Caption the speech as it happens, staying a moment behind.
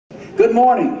Good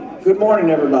morning. Good morning,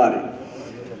 everybody.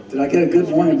 Did I get a good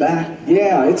morning back?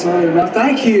 Yeah, it's early enough.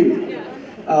 Thank you.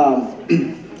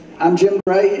 I'm Jim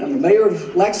Gray. I'm the mayor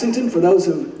of Lexington, for those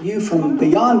of you from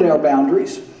beyond our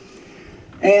boundaries.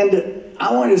 And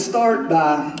I wanted to start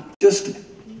by just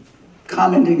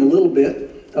commenting a little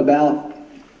bit about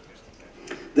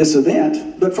this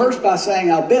event, but first by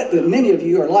saying I'll bet that many of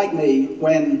you are like me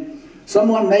when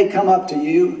someone may come up to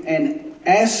you and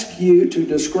ask you to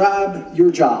describe your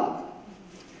job.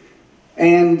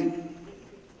 And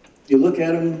you look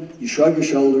at them, you shrug your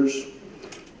shoulders,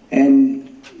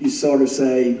 and you sort of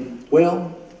say,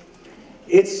 well,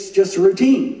 it's just a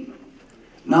routine,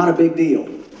 not a big deal.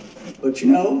 But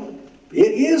you know,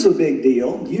 it is a big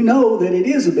deal. You know that it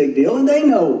is a big deal, and they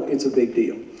know it's a big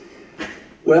deal.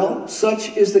 Well,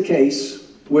 such is the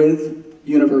case with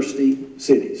university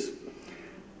cities.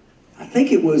 I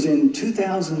think it was in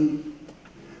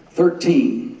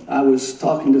 2013, I was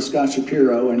talking to Scott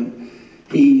Shapiro, and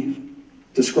he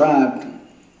described,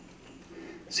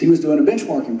 he was doing a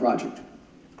benchmarking project.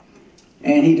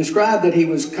 And he described that he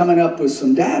was coming up with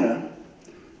some data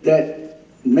that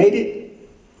made it,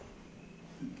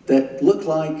 that looked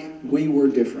like we were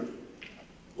different.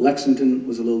 Lexington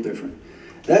was a little different.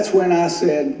 That's when I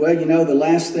said, well, you know, the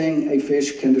last thing a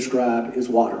fish can describe is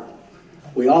water.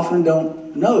 We often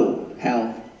don't know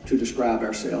how to describe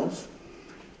ourselves.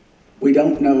 We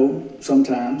don't know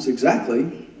sometimes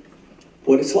exactly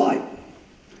what it's like.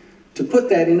 To put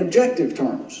that in objective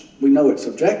terms, we know it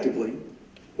subjectively,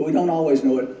 but we don't always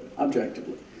know it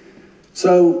objectively.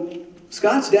 So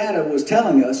Scott's data was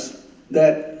telling us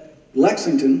that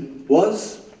Lexington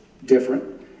was different,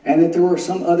 and that there were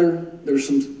some other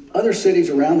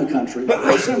cities around the country that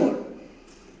were similar.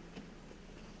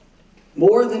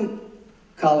 More than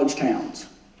college towns,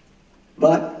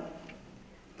 but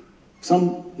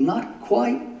some not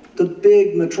quite the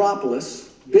big metropolis,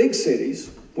 big cities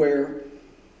where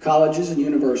colleges and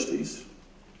universities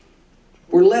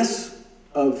were less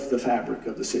of the fabric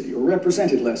of the city, or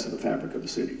represented less of the fabric of the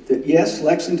city. That yes,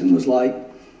 Lexington was like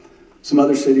some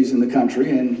other cities in the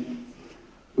country, and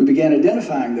we began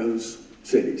identifying those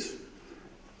cities.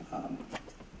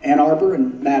 Ann Arbor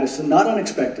and Madison, not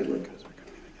unexpectedly.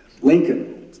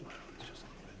 Lincoln,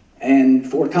 and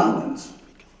Fort Collins,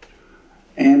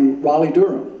 and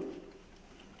Raleigh-Durham,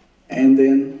 and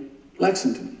then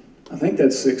Lexington. I think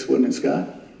that's 6, wasn't it, Scott?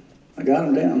 I got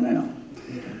them down now.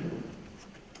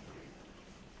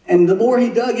 And the more he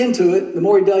dug into it, the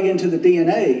more he dug into the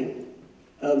DNA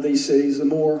of these cities, the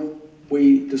more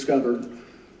we discovered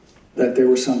that there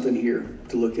was something here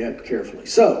to look at carefully.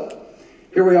 So,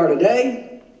 here we are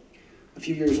today, a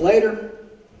few years later.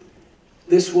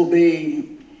 This will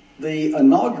be the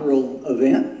inaugural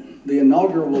event, the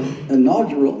inaugural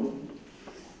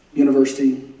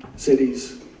University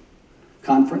Cities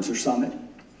Conference or Summit.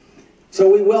 So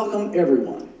we welcome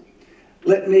everyone.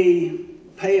 Let me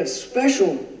pay a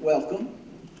special welcome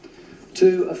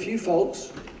to a few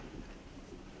folks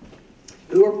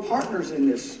who are partners in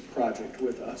this project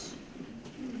with us.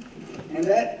 And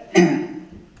that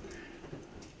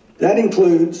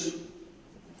includes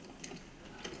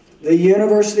the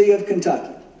University of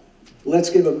Kentucky.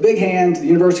 Let's give a big hand to the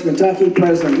University of Kentucky,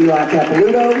 President Eli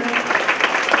Capilouto.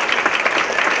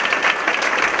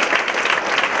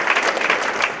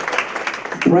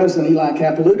 President Eli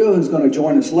Capilouto, who's going to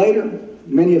join us later.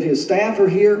 Many of his staff are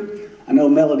here. I know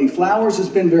Melody Flowers has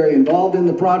been very involved in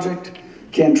the project.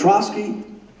 Ken Trotsky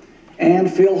and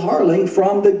Phil Harling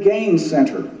from the Gaines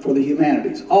Center for the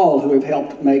Humanities, all who have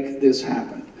helped make this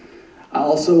happen. I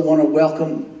also want to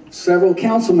welcome several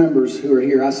council members who are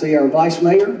here. I see our Vice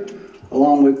Mayor,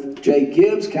 along with Jay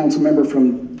Gibbs, council member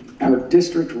from our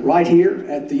district right here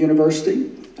at the university,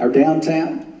 our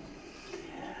downtown.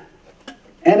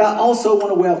 And I also want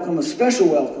to welcome, a special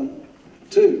welcome,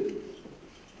 to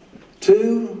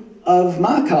two of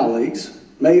my colleagues,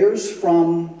 mayors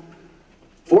from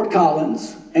Fort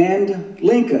Collins and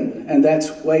Lincoln, and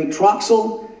that's Wade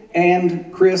Troxell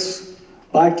and Chris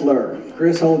Beitler.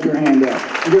 Chris, hold your hand up.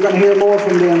 You're going to hear more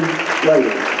from them later.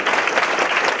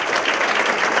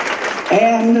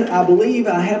 And I believe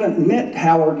I haven't met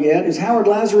Howard yet. Is Howard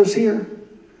Lazarus here?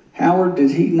 Howard,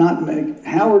 did he not make?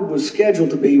 Howard was scheduled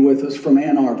to be with us from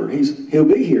Ann Arbor. He'll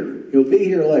be here. He'll be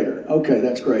here later. Okay,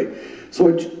 that's great.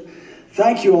 So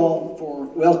thank you all for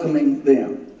welcoming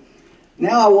them.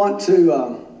 Now I want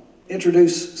to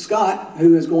introduce Scott,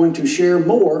 who is going to share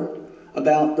more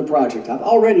about the project. I've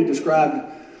already described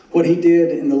what he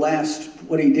did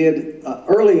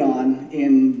early on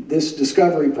in this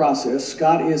discovery process.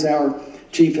 Scott is our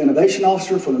Chief Innovation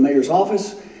Officer for the Mayor's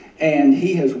Office, and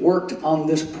he has worked on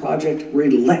this project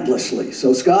relentlessly.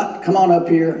 So Scott, come on up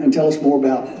here and tell us more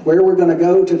about where we're going to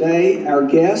go today, our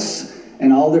guests,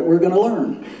 and all that we're going to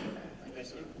learn.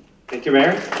 Thank you,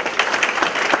 Mayor.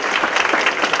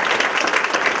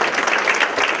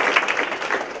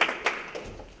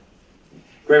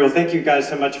 Great. Well, thank you guys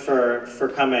so much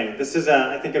for coming. This is,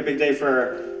 I think, a big day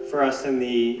for us in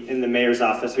the mayor's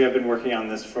office. We have been working on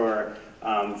this for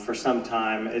some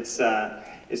time. It's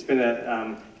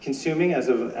been consuming as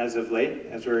of late,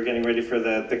 as we were getting ready for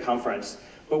the conference.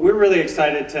 But we're really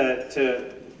excited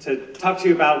to talk to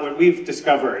you about what we've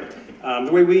discovered. The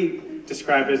way we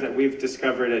describe it is that we've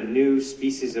discovered a new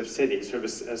species of city, sort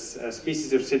of a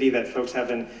species of city that folks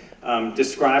haven't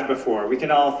described before. We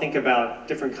can all think about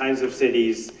different kinds of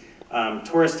cities,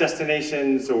 tourist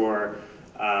destinations or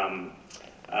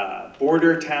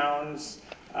border towns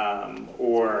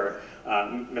or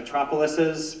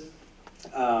metropolises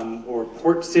or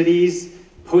port cities,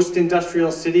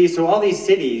 post-industrial cities. So all these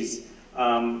cities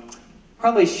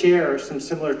probably share some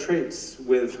similar traits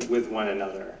with one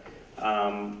another.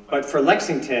 But for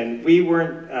Lexington, we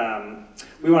wanted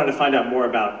to find out more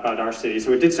about our city.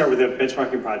 So we did start with a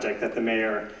benchmarking project that the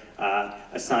mayor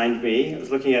assigned me. I was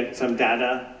looking at some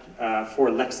data for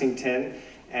Lexington,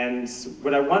 and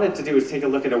what I wanted to do was take a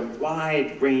look at a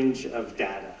wide range of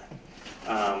data.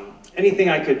 Anything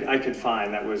I could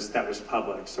find that was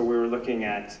public. So we were looking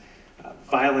at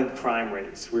violent crime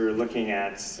rates. We were looking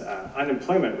at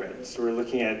unemployment rates. We were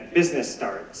looking at business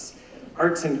starts,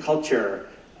 arts and culture,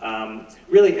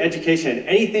 really education,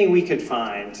 anything we could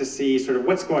find to see sort of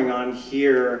what's going on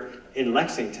here in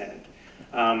Lexington.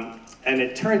 And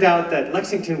it turned out that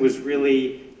Lexington was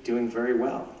really doing very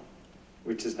well,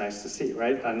 which is nice to see,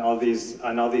 right? On all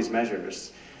these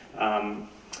measures.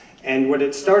 And what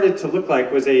it started to look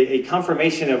like was a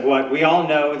confirmation of what we all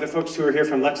know, the folks who are here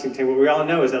from Lexington, what we all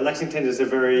know is that Lexington is a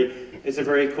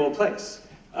very cool place.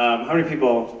 How many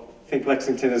people think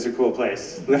Lexington is a cool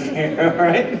place? Live here, all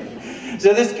right?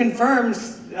 So this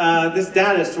confirms, this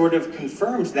data sort of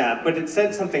confirms that, but it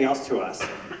said something else to us.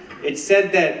 It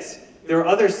said that there are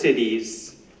other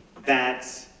cities that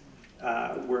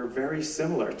were very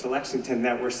similar to Lexington,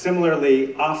 that were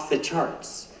similarly off the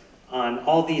charts on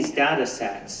all these data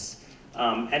sets.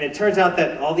 And it turns out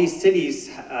that all these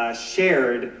cities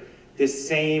shared this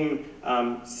same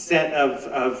set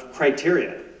of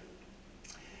criteria.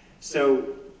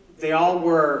 So they all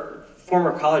were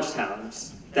former college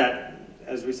towns that,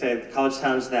 as we say, college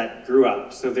towns that grew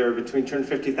up. So they were between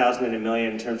 250,000 and 1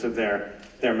 million in terms of their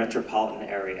metropolitan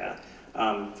area.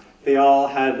 They all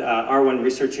had R1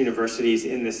 research universities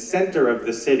in the center of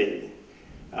the city.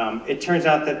 It turns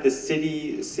out that the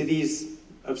cities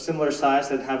of similar size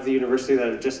that have the university that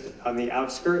are just on the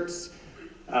outskirts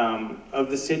of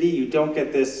the city, you don't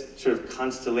get this sort of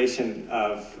constellation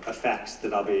of effects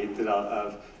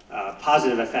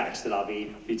positive effects that I'll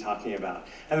be talking about.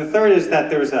 And the third is that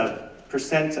there's a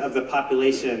percent of the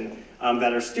population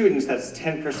that are students that's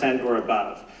 10% or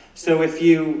above. So if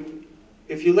you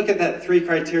look at that 3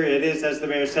 criteria, it is, as the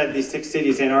mayor said, these 6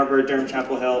 cities: Ann Arbor, Durham,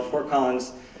 Chapel Hill, Fort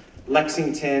Collins,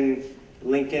 Lexington,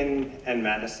 Lincoln, and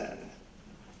Madison.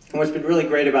 And what's been really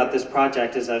great about this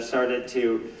project is I've started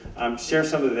to share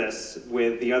some of this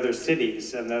with the other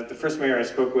cities. And the first mayor I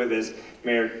spoke with is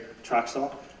Mayor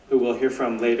Troxel, who we'll hear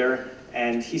from later.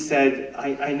 And he said,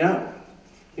 I know.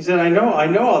 He said, I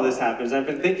know all this happens. I've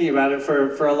been thinking about it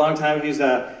for a long time. He's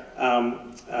a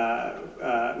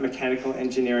mechanical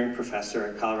engineering professor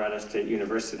at Colorado State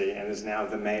University and is now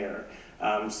the mayor.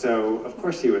 So of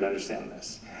course he would understand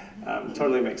this.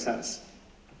 Totally makes sense.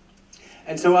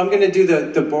 And so I'm going to do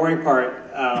the boring part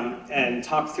and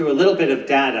talk through a little bit of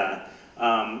data.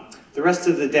 The rest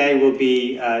of the day will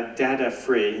be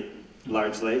data-free,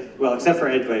 largely. Well, except for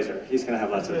Ed Glazer. He's going to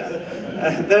have lots of data.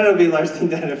 Then it'll be largely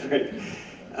data-free.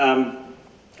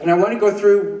 And I want to go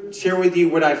through, share with you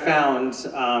what I found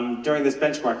during this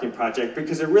benchmarking project,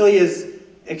 because it really is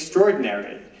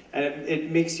extraordinary. And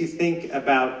it makes you think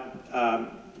about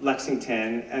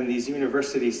Lexington and these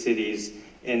university cities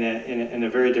in a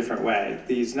very different way.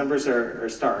 These numbers are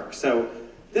stark. So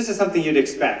this is something you'd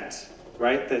expect,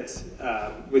 right? That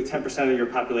with 10% of your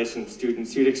population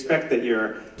students, you'd expect that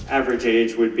your average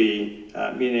age would be,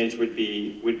 mean age would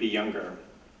be younger.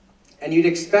 And you'd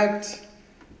expect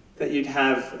that you'd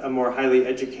have a more highly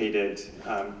educated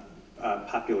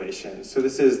population. So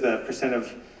this is the percent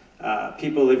of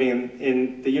people living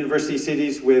in the university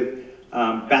cities with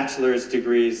bachelor's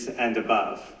degrees and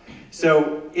above.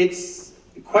 So it's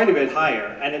quite a bit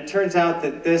higher, and it turns out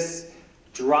that this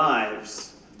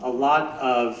drives a lot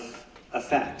of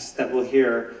effects that we'll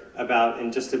hear about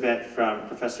in just a bit from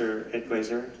Professor Ed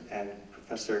Glazer and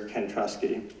Professor Ken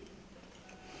Trotsky.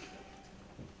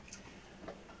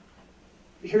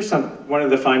 Here's one of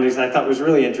the findings I thought was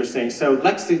really interesting. So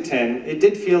Lexington, it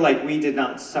did feel like we did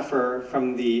not suffer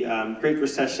from the Great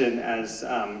Recession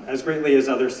as greatly as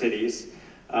other cities.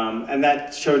 And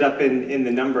that showed up in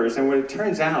the numbers. And what it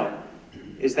turns out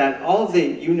is that all of the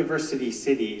university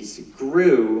cities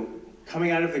grew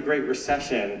coming out of the Great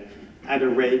Recession at a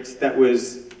rate that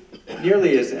was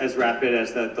nearly as rapid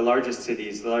as the largest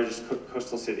cities, the largest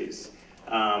coastal cities.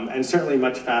 And certainly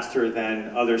much faster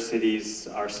than other cities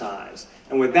our size.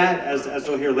 And with that, as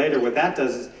we'll hear later, what that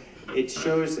does is it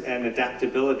shows an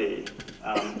adaptability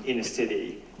in a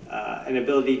city, an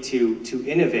ability to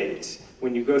innovate.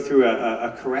 When you go through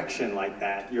a correction like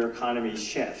that, your economy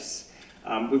shifts.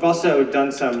 We've also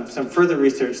done some further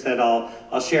research that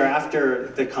I'll share after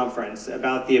the conference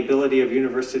about the ability of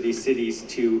university cities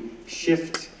to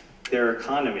shift their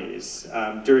economies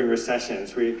during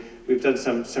recessions. We've done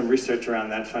some research around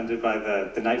that funded by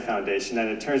the Knight Foundation, and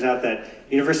it turns out that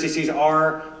universities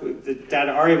the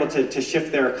data are able to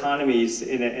shift their economies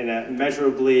in a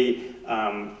measurably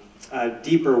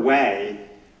deeper way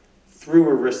through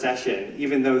a recession,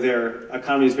 even though their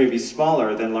economies may be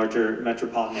smaller than larger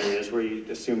metropolitan areas where you'd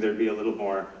assume there'd be a little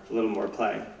more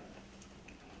play.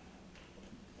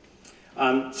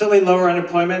 Certainly lower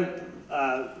unemployment.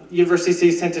 University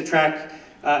cities tend to track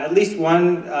at least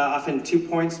one, often 2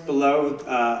 points below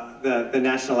the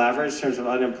national average in terms of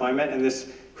unemployment, and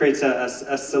this creates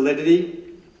a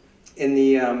solidity in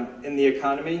the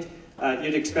economy.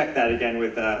 You'd expect that again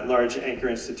with a large anchor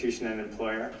institution and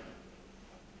employer.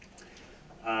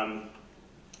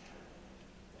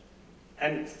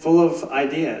 And full of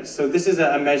ideas. So this is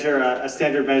a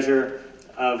standard measure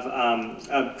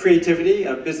of creativity,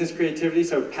 of business creativity,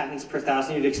 so patents per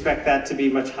thousand. You'd expect that to be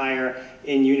much higher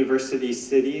in university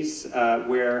cities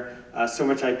where so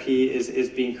much IP is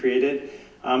being created.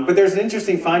 But there's an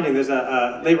interesting finding. There's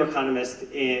a labor economist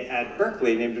at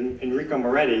Berkeley named Enrico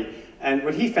Moretti, and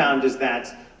what he found is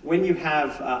that when you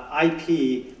have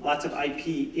IP, lots of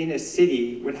IP in a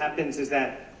city, what happens is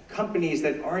that companies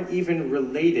that aren't even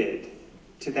related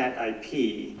to that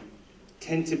IP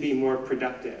tend to be more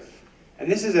productive.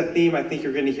 And this is a theme I think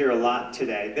you're going to hear a lot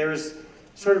today. There's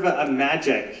sort of a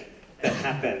magic that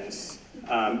happens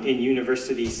in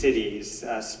university cities,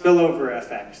 spillover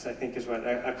effects, I think is what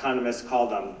economists call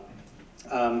them,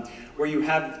 where you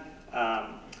have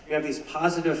these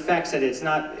positive effects that it's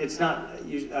not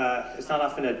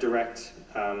often a direct,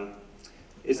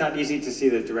 it's not easy to see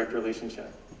the direct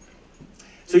relationship.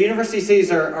 So university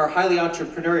cities are highly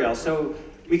entrepreneurial. So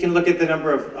we can look at the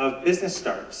number of business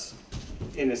starts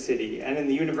in a city. And in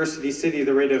the university city,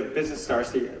 the rate of business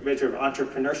starts, the rate of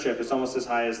entrepreneurship is almost as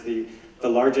high as the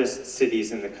largest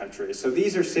cities in the country. So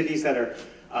these are cities that are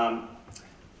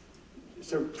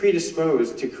sort of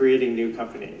predisposed to creating new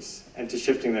companies and to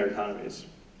shifting their economies.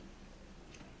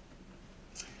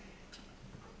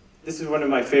 This is one of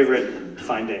my favorite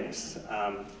findings.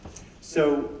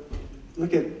 So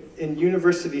look at, in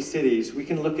university cities, we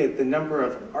can look at the number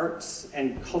of arts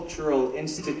and cultural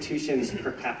institutions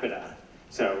per capita.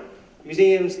 So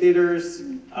museums, theaters,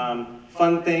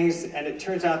 fun things, and it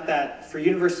turns out that for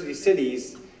university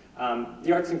cities,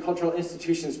 the arts and cultural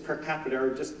institutions per capita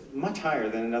are just much higher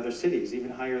than in other cities, even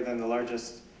higher than the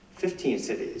largest 15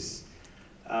 cities.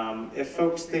 If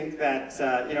folks think that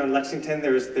in Lexington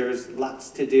there's lots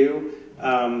to do,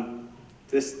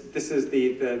 this is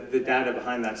the data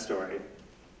behind that story.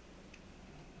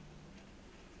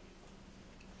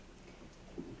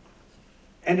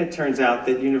 And it turns out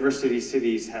that university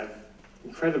cities have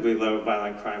incredibly low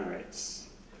violent crime rates.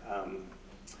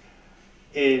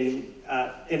 In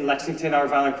Lexington, our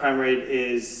violent crime rate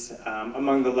is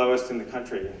among the lowest in the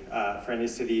country for any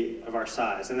city of our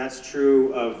size. And that's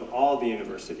true of all the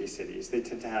university cities. They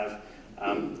tend to have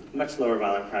much lower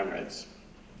violent crime rates.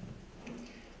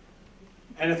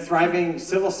 And a thriving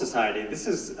civil society. This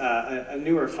is a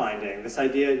newer finding. This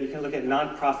idea, you can look at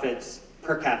nonprofits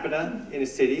per capita in a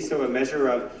city, so a measure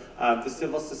of the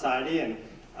civil society and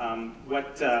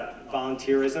what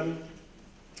volunteerism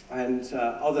and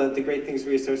all the great things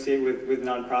we associate with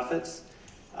nonprofits,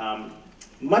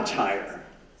 much higher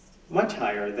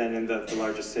than in the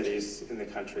largest cities in the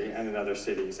country and in other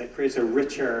cities. That creates a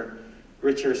richer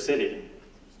city.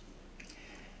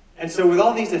 And so with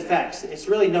all these effects, it's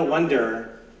really no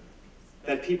wonder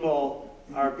that people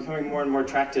are becoming more and more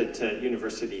attracted to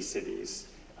university cities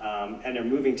and are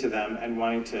moving to them and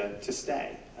wanting to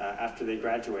stay after they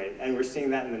graduate. And we're seeing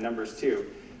that in the numbers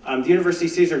too. The university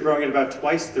cities are growing at about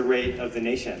twice the rate of the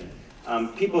nation.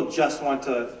 People just want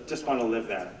to live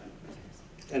there.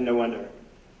 and no wonder.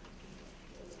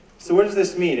 So what does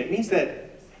this mean? It means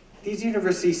that these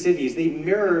university cities, they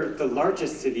mirror the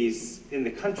largest cities in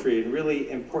the country in really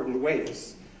important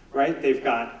ways, right? They've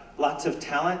got lots of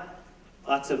talent,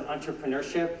 lots of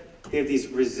entrepreneurship. They have these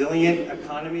resilient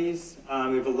economies. They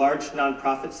have a large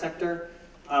nonprofit sector.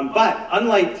 But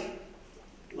unlike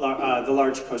the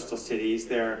large coastal cities,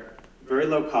 they're very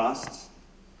low costs,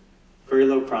 very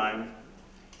low crime,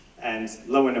 and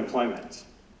low unemployment.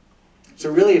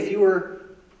 So really, if you were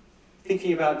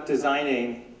thinking about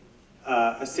designing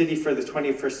a city for the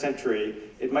 21st century,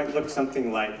 it might look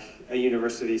something like a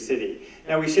university city.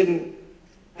 Now, we shouldn't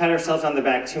pat ourselves on the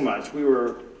back too much. We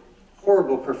were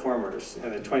horrible performers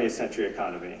in the 20th century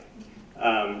economy.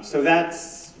 So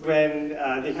that's when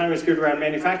the economy was geared around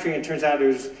manufacturing. It turns out it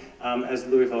was, as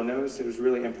Louisville knows, it was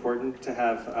really important to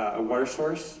have a water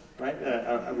source, right?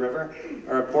 A river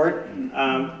or a port.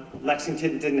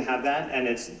 Lexington didn't have that, and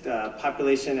its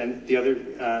population and the other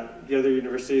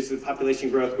universities, the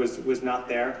population growth was not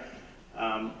there.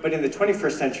 But in the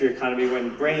 21st century economy,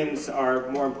 when brains are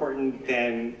more important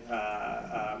than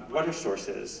water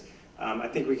sources, I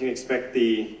think we can expect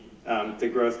the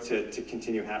growth to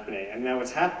continue happening. And now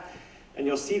it's and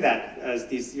you'll see that as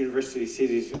these university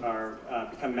cities are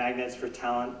become magnets for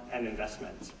talent and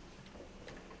investment.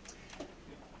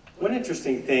 One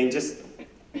interesting thing, just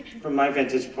from my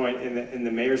vantage point in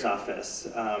the mayor's office,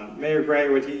 Mayor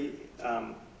Gray,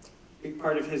 big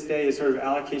part of his day is sort of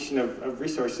allocation of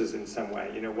resources in some way.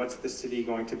 You know, what's the city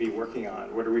going to be working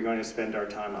on? What are we going to spend our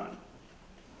time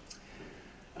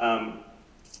on?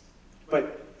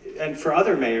 And for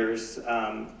other mayors,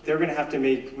 they're going to have to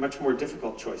make much more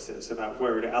difficult choices about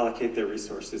where to allocate their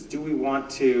resources. Do we want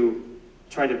to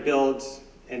try to build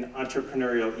an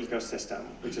entrepreneurial ecosystem,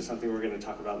 which is something we're going to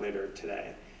talk about later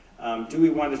today? Do we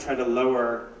want to try to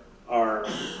lower our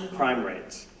crime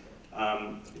rates?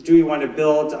 Do we want to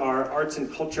build our arts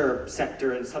and culture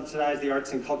sector and subsidize the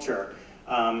arts and culture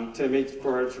to make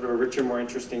for sort of a richer, more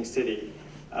interesting city?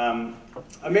 A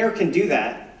mayor can do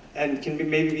that and can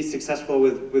maybe be successful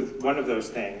with one of those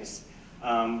things,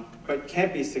 but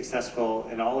can't be successful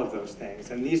in all of those things.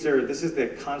 And this is the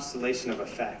constellation of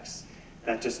effects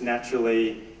that just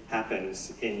naturally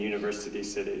happens in university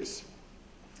cities.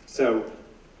 So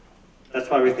that's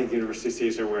why we think university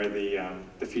cities are where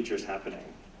the future is happening.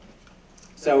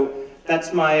 So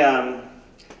that's my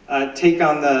take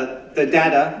on the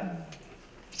data.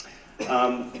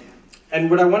 And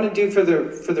what I want to do for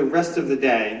the rest of the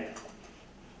day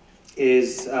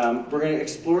is we're going to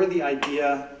explore the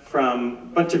idea from a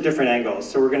bunch of different angles.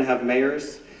 So we're going to have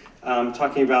mayors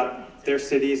talking about their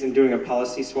cities and doing a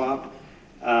policy swap.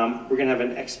 We're going to have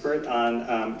an expert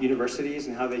on universities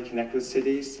and how they connect with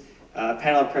cities. A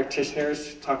panel of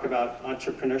practitioners talk about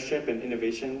entrepreneurship and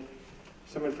innovation.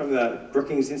 Someone from the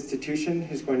Brookings Institution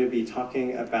who's going to be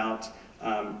talking about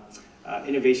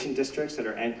innovation districts that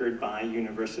are anchored by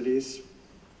universities.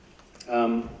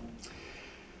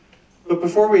 But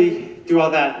before we do all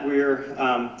that, we're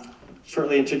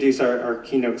shortly introduce our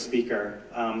keynote speaker.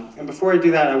 And before I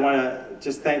do that, I want to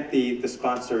just thank the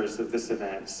sponsors of this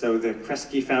event. So the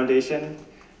Kresge Foundation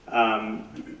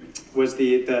was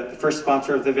the first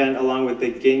sponsor of the event, along with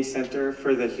the Gaines Center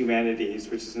for the Humanities,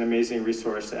 which is an amazing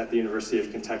resource at the University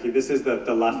of Kentucky. This is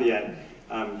the Lafayette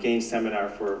Gaines Seminar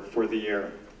for the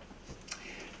year.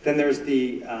 Then there's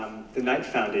the Knight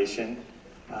Foundation,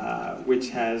 which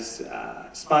has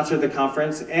sponsored the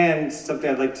conference, and something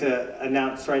I'd like to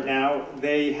announce right now,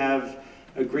 they have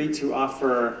agreed to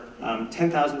offer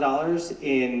 $10,000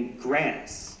 in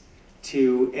grants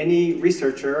to any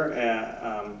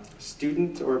researcher,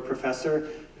 student or professor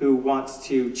who wants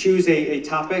to choose a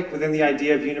topic within the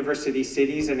idea of university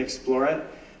cities and explore it.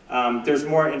 There's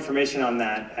more information on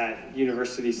that at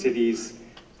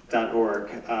universitycities.org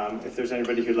if there's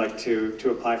anybody who'd like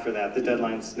to apply for that. The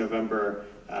deadline's November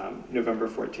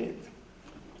 14th.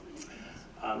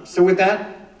 So with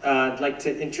that, I'd like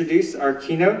to introduce our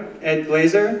keynote, Ed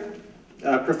Glaeser.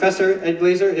 Professor Ed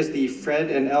Glaeser is the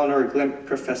Fred and Eleanor Glimp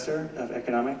Professor of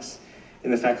Economics in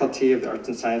the Faculty of the Arts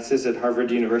and Sciences at Harvard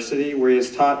University, where he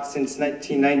has taught since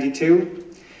 1992.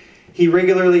 He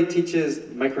regularly teaches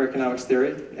microeconomics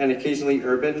theory and occasionally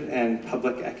urban and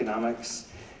public economics.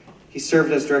 He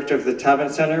served as director of the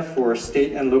Taubman Center for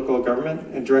State and Local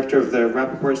Government and director of the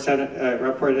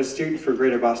Rappaport Institute for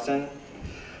Greater Boston.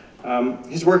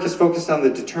 His work is focused on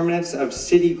the determinants of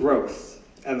city growth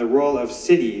and the role of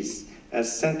cities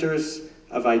as centers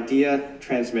of idea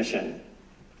transmission.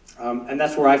 And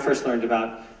that's where I first learned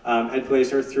about Ed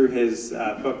Glaeser, through his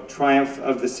book, Triumph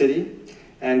of the City,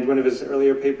 and one of his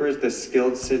earlier papers, The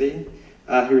Skilled City.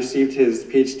 He received his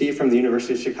PhD from the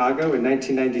University of Chicago in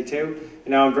 1992.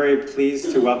 And now I'm very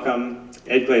pleased to welcome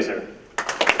Ed Glaeser.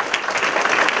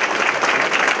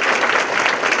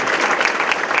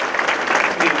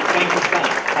 Thank you, Scott.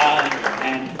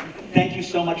 And thank you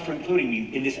so much for including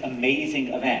me in this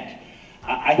amazing event.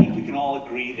 I think we can all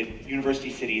agree that university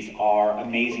cities are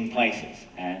amazing places,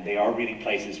 and they are really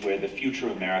places where the future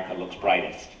of America looks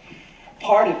brightest.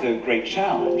 Part of the great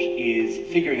challenge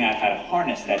is figuring out how to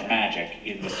harness that magic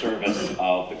in the service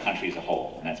of the country as a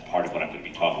whole, and that's part of what I'm going to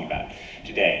be talking about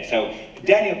today. So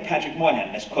Daniel Patrick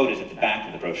Moynihan, this quote is at the back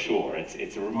of the brochure.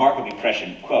 It's a remarkably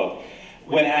prescient quote.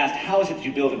 When asked, how is it that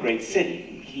you build a great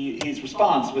city? His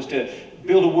response was to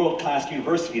build a world-class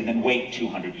university and then wait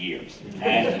 200 years.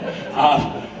 And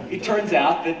it turns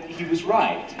out that he was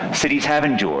right. Cities have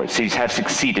endured, cities have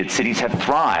succeeded, cities have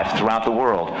thrived throughout the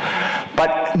world.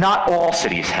 But not all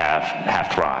cities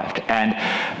have thrived. And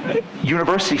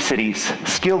university cities,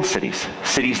 skilled cities,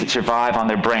 cities that survive on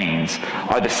their brains,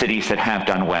 are the cities that have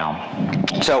done well.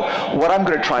 So what I'm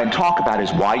going to try and talk about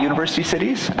is why university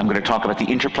cities. I'm going to talk about the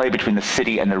interplay between the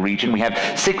city and the region. We have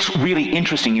 6 really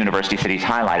interesting university cities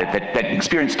highlighted that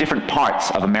experience different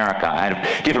parts of America and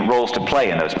have different roles to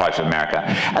play in those parts of America.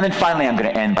 And then finally, I'm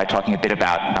going to end by talking a bit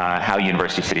about how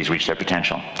university cities reach their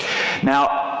potential.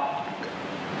 Now,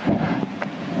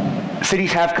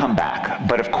 cities have come back,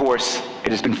 but of course,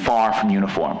 it has been far from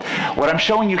uniform. What I'm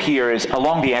showing you here is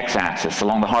along the x-axis,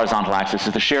 along the horizontal axis,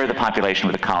 is the share of the population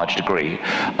with a college degree.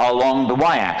 Along the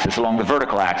y-axis, along the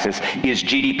vertical axis, is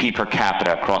GDP per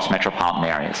capita across metropolitan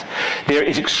areas. There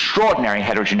is extraordinary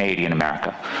heterogeneity in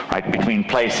America, right, between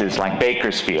places like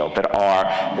Bakersfield that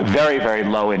are very, very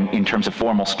low in terms of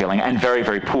formal skilling and very,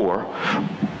 very poor,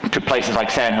 to places like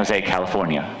San Jose,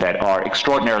 California, that are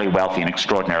extraordinarily wealthy and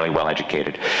extraordinarily well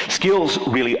educated. Skills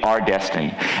really are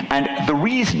destiny. And the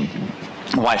reason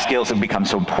why skills have become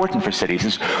so important for cities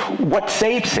is what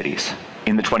saved cities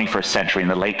in the 21st century, in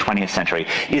the late 20th century,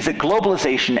 is that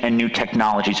globalization and new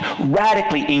technologies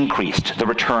radically increased the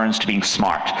returns to being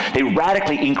smart. They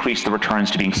radically increased the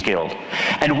returns to being skilled.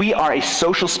 And we are a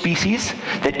social species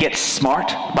that gets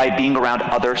smart by being around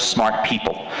other smart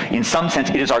people. In some sense,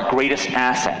 it is our greatest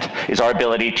asset, is our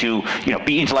ability to,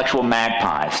 be intellectual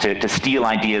magpies, to steal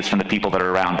ideas from the people that are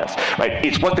around us, right?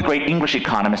 It's what the great English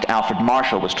economist Alfred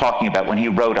Marshall was talking about when he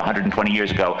wrote 120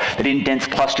 years ago, that in dense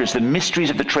clusters, the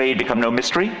mysteries of the trade become no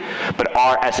mystery, but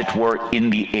are, as it were, in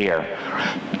the air.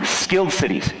 Skilled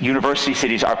cities, university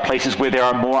cities, are places where there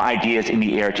are more ideas in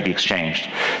the air to be exchanged.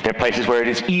 They're places where it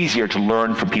is easier to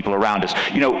learn from people around us.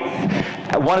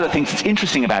 One of the things that's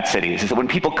interesting about cities is that when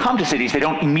people come to cities, they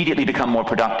don't immediately become more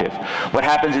productive. What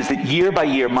happens is that year by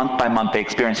year, month by month, they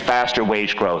experience faster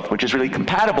wage growth, which is really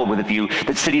compatible with the view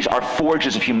that cities are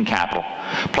forges of human capital,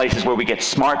 places where we get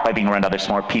smart by being around other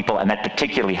smart people, and that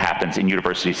particularly happens in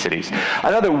university cities.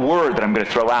 Another word that I'm going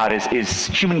to throw out is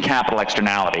human capital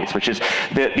externalities, which is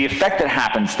the effect that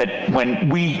happens that when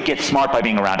we get smart by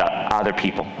being around other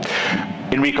people.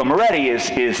 Enrico Moretti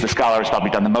is the scholar who's probably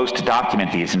done the most to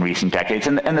document these in recent decades,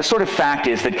 and the sort of fact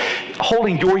is that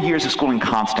holding your years of schooling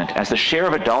constant, as the share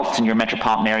of adults in your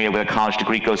metropolitan area with a college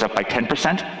degree goes up by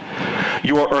 10%,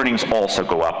 your earnings also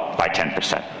go up by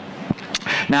 10%.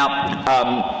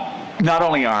 Now, not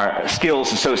only are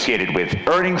skills associated with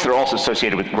earnings, they're also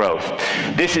associated with growth.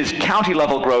 This is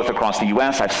county-level growth across the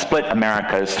U.S. I've split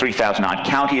America's 3,000-odd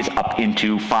counties up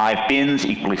into 5 bins,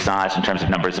 equally sized in terms of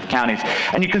numbers of counties,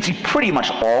 and you can see pretty much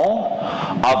all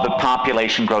of the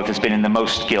population growth has been in the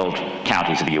most skilled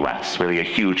counties of the U.S., really a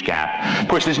huge gap. Of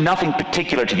course, there's nothing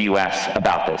particular to the U.S.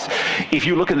 about this. If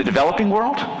you look in the developing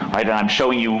world, right, and I'm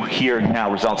showing you here now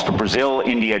results for Brazil,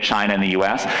 India, China, and the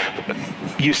U.S.,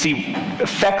 you see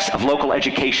effects of local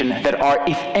education that are,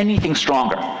 if anything,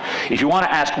 stronger. If you want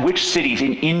to ask which cities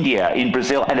in India, in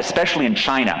Brazil, and especially in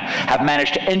China have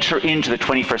managed to enter into the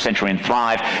 21st century and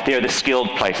thrive, they are the skilled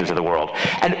places of the world.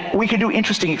 And we can do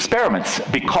interesting experiments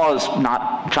because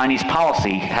Chinese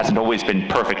policy hasn't always been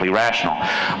perfectly rational.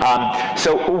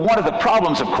 So one of the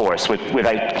problems, of course, with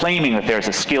claiming that there's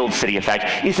a skilled city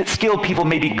effect is that skilled people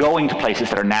may be going to places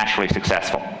that are naturally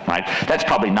successful, right? That's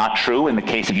probably not true in the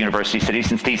case of university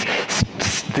cities,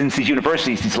 since these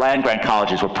universities, these land-grant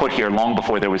colleges were put here long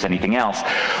before there was anything else.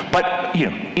 But,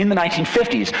 in the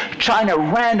 1950s, China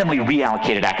randomly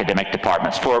reallocated academic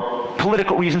departments for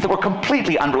political reasons that were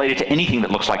completely unrelated to anything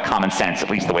that looks like common sense, at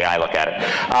least the way I look at it.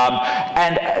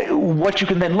 And what you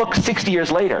can then look 60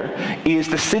 years later is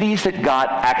the cities that got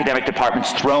academic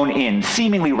departments thrown in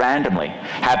seemingly randomly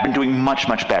have been doing much,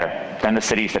 much better than the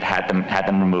cities that had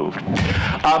them removed.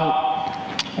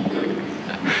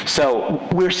 So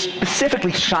we're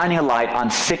specifically shining a light on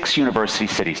 6 university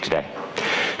cities today.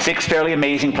 6 fairly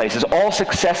amazing places, all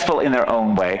successful in their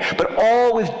own way, but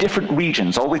all with different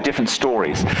regions, all with different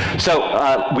stories. So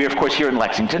we're, of course, here in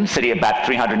Lexington, city of about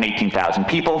 318,000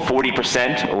 people,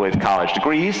 40% with college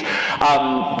degrees,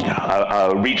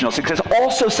 a regional success.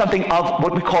 Also something of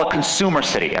what we call a consumer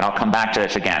city, and I'll come back to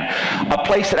this again. A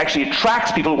place that actually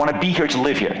attracts people who want to be here, to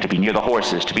live here, to be near the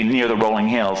horses, to be near the rolling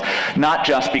hills, not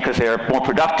just because they're more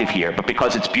productive here, but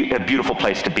because it's a beautiful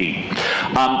place to be.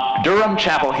 Durham,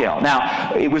 Chapel Hill.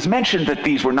 Now, it was mentioned that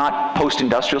these were not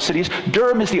post-industrial cities.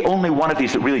 Durham is the only one of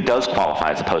these that really does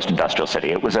qualify as a post-industrial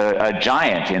city. It was a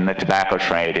giant in the tobacco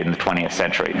trade in the 20th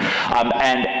century.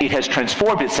 And it has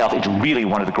transformed itself into really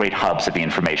one of the great hubs of the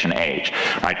information age.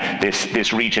 Right?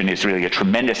 This region is really a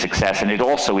tremendous success, and it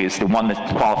also is the one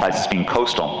that qualifies as being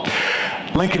coastal.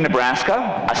 Lincoln,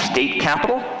 Nebraska, a state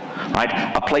capital.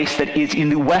 Right? A place that is in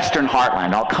the western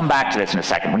heartland. I'll come back to this in a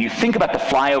second. When you think about the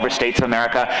flyover states of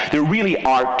America, there really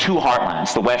are 2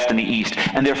 heartlands, the west and the east,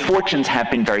 and their fortunes have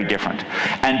been very different.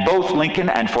 And both Lincoln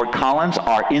and Fort Collins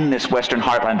are in this western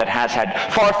heartland that has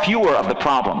had far fewer of the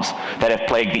problems that have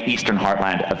plagued the eastern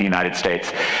heartland of the United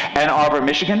States. Ann Arbor,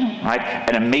 Michigan, right?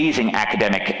 An amazing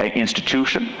academic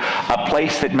institution, a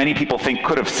place that many people think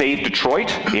could have saved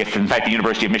Detroit if, in fact, the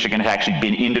University of Michigan had actually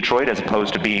been in Detroit as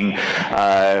opposed to being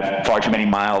far too many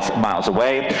miles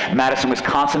away. Madison,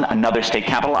 Wisconsin, another state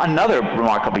capital, another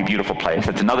remarkably beautiful place.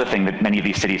 That's another thing that many of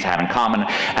these cities have in common.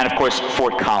 And of course,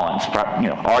 Fort Collins,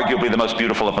 arguably the most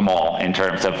beautiful of them all in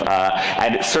terms of,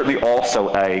 and certainly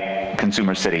also a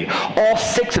consumer city. All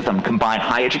 6 of them combine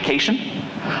high education,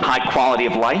 high quality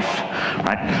of life,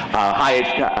 right?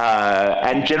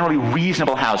 And generally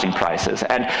reasonable housing prices.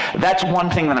 And that's one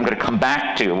thing that I'm going to come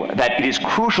back to, that it is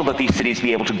crucial that these cities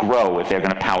be able to grow if they're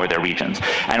going to power their regions.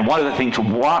 And one of the things to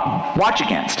watch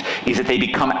against is that they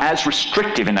become as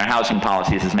restrictive in their housing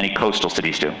policies as many coastal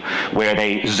cities do, where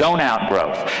they zone out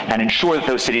growth and ensure that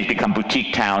those cities become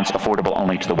boutique towns affordable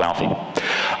only to the wealthy.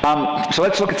 So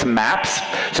let's look at some maps.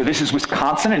 So this is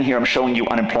Wisconsin, and here I'm showing you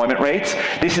unemployment rates.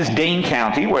 This is Dane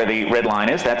County, where the red line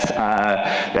is.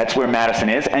 That's where Madison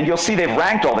is, and you'll see they've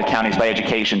ranked all the counties by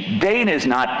education. Dane is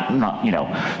not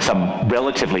some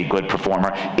relatively good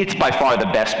performer. It's by far the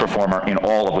best performer in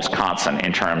all of Wisconsin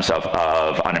in terms of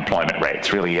unemployment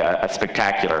rates. Really a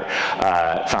spectacular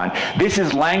sign. This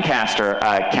is Lancaster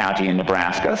County in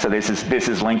Nebraska. So this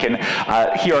is Lincoln.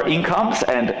 Here are incomes,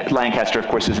 and Lancaster, of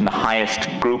course, is in the highest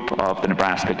group of the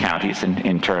Nebraska counties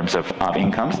in terms of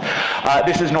incomes.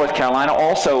 This is North Carolina,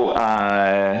 also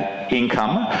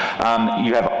income.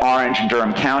 You have Orange and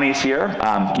Durham counties here.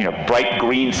 Bright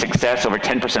green success, over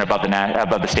 10%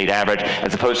 above the state average,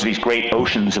 as opposed to these great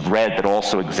oceans of red that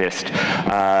also exist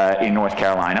in North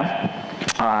Carolina.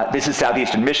 This is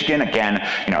southeastern Michigan. Again,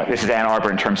 this is Ann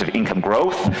Arbor in terms of income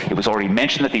growth. It was already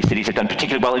mentioned that these cities have done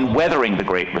particularly well in weathering the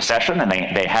Great Recession, and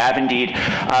they have indeed.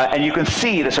 And you can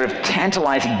see the sort of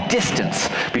tantalizing distance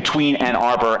between Ann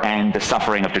Arbor and the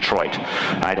suffering of Detroit.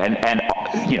 Right? And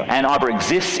Ann Arbor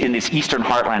exists in this eastern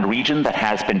heartland region that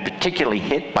has been particularly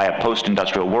hit by a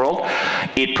post-industrial world.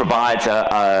 It provides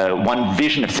one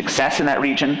vision of success in that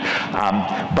region.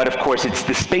 But of course, it's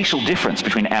the spatial difference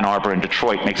between Ann Arbor and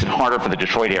Detroit makes it harder for the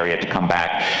Detroit area to come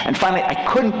back. And finally, I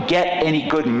couldn't get any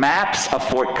good maps of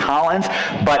Fort Collins,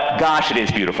 but gosh, it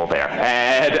is beautiful there.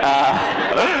 And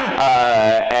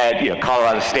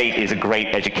Colorado State is a great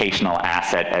educational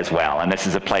asset as well. And this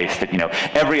is a place that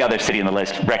every other city in the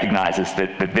list recognizes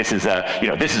that this is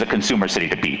a consumer city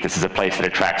to beat. This is a place that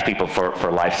attracts people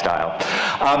for lifestyle.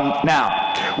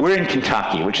 Now, we're in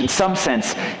Kentucky, which in some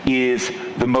sense is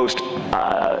the most,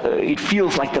 it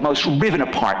feels like the most riven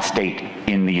apart state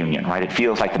in the Union, right? It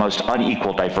feels like the most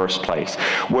unequal, diverse place,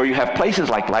 where you have places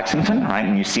like Lexington, right?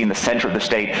 And you see in the center of the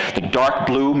state, the dark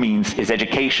blue is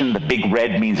education, the big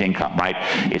red means income, right?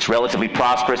 It's relatively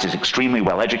prosperous, it's extremely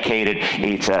well educated,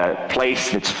 it's a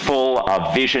place that's full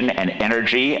of vision and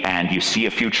energy, and you see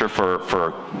a future for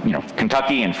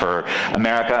Kentucky and for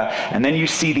America. And then you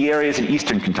see the areas in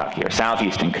eastern Kentucky or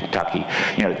southeastern Kentucky.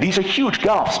 These are huge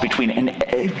gulfs between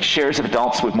shares of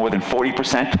adults with more than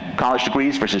 40% college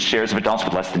degrees versus shares of adults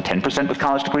with less than 10% with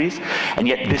college degrees. And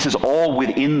yet this is all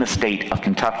within the state of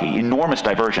Kentucky. Enormous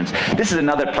divergence. This is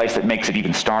another place that makes it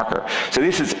even starker. So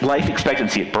this is life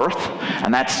expectancy at birth,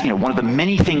 and that's one of the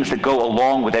many things that go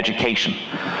along with education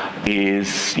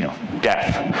is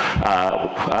death.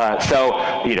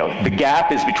 So, the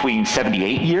gap is between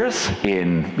 78 years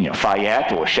in,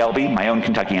 Fayette or Shelby, my own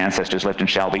Kentucky ancestors lived in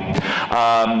Shelby,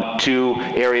 to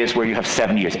areas where you have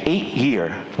 70 years.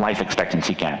 8-year life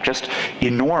expectancy gap, just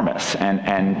enormous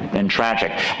and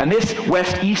tragic. And this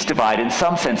west-east divide, in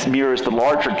some sense, mirrors the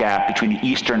larger gap between the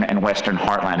eastern and western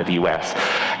heartland of the U.S.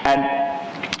 And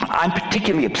I'm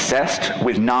particularly obsessed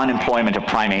with non-employment of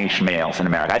prime-age males in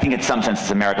America. I think in some sense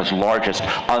it's America's largest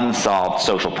unsolved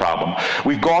social problem.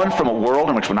 We've gone from a world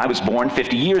in which, when I was born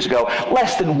 50 years ago,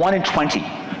 less than 1 in 20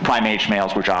 prime-age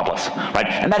males were jobless, right?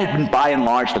 And that had been by and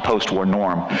large the post-war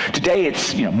norm. Today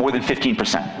it's more than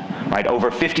 15%. Right?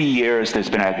 Over 50 years, there's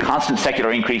been a constant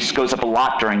secular increase, goes up a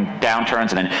lot during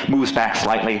downturns and then moves back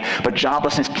slightly, but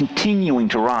joblessness continuing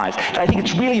to rise. And I think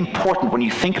it's really important when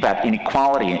you think about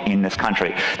inequality in this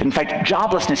country, that in fact,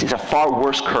 joblessness is a far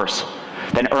worse curse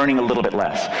than earning a little bit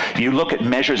less. If you look at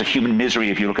measures of human misery,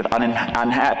 if you look at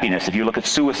unhappiness, if you look at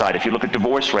suicide, if you look at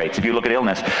divorce rates, if you look at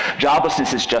illness,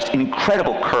 joblessness is just an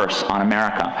incredible curse on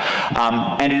America.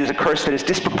 And it is a curse that is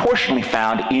disproportionately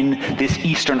found in this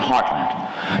eastern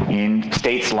heartland, in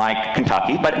states like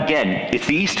Kentucky, but again, it's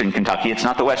the eastern Kentucky, it's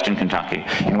not the western Kentucky.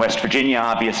 In West Virginia,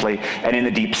 obviously, and in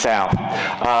the Deep South.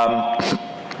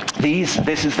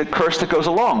 This is the curse that goes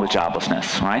along with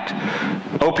joblessness, right?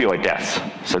 Opioid deaths.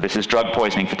 So this is drug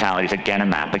poisoning fatalities, again a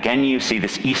map. Again, you see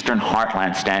this eastern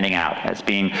heartland standing out as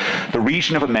being the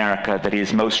region of America that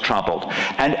is most troubled.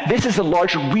 And this is the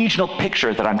larger regional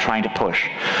picture that I'm trying to push.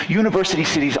 University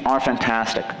cities are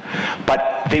fantastic,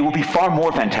 but they will be far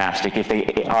more fantastic if they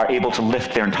are able to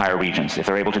lift their entire regions, if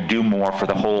they're able to do more for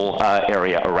the whole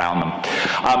area around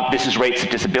them. This is rates of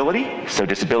disability. So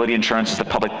disability insurance is the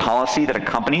public policy that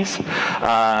accompanies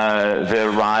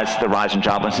the rise in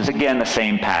joblessness. Again, the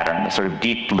same pattern, the sort of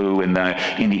deep blue in the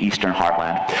eastern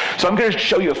heartland. So I'm going to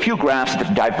show you a few graphs of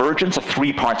the divergence of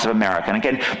 3 parts of America. And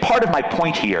again, part of my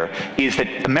point here is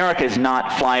that America is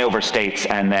not flyover states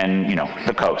and then,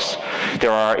 the coasts.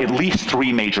 There are at least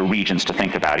 3 major regions to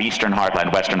think about: eastern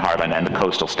heartland, western heartland, and the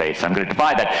coastal states. I'm going to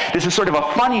divide that. This is sort of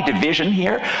a funny division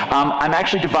here. I'm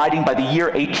actually dividing by the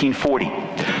year 1840.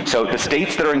 So the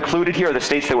states that are included here are the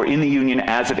states that were in the Union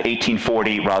as of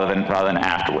 1840 rather than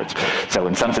afterwards. So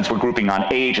in some sense, we're grouping on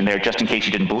age, and there, just in case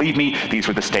you didn't believe me, these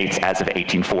were the states as of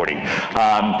 1840.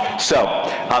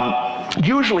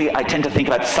 Usually I tend to think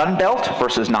about Sun Belt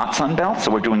versus not Sun Belt,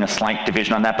 so we're doing a slight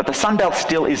division on that, but the Sun Belt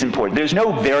still is important. There's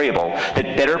no variable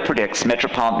that better predicts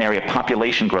metropolitan area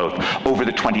population growth over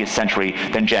the 20th century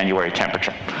than January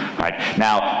temperature. Right?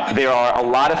 Now, there are a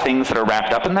lot of things that are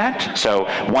wrapped up in that. So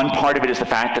one part of it is the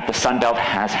fact that the Sun Belt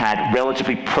has had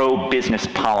relatively pro-business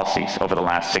policies over the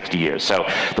last 60 years. So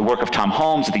the work of Tom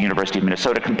Holmes at the University of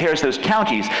Minnesota compares those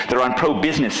counties that are on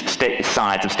pro-business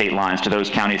sides of state lines to those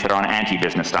counties that are on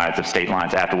anti-business sides of state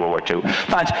lines after World War II.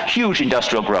 Finds huge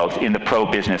industrial growth in the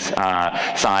pro-business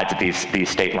sides of these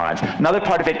state lines. Another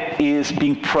part of it is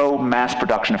being pro-mass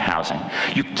production of housing.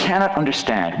 You cannot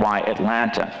understand why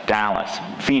Atlanta, Dallas,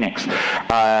 Phoenix,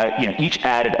 each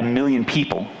added 1 million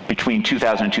people between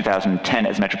 2000 and 2010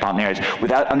 as metropolitan areas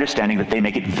without understanding that they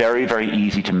make it very, very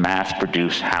easy to mass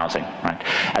produce housing, right?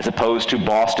 As opposed to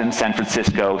Boston, San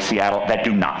Francisco, Seattle, that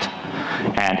do not.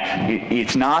 And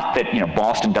it's not that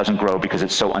Boston doesn't grow because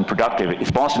it's so unproductive.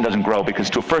 It's Boston doesn't grow because,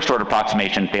 to a first-order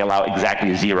approximation, they allow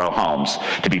exactly 0 homes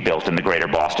to be built in the greater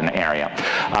Boston area,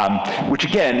 which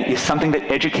again is something that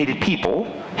educated people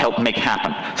help make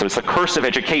happen. So it's the curse of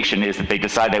education, is that they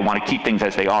decide they want to keep things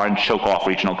as they are and choke off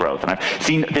regional growth. And I've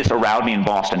seen this around me in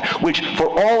Boston, which, for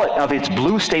all of its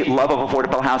blue state love of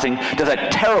affordable housing, does a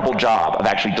terrible job of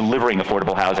actually delivering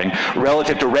affordable housing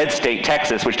relative to red state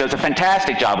Texas, which does a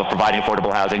fantastic job of providing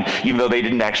affordable housing, even though they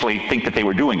didn't actually think that they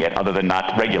were doing it, other than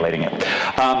not regulating it.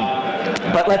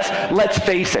 But let's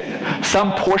face it,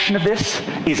 some portion of this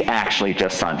is actually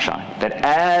just sunshine. That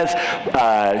as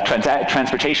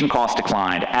transportation costs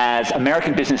declined, as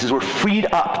American businesses were freed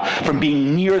up from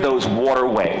being near those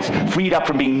waterways, freed up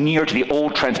from being near to the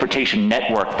old transportation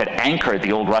network that anchored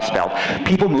the old Rust Belt,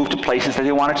 people moved to places that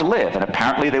they wanted to live, and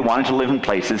apparently they wanted to live in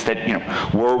places that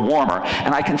were warmer.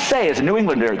 And I can say, as a New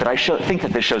Englander, that I think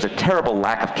that this shows a terrible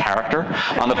lack of character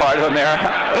on the part of America.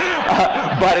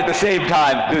 But at the same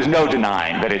time, there's no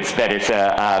denying that it's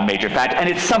a major factor. fact, and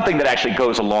it's something that actually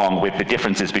goes along with the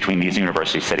differences between these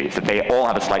university cities, that they all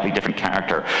have a slightly different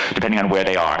character depending on where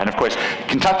they are. And of course,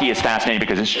 Kentucky is fascinating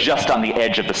because it's just on the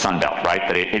edge of the Sun Belt, right?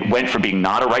 That it went from being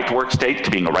not a right-to-work state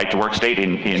to being a right-to-work state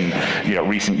in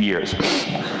recent years.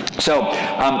 So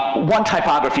one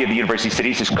typography of the university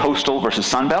cities is coastal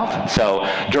versus Sunbelt. So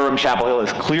Durham, Chapel Hill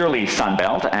is clearly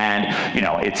Sunbelt, and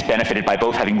it's benefited by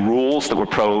both having rules that were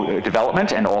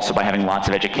pro-development and also by having lots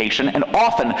of education. And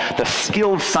often the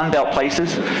skilled Sunbelt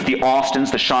places, the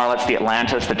Austins, the Charlottes, the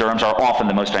Atlantas, the Durhams, are often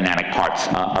the most dynamic parts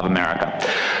of America.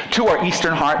 Two are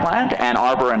Eastern Heartland, Ann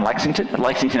Arbor and Lexington.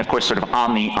 Lexington, of course, sort of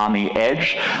on the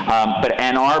edge, but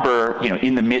Ann Arbor,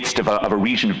 in the midst of a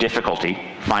region of difficulty,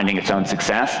 finding its own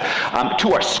success.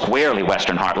 Two are squarely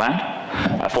Western Heartland.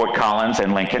 Fort Collins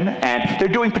and Lincoln, and they're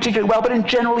doing particularly well, but in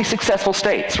generally successful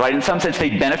states, right? In some sense, they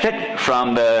benefit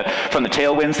from the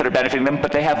tailwinds that are benefiting them, but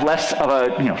they have less of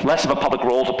a public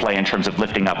role to play in terms of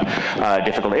lifting up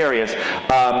difficult areas.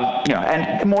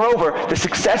 And moreover, the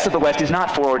success of the West is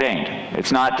not foreordained.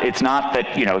 It's not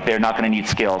that they're not going to need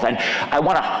skills. And I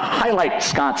want to highlight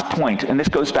Scott's point, and this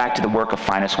goes back to the work of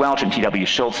Finus Welch and T.W.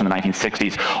 Schultz in the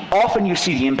 1960s. Often you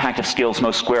see the impact of skills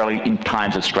most squarely in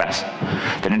times of stress.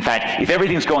 That in fact, if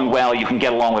everything's going well, you can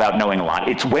get along without knowing a lot.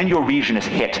 It's when your region is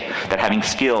hit that having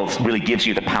skills really gives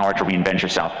you the power to reinvent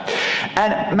yourself.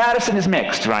 And Madison is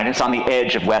mixed, right? It's on the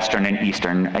edge of Western and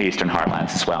Eastern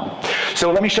Heartlands as well.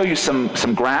 So let me show you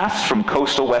some graphs from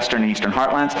coastal Western and Eastern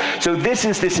Heartlands. So this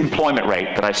is this employment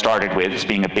rate that I started with as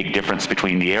being a big difference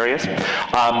between the areas.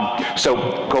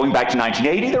 So going back to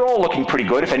 1980, they're all looking pretty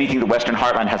good. If anything, the Western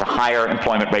Heartland has a higher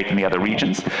employment rate than the other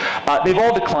regions. They've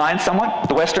all declined somewhat.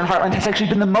 The Western Heartland has actually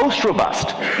been the most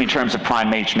robust in terms of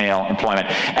prime-age male employment.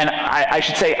 And I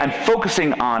should say I'm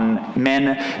focusing on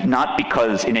men not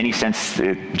because in any sense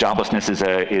joblessness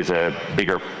is a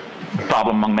bigger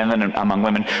problem among men than among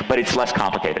women, but it's less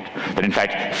complicated. That in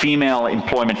fact, female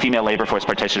employment, female labor force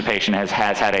participation has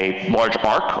had a large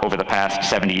arc over the past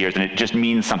 70 years, and it just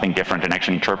means something different, and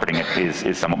actually interpreting it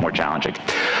is somewhat more challenging.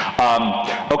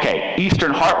 Okay,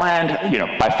 Eastern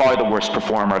Heartland, by far the worst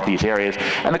performer of these areas,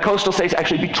 and the coastal states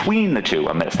actually between the two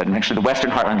on this, that actually the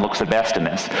Western Heartland looks the best in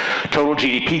this. Total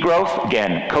GDP growth,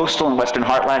 again, coastal and Western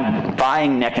Heartland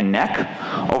vying neck and neck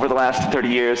over the last 30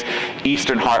 years.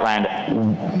 Eastern Heartland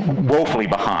woefully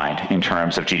behind in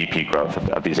terms of GDP growth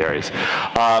of these areas.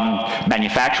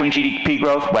 Manufacturing GDP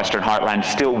growth, Western Heartland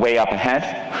still way up ahead,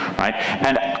 right?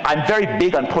 And I'm very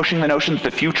big on pushing the notion that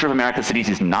the future of American cities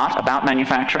is not about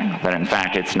manufacturing, that in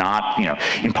fact it's not,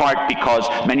 in part because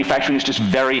manufacturing is just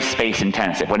very space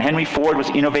intensive. When Henry Ford was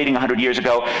innovating 100 years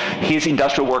ago, his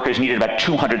industrial workers needed about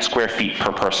 200 square feet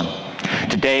per person.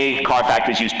 Today, car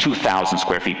factories use 2,000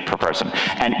 square feet per person.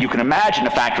 And you can imagine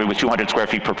a factory with 200 square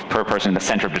feet per person in the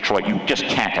center of Detroit. You just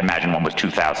can't imagine one with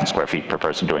 2,000 square feet per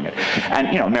person doing it. And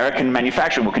American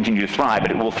manufacturing will continue to thrive,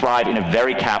 but it will thrive in a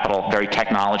very capital, very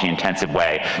technology-intensive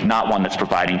way, not one that's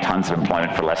providing tons of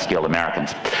employment for less skilled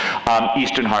Americans.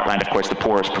 Eastern Heartland, of course, the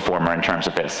poorest performer in terms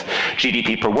of this.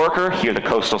 GDP per worker, here the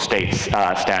coastal states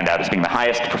stand out as being the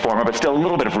highest performer, but still a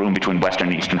little bit of room between Western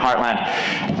and Eastern Heartland.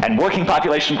 And working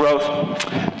population growth,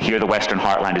 here the Western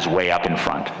Heartland is way up in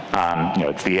front.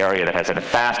 It's the area that has had the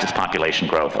fastest population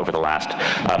growth over the last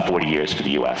 40 years for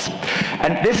the US.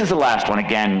 And this is the last one,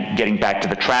 again, getting back to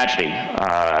the tragedy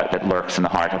that lurks in the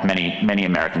heart of many, many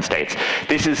American states.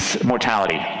 This is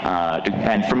mortality.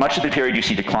 And for much of the period you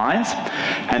see declines,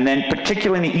 and then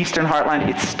particularly in the Eastern Heartland,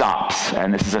 it stops.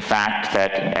 And this is a fact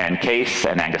that Ann Case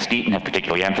and Angus Deaton have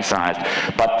particularly emphasized,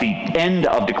 but the end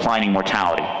of declining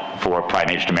mortality for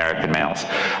prime-aged American males.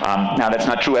 Now, that's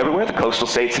not true everywhere. The coastal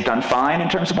states have done fine in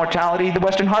terms of mortality. The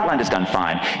Western Heartland has done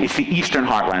fine. It's the Eastern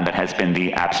Heartland that has been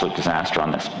the absolute disaster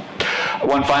on this.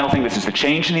 One final thing, this is the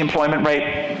change in the employment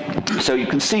rate. So you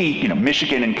can see,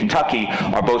 Michigan and Kentucky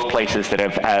are both places that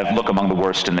have look among the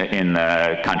worst in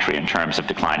the country in terms of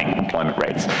declining employment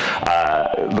rates.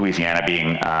 Louisiana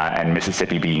being, and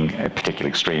Mississippi being particularly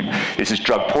extreme. This is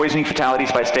drug poisoning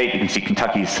fatalities by state. You can see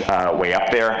Kentucky's way up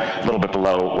there, a little bit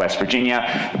below West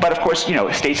Virginia. But of course,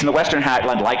 states in the Western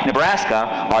Heartland, like Nebraska,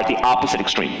 are at the opposite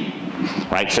extreme.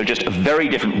 Right, so just a very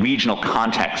different regional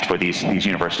context for these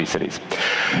university cities.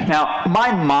 Now,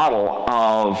 my model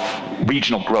of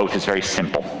regional growth is very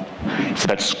simple. It's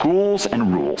about schools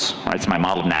and rules. Right? It's my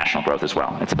model of national growth as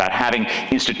well. It's about having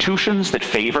institutions that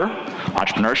favor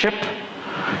entrepreneurship,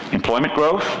 employment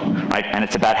growth, right? And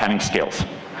it's about having skills.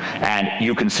 And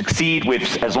you can succeed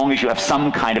with, as long as you have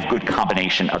some kind of good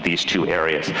combination of these two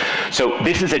areas. So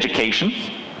this is education.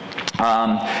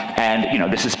 And, you know,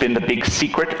 this has been the big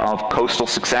secret of coastal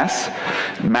success.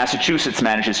 Massachusetts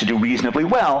manages to do reasonably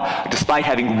well, despite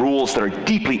having rules that are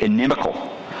deeply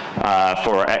inimical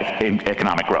for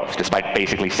economic growth, despite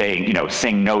basically saying, you know,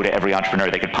 saying no to every entrepreneur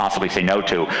they could possibly say no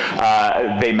to.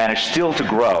 They manage still to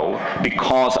grow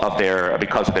because of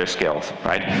their skills,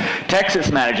 right?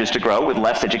 Texas manages to grow with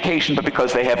less education, but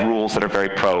because they have rules that are very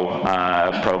pro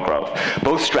growth.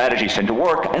 Both strategies tend to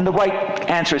work, and the right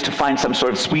answer is to find some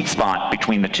sort of sweet spot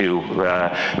between the two,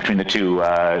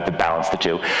 to balance the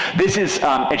two. This is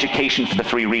education for the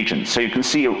three regions. So you can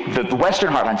see the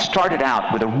Western Heartland started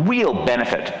out with a real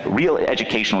benefit, real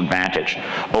educational advantage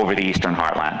over the Eastern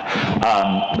Heartland.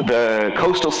 The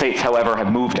coastal states, however,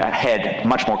 have moved ahead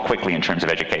much more quickly in terms of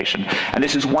education, and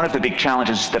this is one of the big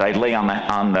challenges that I lay on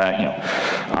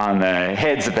the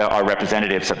heads of our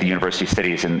representatives of the university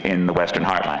cities in the Western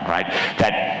Heartland, right?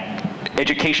 That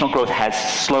educational growth has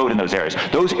slowed in those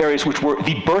areas which were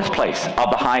the birthplace of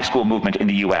the high school movement in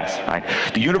the US, right?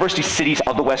 The university cities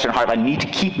of the Western Heartland need to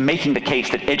keep making the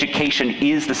case that education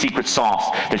is the secret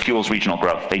sauce that fuels regional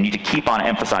growth. They need to keep on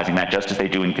emphasizing that, just as they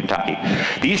do in Kentucky.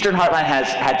 The Eastern Heartland has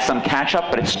had some catch-up,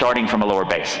 but it's starting from a lower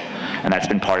base, and that's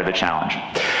been part of the challenge.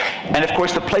 And of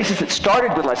course, the places that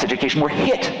started with less education were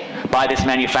hit by this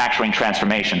manufacturing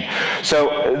transformation.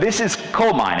 So this is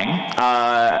coal mining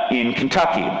in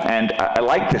Kentucky, and I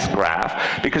like this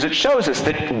graph because it shows us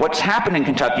that what's happened in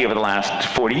Kentucky over the last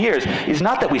 40 years is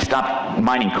not that we stopped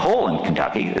mining coal in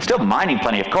Kentucky. They're still mining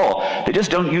plenty of coal. They just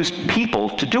don't use people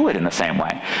to do it in the same way.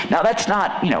 Now that's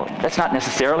not, that's not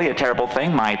necessarily a terrible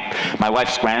thing. My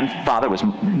wife's grandfather was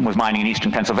mining in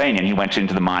eastern Pennsylvania, and he went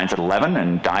into the mines at 11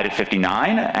 and died at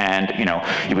 59, and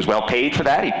he was well paid for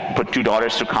that. He put 2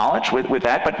 daughters through college with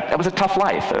that, but that was a tough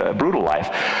life, a brutal life.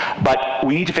 But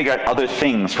we need to figure out other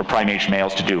things for prime-age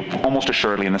males to do, almost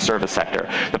assuredly in the service sector.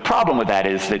 The problem with that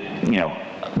is that,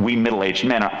 we middle-aged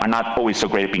men are not always so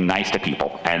great at being nice to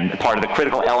people, and part of the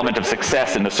critical element of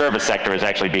success in the service sector is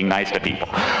actually being nice to people.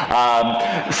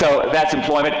 So that's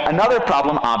employment. Another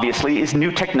problem, obviously, is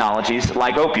new technologies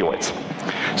like opioids.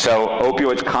 So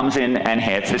opioids comes in and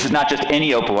hits. This is not just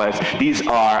any opioids. These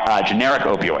are generic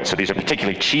opioids. So these are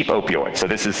particularly cheap opioids. So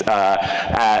this is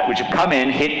which have come in,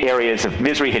 hit areas of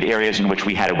misery, hit areas in which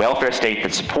we had a welfare state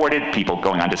that supported people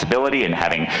going on disability and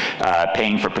having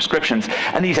paying for prescriptions.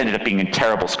 And these ended up being a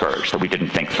terrible scourge that we didn't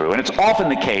think through. And it's often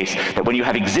the case that when you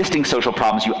have existing social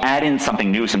problems, you add in something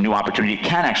new, some new opportunity, it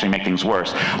can actually make things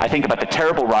worse. I think about the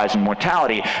terrible rise in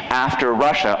mortality after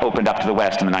Russia opened up to the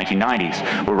West in the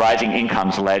 1990s, where rising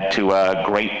incomes led to a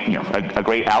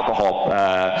great alcohol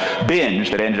binge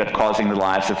that ended up causing the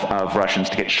lives of Russians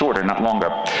to get shorter, not longer.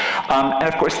 And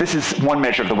of course, this is one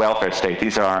measure of the welfare state.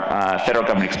 These are federal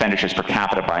government expenditures per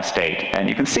capita by state. And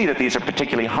you can see that these are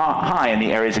particularly high in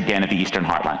the areas, again, of the Eastern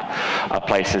Heartland,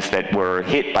 places that were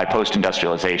hit by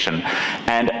post-industrialization.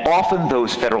 And often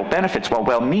those federal benefits, while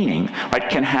well-meaning, right,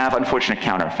 can have unfortunate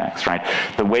counter effects, right?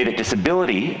 The way that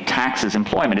disability taxes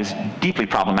employment is deeply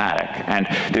problematic. And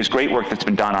there's great work that's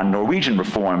been done on Norwegian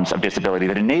reforms of disability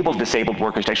that enables disabled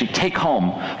workers to actually take home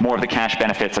more of the cash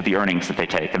benefits of the earnings that they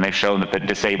take. And they've shown that the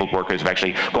disabled workers have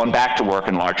actually gone back to work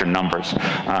in larger numbers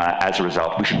as a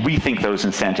result. We should rethink those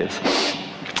incentives.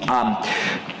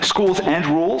 Schools and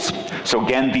rules. So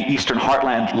again, the Eastern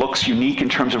Heartland looks unique in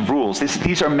terms of rules.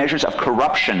 These are measures of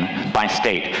corruption by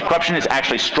state. Corruption is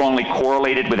actually strongly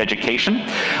correlated with education.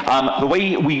 The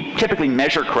way we typically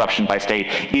measure corruption by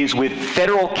state is with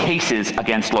federal cases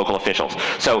against local officials.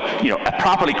 So, a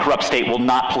properly corrupt state will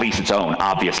not police its own,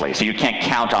 obviously. So you can't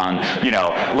count on,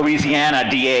 Louisiana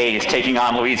DAs taking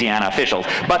on Louisiana officials,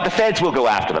 but the feds will go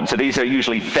after them. So these are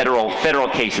usually federal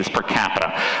cases per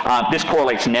capita. This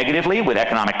correlates negatively with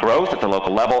economic growth at the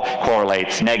local level,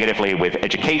 correlates negatively with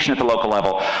education at the local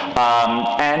level,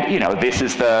 and this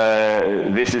is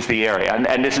the area.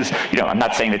 And this is, I'm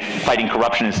not saying that fighting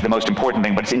corruption is the most important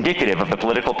thing, but it's indicative of the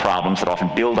political problems that often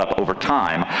build up over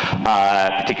time,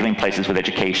 particularly in places with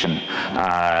education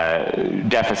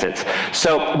deficits.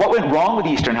 So what went wrong with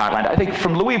the Eastern Heartland? I think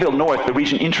from Louisville north, the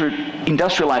region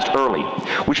industrialized early,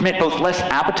 which meant both less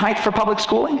appetite for public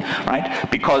schooling, right?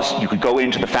 Because you could go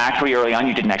into the factory early on,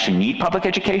 you didn't actually need public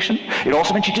education. It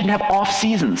also meant you didn't have off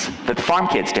seasons that the farm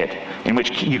kids did, in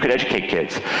which you could educate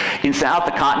kids. In South,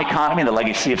 the cotton economy and the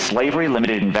legacy of slavery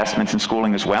limited investments in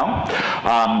schooling as well.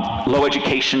 Low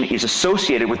education is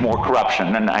associated with more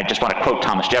corruption, and I just want to quote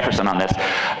Thomas Jefferson on this.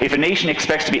 If a nation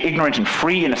expects to be ignorant and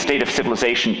free in a state of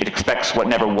civilization, it expects what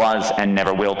never was and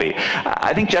never will be.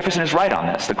 I think Jefferson is right on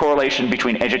this. The correlation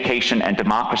between education and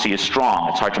democracy is strong.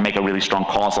 It's hard to make a really strong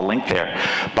causal link there.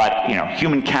 But,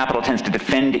 human capital tends to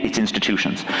defend its institutions.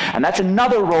 institutions. And that's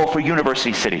another role for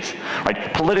university cities,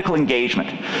 right? Political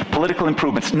engagement, political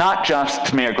improvements, not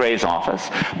just Mayor Gray's office,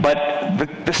 but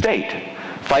the state,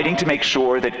 fighting to make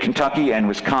sure that Kentucky and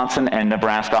Wisconsin and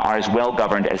Nebraska are as well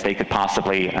governed as they could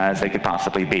possibly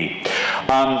be.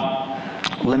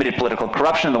 Limited political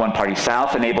corruption in the one-party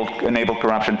South enabled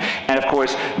corruption, and of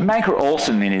course, Manker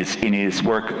Olson in his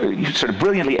work sort of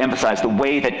brilliantly emphasized the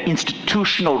way that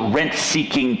institutional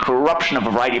rent-seeking corruption of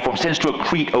a variety of forms tends to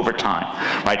accrete over time,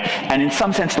 right? And in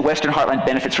some sense, the Western Heartland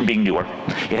benefits from being newer.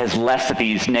 It has less of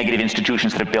these negative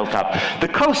institutions that have built up. The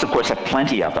coasts, of course, have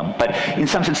plenty of them, but in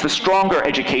some sense, the stronger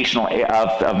educational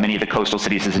of many of the coastal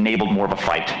cities has enabled more of a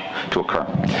fight to occur.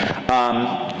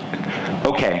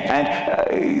 Okay,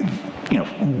 and you know,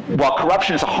 while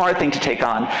corruption is a hard thing to take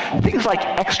on, things like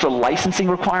extra licensing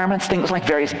requirements, things like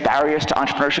various barriers to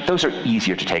entrepreneurship, those are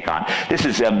easier to take on. This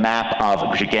is a map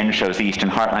of, which again shows the Eastern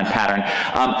Heartland pattern.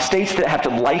 States that have to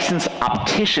license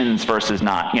opticians versus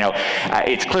not. You know,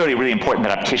 it's clearly really important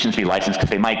that opticians be licensed because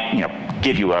they might, you know,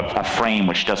 give you a frame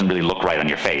which doesn't really look right on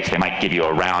your face. They might give you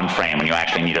a round frame when you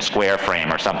actually need a square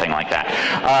frame or something like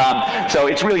that. So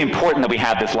it's really important that we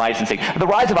have this licensing. The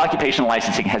rise of occupational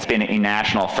licensing has been a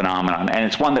national phenomenon, and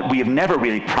it's one that we have never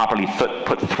really properly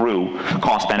put through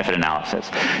cost-benefit analysis.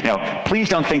 You know, please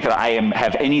don't think that I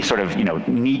have any sort of, you know,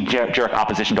 knee-jerk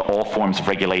opposition to all forms of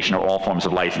regulation or all forms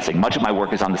of licensing. Much of my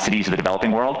work is on the cities of the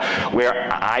developing world,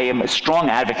 where I am a strong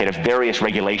advocate of various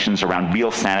regulations around real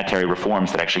sanitary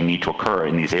reforms that actually need to occur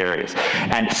in these areas.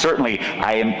 And certainly,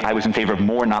 I was in favor of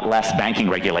more, not less, banking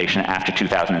regulation after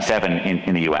 2007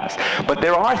 in the U.S. But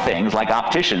there are things like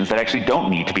opticians that actually don't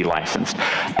need to be licensed.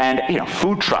 And, you know,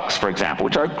 food trucks, for example,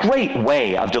 which are a great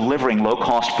way of delivering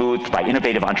low-cost food by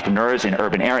innovative entrepreneurs in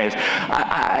urban areas.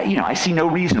 I see no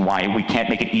reason why we can't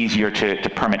make it easier to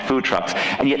permit food trucks.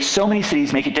 And yet so many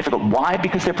cities make it difficult. Why?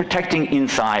 Because they're protecting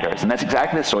insiders. And that's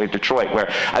exactly the story of Detroit, where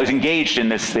I was engaged in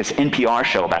this NPR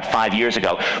show about 5 years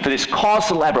ago for this cause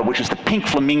célèbre, which is the Pink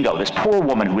Flamingo, this poor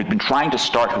woman who had been trying to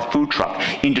start her food truck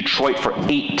in Detroit for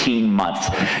 18 months.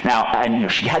 Now, and you know,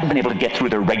 she hadn't been able to get through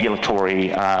the regulatory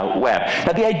web.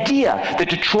 Now, the idea that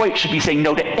Detroit should be saying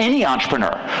no to any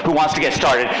entrepreneur who wants to get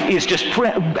started is just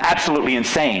absolutely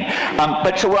insane.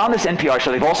 But so we're on this NPR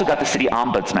show. They've also got the city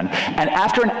ombudsman. And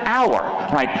after an hour,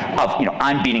 right, of, you know,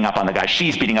 I'm beating up on the guy,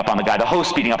 she's beating up on the guy, the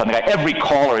host's beating up on the guy, every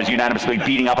caller is unanimously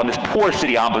beating up on this poor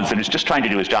city ombudsman who's just trying to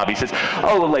do his job. He says,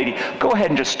 oh, lady, go ahead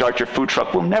and just start your food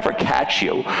truck. We'll never catch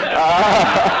you.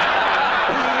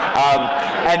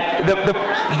 And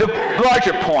the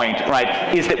larger point,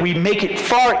 right, is that we make it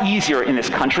far easier in this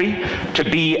country to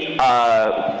be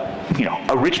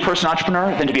a rich person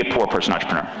entrepreneur than to be a poor person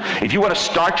entrepreneur. If you want to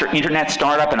start your internet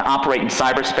startup and operate in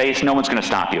cyberspace, no one's going to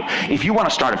stop you. If you want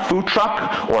to start a food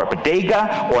truck or a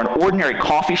bodega or an ordinary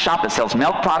coffee shop that sells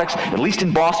milk products, at least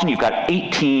in Boston, you've got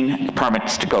 18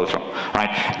 permits to go through, right?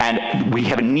 And we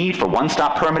have a need for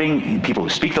one-stop permitting, people who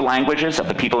speak the languages of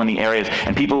the people in the areas,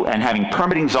 and having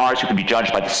permitting czars who can be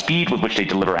judged by the speed with which they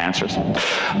deliver answers.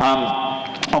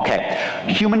 Okay,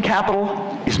 human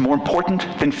capital is more important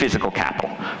than physical capital,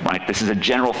 right? This is a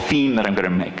general theme that I'm going to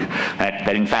make,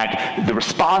 that in fact, the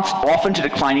response often to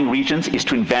declining regions is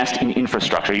to invest in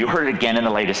infrastructure. You heard it again in the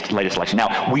latest election.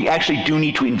 Now, we actually do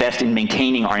need to invest in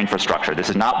maintaining our infrastructure. This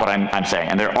is not what I'm saying,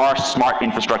 and there are smart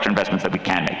infrastructure investments that we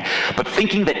can make. But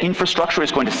thinking that infrastructure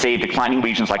is going to save declining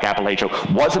regions like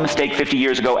Appalachia was a mistake 50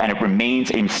 years ago, and it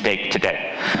remains a mistake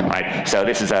today, right? So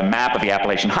this is a map of the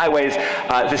Appalachian highways.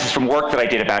 This is from work that I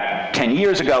did about 10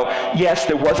 years ago. Yes,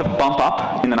 there was a bump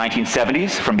up in the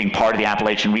 1970s from being part of the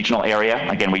Appalachian regional area.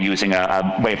 Again, we're using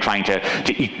a way of trying to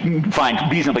find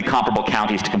reasonably comparable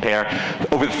counties to compare.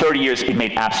 Over the 30 years, it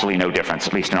made absolutely no difference,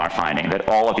 at least in our finding, that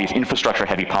all of these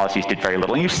infrastructure-heavy policies did very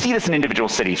little. And you see this in individual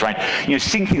cities, right? You know,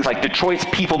 seeing things like Detroit's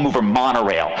People Mover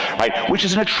monorail, right, which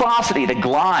is an atrocity that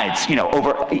glides, you know,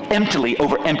 emptily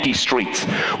over empty streets.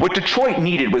 What Detroit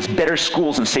needed was better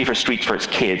schools and safer streets for its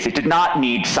kids. It did not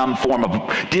need some form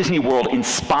of Disney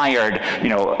World-inspired, you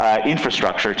know,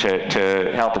 infrastructure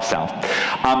to help itself.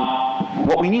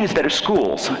 What we need is better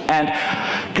schools. And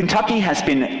Kentucky has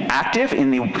been active in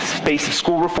the space of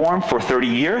school reform for 30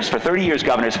 years. For 30 years,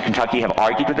 governors of Kentucky have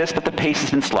argued with this, but the pace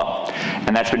has been slow.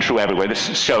 And that's been true everywhere.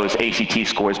 This shows ACT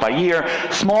scores by year.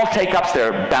 Small take-ups,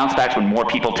 there are bounce backs when more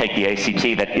people take the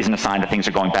ACT. That isn't a sign that things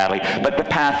are going badly, but the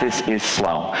path is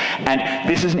slow. And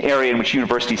this is an area in which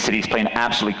university cities play an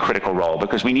absolutely critical role,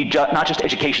 because we need not just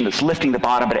education that's lifting the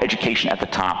bottom, but education at the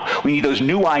top. We need those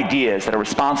new ideas that are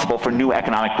responsible for new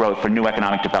economic growth, for new new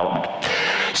economic development.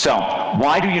 So,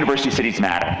 why do university cities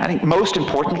matter? I think most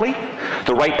importantly,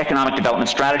 the right economic development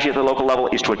strategy at the local level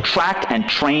is to attract and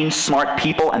train smart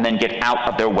people and then get out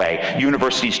of their way.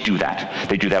 Universities do that.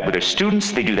 They do that with their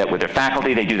students, they do that with their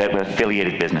faculty, they do that with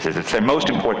affiliated businesses. It's their most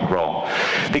important role.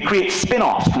 They create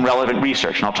spin-offs from relevant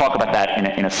research, and I'll talk about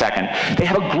that in a second. They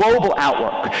have a global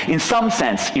outlook. In some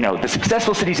sense, you know, the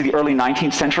successful cities of the early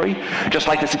 19th century, just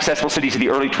like the successful cities of the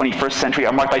early 21st century,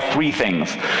 are marked by three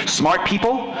things: smart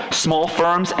people, small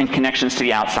firms, and connections to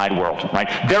the outside world, right?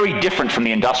 Very different from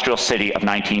the industrial city of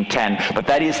 1910, but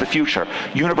that is the future.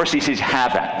 University cities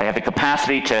have that. They have the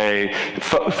capacity to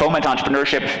foment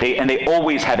entrepreneurship, and they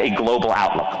always have a global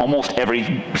outlook. Almost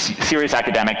every serious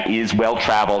academic is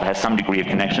well-traveled, has some degree of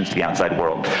connections to the outside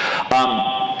world.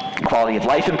 Quality of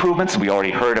life improvements. We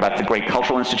already heard about the great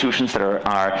cultural institutions that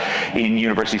are in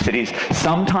university cities.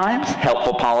 Sometimes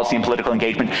helpful policy and political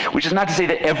engagement, which is not to say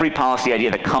that every policy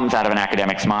idea that comes out of an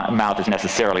academic's mouth is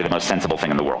necessarily the most sensible thing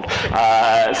in the world.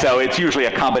 So it's usually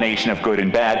a combination of good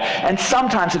and bad, and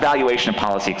sometimes evaluation of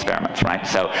policy experiments, right?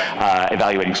 So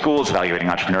evaluating schools, evaluating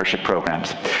entrepreneurship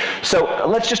programs. So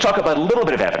let's just talk about a little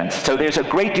bit of evidence. So there's a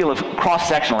great deal of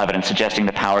cross-sectional evidence suggesting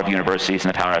the power of universities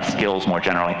and the power of skills more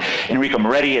generally. Enrico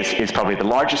Moretti is probably the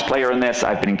largest player in this.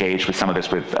 I've been engaged with some of this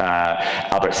with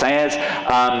Albert Saez.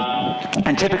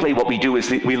 And typically what we do is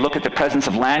we look at the presence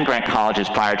of land-grant colleges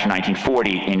prior to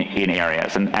 1940 in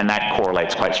areas, and that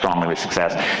correlates quite strongly with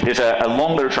success. There's a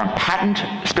long literature on patent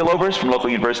spillovers from local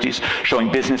universities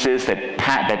showing businesses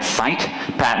that cite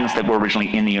patents that were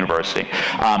originally in the university.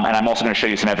 And I'm also going to show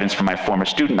you some evidence from my former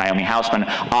student, Naomi Hausman,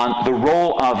 on the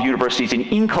role of universities in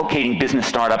inculcating business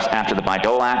startups after the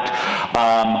Bayh-Dole Act.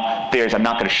 I'm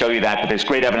not going to show you that, but there's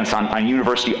great evidence on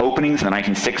university openings in the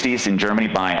 1960s in Germany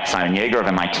by Simon Jaeger of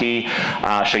MIT.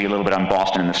 I'll show you a little bit on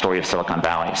Boston and the story of Silicon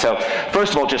Valley. So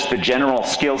first of all, just the general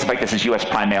skills. In fact, this is U.S.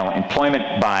 prime male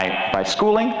employment by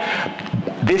schooling.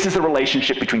 This is the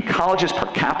relationship between colleges per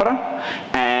capita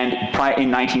and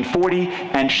in 1940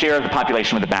 and share of the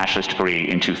population with a bachelor's degree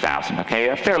in 2000. Okay,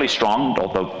 a fairly strong,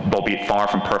 albeit far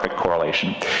from perfect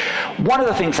correlation. One of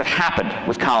the things that happened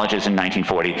with colleges in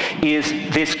 1940 is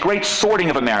this great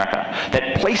sorting of America,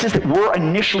 that places that were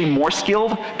initially more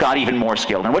skilled got even more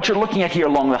skilled. And what you're looking at here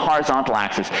along the horizontal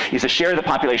axis is the share of the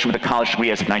population with a college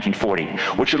degree as of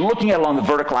 1940. What you're looking at along the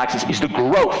vertical axis is the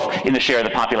growth in the share of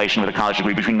the population with a college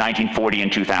degree between 1940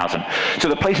 and 2000. So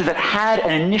the places that had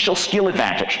an initial skill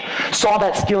advantage saw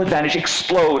that skill advantage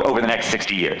explode over the next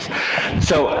 60 years.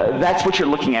 So that's what you're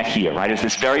looking at here, right, is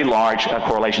this very large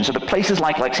correlation. So the places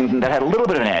like Lexington that had a little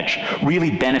bit of an edge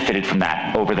really benefited from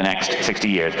that over the next 60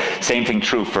 years. Same thing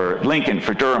true for Lincoln,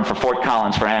 for Durham, for Fort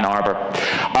Collins, for Ann Arbor.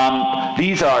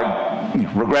 These are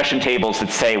regression tables that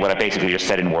say what I basically just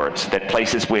said in words, that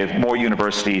places with more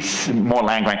universities, more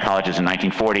land-grant colleges in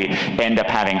 1940 end up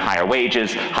having higher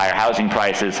wages, higher housing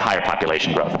prices, higher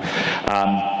population growth.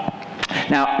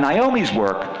 Now, Naomi's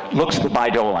work looks at the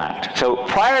Bayh-Dole Act. So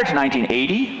prior to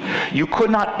 1980, you could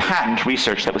not patent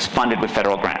research that was funded with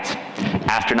federal grants.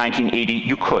 After 1980,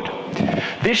 you could.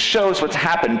 This shows what's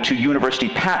happened to university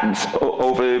patents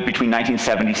over between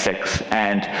 1976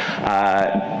 and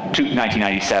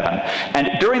 1997.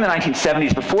 And during the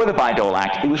 1970s, before the Bayh-Dole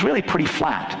Act, it was really pretty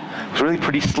flat. It was really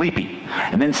pretty sleepy.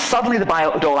 And then suddenly the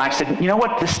Bayh-Dole Act said, you know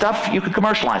what, this stuff, you can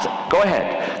commercialize it. Go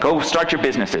ahead. Go start your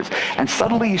businesses. And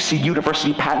suddenly you see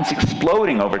university patents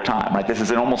exploding over time, right? This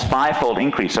is an almost five-fold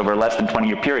increase over a less than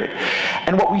 20-year period.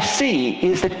 And what we see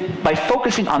is that by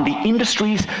focusing on the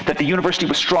industries that the university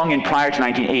was strong in prior to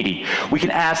 1980, we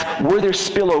can ask, were there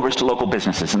spillovers to local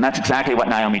businesses? And that's exactly what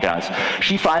Naomi does.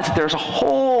 She finds that there's a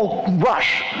whole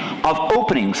rush of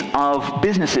openings of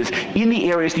businesses in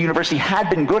the areas the university had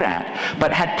been good at,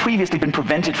 but had previously been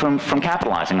prevented from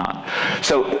capitalizing on.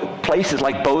 So places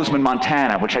like Bozeman,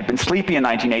 Montana, which had been sleepy in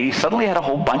 1980, suddenly had a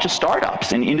whole bunch of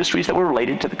startups in industries that were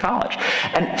related to the college.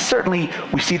 And certainly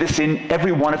we see this in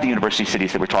every one of the university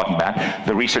cities that we're talking about.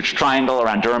 The Research Triangle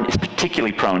around Durham is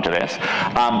particularly prone to this.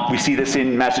 We see this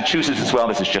in Massachusetts as well.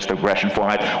 This is just the regression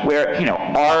format, where, you know,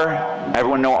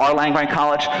 everyone know our land-grant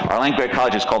college? Our land-grant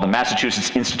college is called the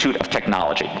Massachusetts Institute of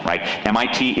Technology, right?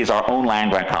 MIT is our own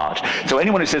land-grant college. So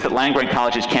anyone who says that land-grant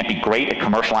colleges can't be great at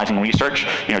commercializing research,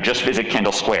 you know, just visit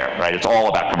Kendall Square, right? It's all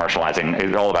about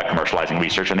commercializing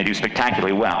research, and they do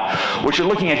spectacularly well. What you're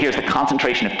looking at here is the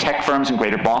concentration of tech firms in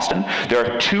Greater Boston. There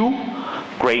are two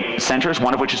great centers,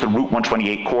 one of which is the Route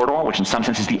 128 corridor, which in some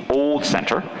sense is the old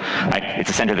center. Right? It's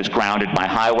a center that's grounded by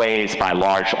highways, by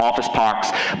large office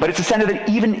parks, but it's a center that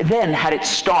even then had its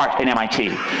start in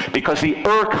MIT, because the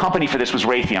company for this was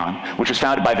Raytheon, which was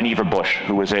founded by Vannevar Bush,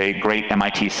 who was a great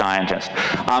MIT scientist.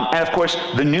 And of course,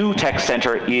 the new tech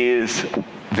center is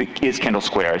Kendall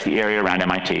Square, is the area around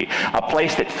MIT, a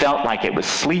place that felt like it was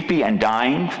sleepy and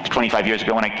dying 25 years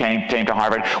ago when I came to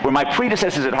Harvard, where my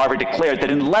predecessors at Harvard declared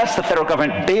that unless the federal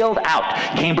government bailed out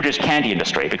Cambridge's candy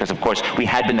industry, because of course we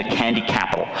had been the candy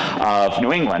capital of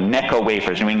New England, Necco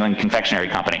Wafers, New England Confectionery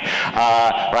Company,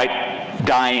 right?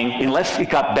 Dying, unless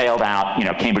it got bailed out, you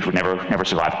know, Cambridge would never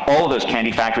survive. All of those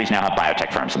candy factories now have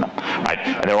biotech firms in them, right?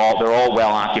 They're all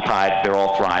well occupied, they're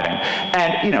all thriving.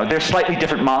 And, you know, they're a slightly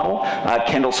different model.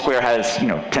 Kendall Square has, you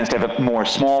know, tends to have more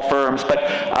small firms, but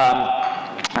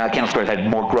Kendall Square has had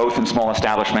more growth in small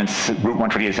establishments. Route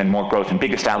 128 has had more growth in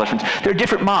big establishments. There are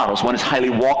different models. One is highly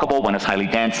walkable, one is highly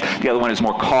dense, the other one is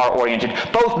more car-oriented.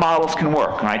 Both models can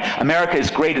work, right? America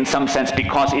is great in some sense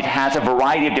because it has a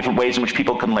variety of different ways in which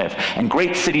people can live. And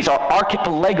great cities are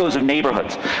archipelagos of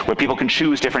neighborhoods where people can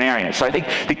choose different areas. So I think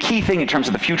the key thing in terms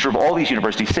of the future of all these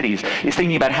university cities is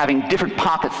thinking about having different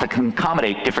pockets that can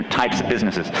accommodate different types of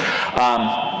businesses.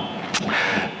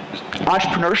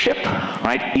 Entrepreneurship,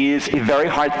 right, is a very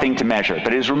hard thing to measure,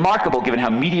 but it is remarkable, given how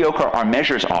mediocre our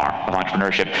measures are of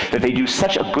entrepreneurship, that they do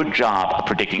such a good job of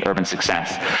predicting urban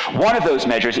success. One of those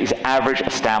measures is average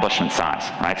establishment size,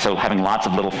 right, so having lots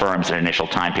of little firms in an initial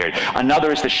time period.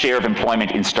 Another is the share of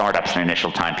employment in startups in an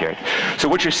initial time period. So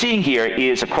what you're seeing here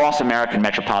is, across American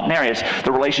metropolitan areas,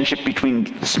 the relationship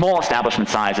between small establishment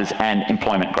sizes and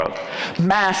employment growth.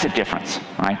 Massive difference,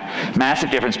 right? Massive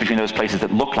difference between those places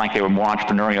that looked like they were more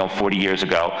entrepreneurial 40 years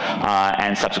ago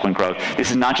and subsequent growth.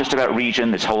 This is not just about region.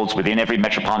 This holds within every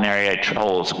metropolitan area. It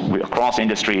holds across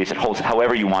industries. It holds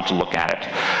however you want to look at it.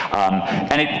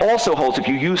 And it also holds if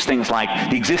you use things like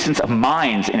the existence of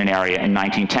mines in an area in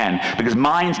 1910, because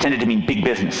mines tended to mean big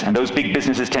business, and those big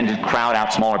businesses tended to crowd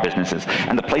out smaller businesses.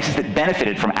 And the places that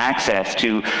benefited from access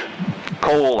to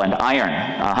coal and iron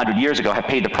 100 years ago have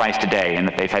paid the price today, and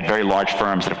that they've had very large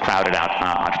firms that have crowded out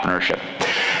entrepreneurship.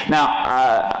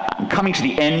 Now, coming to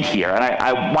the end here, and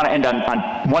I want to end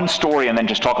on one story and then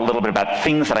just talk a little bit about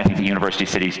things that I think the university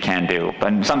cities can do.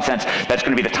 But in some sense, that's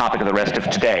going to be the topic of the rest of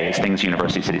today, is things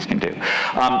university cities can do.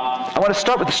 I want to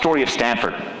start with the story of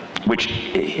Stanford, which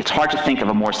it's hard to think of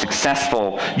a more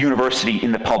successful university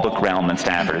in the public realm than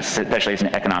Stanford, especially as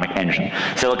an economic engine.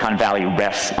 Silicon Valley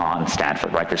rests on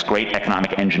Stanford, right? This great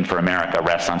economic engine for America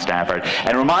rests on Stanford.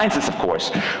 And it reminds us, of course,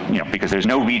 you know, because there's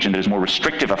no region that is more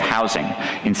restrictive of housing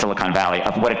in Silicon Valley,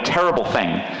 of what a terrible thing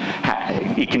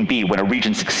it can be when a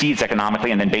region succeeds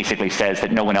economically and then basically says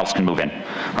that no one else can move in,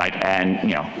 right? And,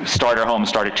 you know, starter homes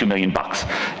start at $2 million.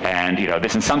 And, you know,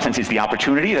 this in some sense is the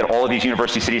opportunity that all of these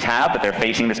university cities have, but they're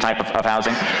facing this type of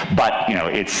housing. But, you know,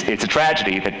 it's a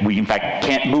tragedy that we, in fact,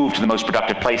 can't move to the most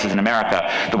productive places in America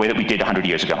the way that we did 100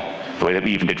 years ago, the way that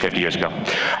we even did 50 years ago.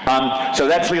 So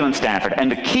that's Leland Stanford. And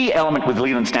the key element with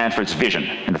Leland Stanford's vision,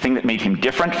 and the thing that made him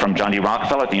different from John D.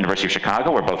 Rockefeller at the University of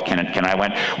Chicago, where both Ken and I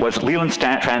went, was Leland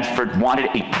Stanford wanted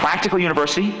a practical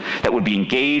university that would be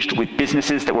engaged with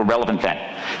businesses that were relevant then.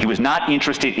 He was not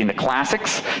interested in the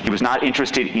classics. He was not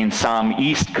interested in some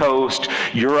East Coast,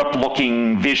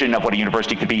 Europe-looking vision of what a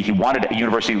university could be. He wanted a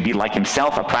university that would be like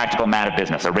himself, a practical man of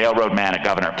business, a railroad man, a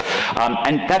governor.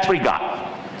 And that's what he got.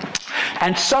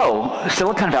 And so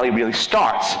Silicon Valley really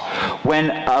starts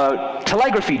when a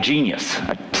telegraphy genius,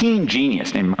 a teen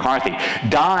genius named McCarthy,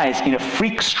 dies in a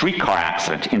freak streetcar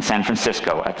accident in San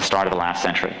Francisco at the start of the last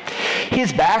century.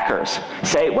 His backers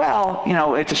say, well, you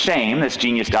know, it's a shame this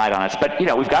genius died on us, but, you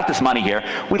know, we've got this money here.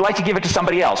 We'd like to give it to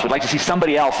somebody else. We'd like to see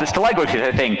somebody else. This telegraphy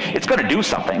thing, it's going to do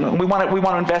something. We want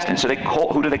to invest in it. So they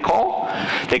call, who do they call?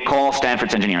 They call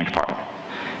Stanford's engineering department.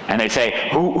 And they say,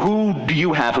 who do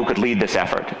you have who could lead this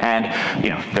effort? And, you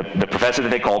know, the professor that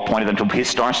they called pointed them to his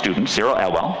star student, Cyril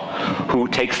Elwell, who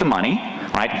takes the money,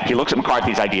 right? He looks at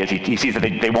McCarthy's ideas, he sees that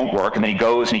they won't work, and then he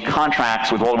goes and he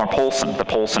contracts with Waldemar Poulsen, the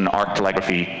Poulsen arc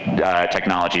telegraphy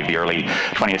technology of the early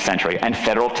 20th century, and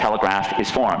Federal Telegraph is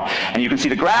formed. And you can see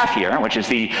the graph here, which is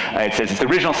it says it's the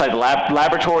original site of the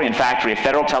laboratory and factory of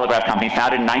Federal Telegraph Company,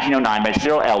 founded in 1909 by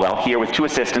Cyril Elwell, here with two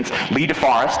assistants, Lee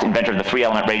DeForest, inventor of the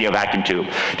three-element radio vacuum tube,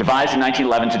 devised in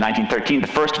 1911 to 1913, the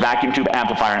first vacuum tube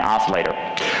amplifier and oscillator.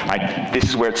 Right? This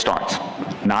is where it starts.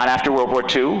 Not after World War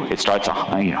II. It starts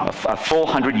a full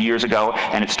 100 years ago,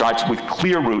 and it starts with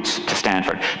clear roots to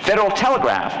Stanford. Federal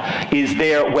Telegraph is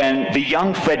there when the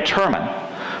young Fred Terman,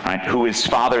 right, who his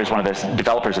father is one of the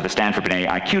developers of the Stanford Binet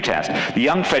IQ test. The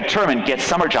young Fred Terman gets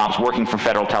summer jobs working for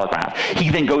Federal Telegraph. He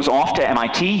then goes off to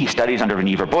MIT, he studies under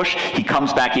Vannevar Bush, he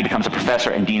comes back, he becomes a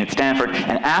professor and dean at Stanford,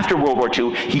 and after World War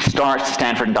II, he starts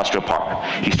Stanford Industrial Park.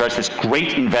 He starts this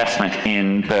great investment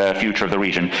in the future of the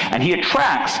region, and he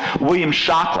attracts William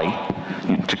Shockley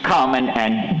to come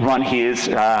and run his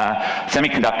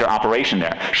semiconductor operation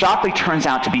there. Shockley turns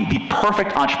out to be the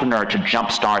perfect entrepreneur to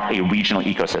jumpstart a regional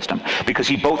ecosystem because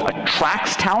he both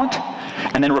attracts talent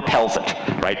and then repels it,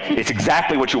 right? It's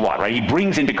exactly what you want, right? He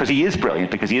brings in, because he is brilliant,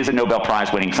 because he is a Nobel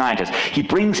Prize winning scientist, he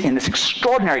brings in this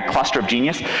extraordinary cluster of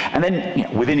genius, and then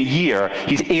within a year,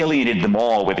 he's alienated them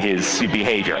all with his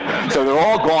behavior. So they're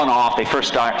all gone off, they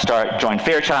first join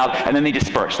Fairchild, and then they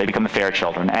disperse, they become the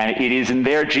Fairchildren. And it is in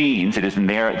their genes, it is in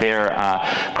their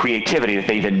creativity that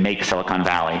they then make Silicon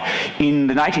Valley. In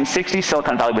the 1960s,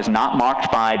 Silicon Valley was not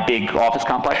marked by big office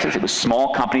complexes. It was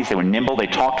small companies, they were nimble, they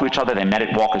talked to each other, they met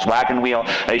at Walker's Wagon Wheel.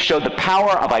 They showed the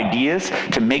power of ideas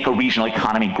to make a regional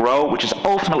economy grow, which is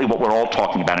ultimately what we're all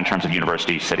talking about in terms of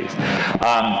university cities.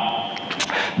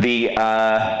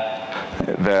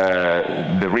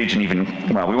 The region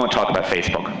even, well, we won't talk about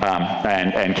Facebook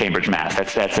and Cambridge, Mass.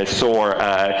 That's a sore,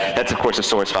 that's of course a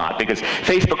sore spot, because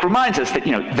Facebook reminds us that,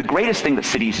 the greatest thing that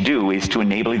cities do is to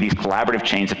enable these collaborative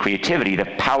chains of creativity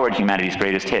that powered humanity's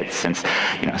greatest hits since,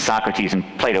 Socrates and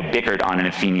Plato bickered on an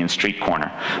Athenian street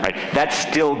corner, right? That's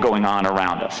still going on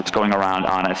around us. It's going around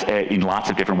on us in lots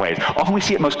of different ways. Often we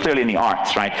see it most clearly in the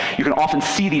arts, right? You can often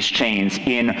see these chains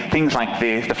in things like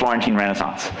the Florentine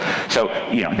Renaissance. So,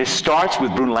 this starts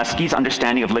with Brunelleschi's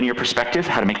understanding of linear perspective,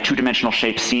 how to make two-dimensional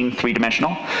shapes seem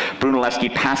three-dimensional.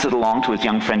 Brunelleschi passes it along to his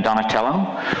young friend Donatello,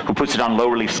 who puts it on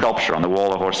low-relief sculpture on the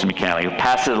wall of Orso Michele, who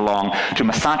passes it along to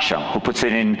Masaccio, who puts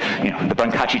it in the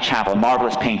Brancacci Chapel, a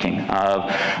marvelous painting of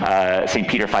St.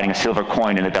 Peter fighting a silver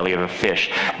coin in the belly of a fish.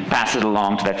 Passes it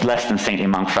along to that less than saintly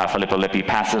monk, Fra Filippo Lippi,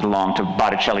 passes it along to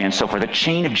Botticelli and so forth. A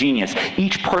chain of genius,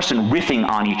 each person riffing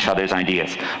on each other's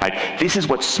ideas. Right? This is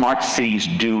what smart cities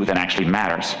do that actually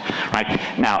matters. Right?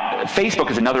 Now, Facebook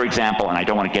is another example, and I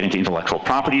don't want to get into intellectual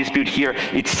property dispute here.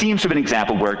 It seems to be an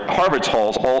example where Harvard's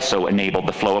halls also enabled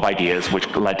the flow of ideas, which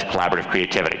led to collaborative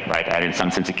creativity, right? And in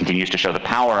some sense, it continues to show the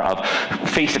power of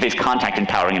face-to-face contact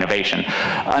empowering innovation.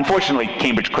 Unfortunately,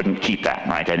 Cambridge couldn't keep that,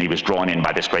 right? And he was drawn in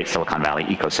by this great Silicon Valley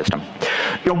ecosystem.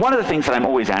 One of the things that I'm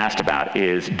always asked about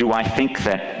is, do I think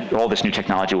that all this new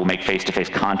technology will make face-to-face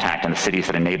contact in the cities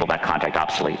that enable that contact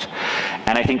obsolete?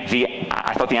 And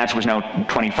I thought the answer was no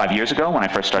 25 years ago when I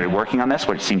first started working on this,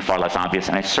 where it seemed far less obvious,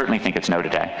 and I certainly think it's no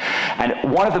today.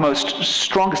 And one of the most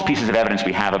strongest pieces of evidence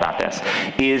we have about this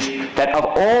is that of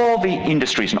all the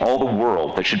industries in all the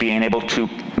world that should be enabled to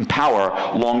empower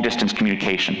long-distance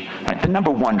communication, right, the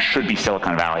number one should be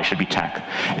Silicon Valley, should be tech.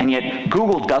 And yet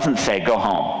Google doesn't say, go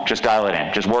home, just dial it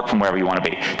in, just work from wherever you want to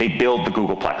be. They build the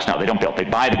Googleplex. No, they don't build. They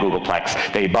buy the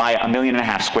Googleplex. They buy 1.5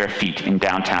 million square feet in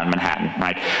downtown Manhattan,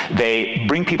 right? They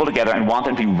bring people together and want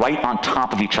them to be right on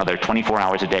top of each other 24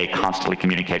 hours a day, constantly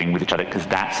communicating with each other, because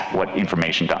that's what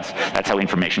information does. That's how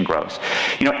information grows.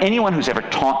 Anyone who's ever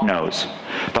taught knows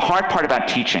the hard part about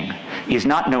teaching is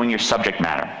not knowing your subject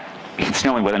matter. It's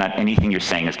knowing whether or not anything you're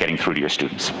saying is getting through to your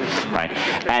students, right?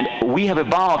 And we have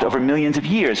evolved over millions of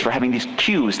years for having these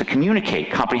cues that communicate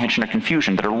comprehension or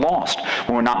confusion that are lost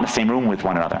when we're not in the same room with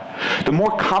one another. The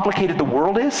more complicated the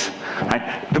world is,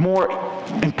 right, the more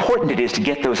important it is to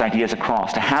get those ideas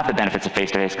across, to have the benefits of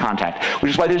face-to-face contact,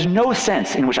 which is why there's no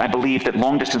sense in which I believe that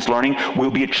long-distance learning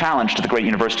will be a challenge to the great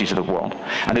universities of the world.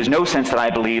 And there's no sense that I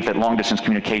believe that long-distance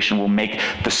communication will make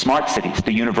the smart cities,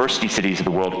 the university cities of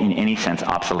the world, in any sense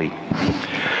obsolete.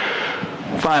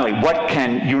 Finally, what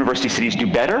can university cities do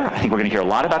better? I think we're going to hear a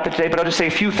lot about that today, but I'll just say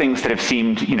a few things that have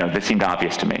seemed, that seemed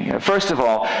obvious to me. First of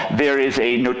all, there is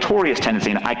a notorious tendency,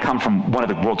 and I come from one of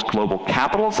the world's global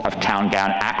capitals of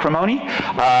town-gown acrimony.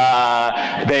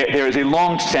 There is a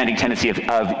long-standing tendency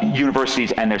of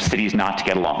universities and their cities not to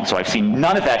get along. So I've seen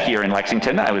none of that here in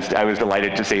Lexington. I was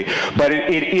delighted to see, but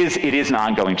it is an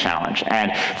ongoing challenge.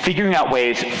 And figuring out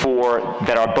ways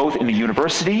that are both in the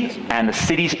university and the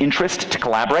city's interest to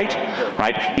collaborate,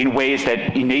 right, in ways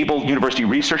that enable university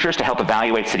researchers to help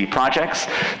evaluate city projects,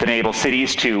 that enable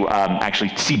cities to actually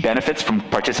see benefits from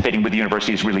participating with the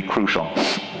university is really crucial.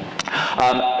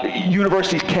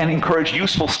 Universities can encourage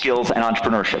useful skills and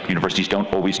entrepreneurship. Universities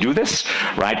don't always do this,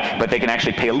 right? But they can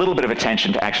actually pay a little bit of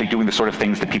attention to actually doing the sort of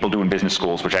things that people do in business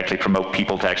schools, which actually promote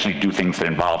people to actually do things that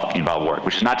involve work.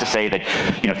 Which is not to say that,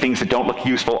 you know, things that don't look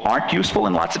useful aren't useful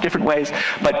in lots of different ways,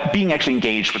 but being actually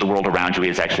engaged with the world around you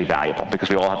is actually valuable because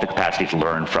we all have the capacity to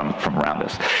learn from around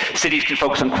us. Cities can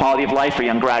focus on quality of life for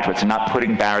young graduates and not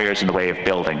putting barriers in the way of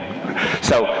building.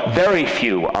 So very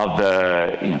few of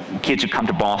the kids who come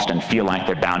to Boston feel like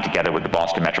they're bound together with the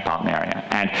Boston metropolitan area.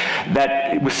 And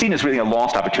that was seen as really a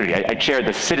lost opportunity. I chaired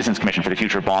the Citizens Commission for the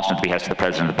Future of Boston at the behest of the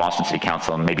president of the Boston City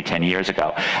Council maybe 10 years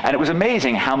ago. And it was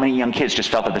amazing how many young kids just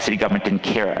felt that the city government didn't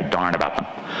care a darn about them,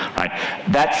 right?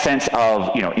 That sense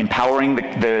of, you know, empowering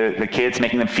the kids,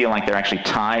 making them feel like they're actually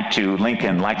tied to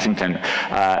Lincoln, Lexington,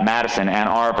 Madison, Ann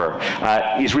Arbor,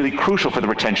 is really crucial for the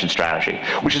retention strategy,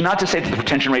 which is not to say that the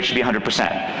retention rate should be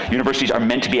 100%. Universities are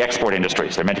meant to be export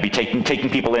industries. They're meant to be taking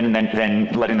people in and then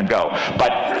letting them go.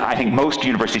 But I think most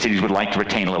university cities would like to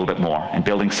retain a little bit more, and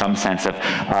building some sense of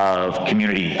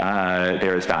community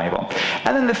there is valuable.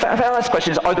 And then the last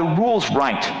question is, are the rules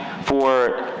right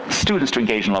for students to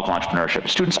engage in local entrepreneurship?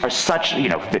 Students are such, you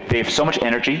know, they have so much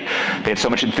energy, they have so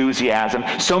much enthusiasm,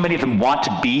 so many of them want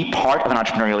to be part of an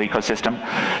entrepreneurial ecosystem.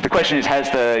 The question is, has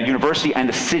the university and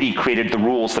the city created the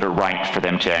rules that are right for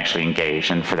them to actually engage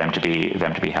and for them to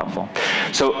be helpful?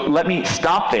 So let me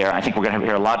stop there. I think we're going to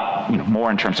hear a lot more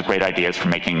in terms of great ideas for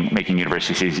making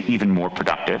university cities even more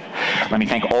productive. Let me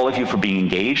thank all of you for being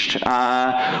engaged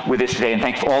with this today, and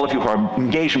thank all of you who are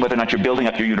engaged in whether or not you're building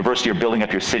up your university or building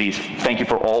up your cities. Thank you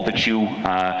for all that you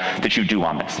do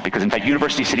on this, because in fact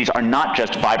university cities are not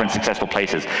just vibrant, successful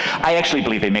places. I actually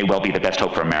believe they may well be the best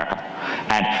hope for America,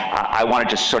 and I want to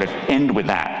just sort of end with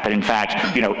that in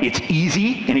fact, you know, it's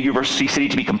easy in a university city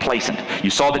to be complacent. You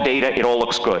saw the data, it all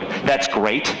looks good. That's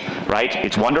great, right?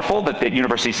 It's wonderful that the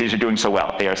university cities are doing so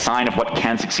well. They are a sign of what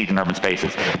can succeed in urban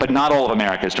spaces, but not all of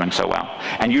America is doing so well.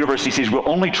 And university cities will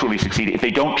only truly succeed if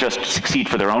they don't just succeed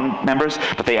for their own members,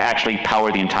 but they actually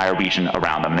power the entire region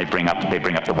around them. They bring up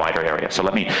the wider area. So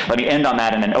let me end on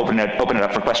that and then open it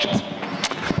up for questions.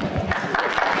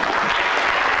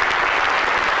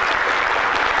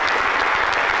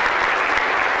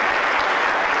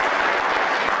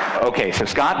 Okay, so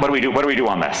Scott, what do we do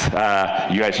on this?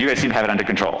 You guys seem to have it under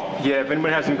control. Yeah, if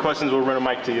anyone has any questions, we'll run a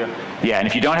mic to you. Yeah, and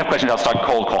if you don't have questions, I'll start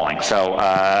cold calling. So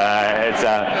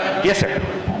yes, sir.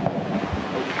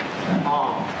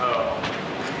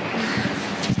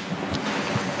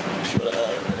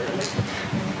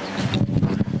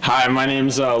 Hi, my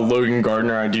name's Logan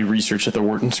Gardner. I do research at the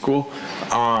Wharton School.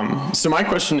 So my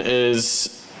question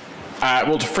is,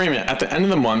 well, to frame it, at the end of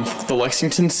the month, the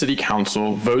Lexington City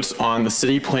Council votes on the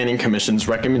City Planning Commission's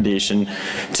recommendation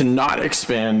to not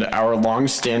expand our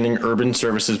long-standing urban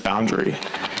services boundary.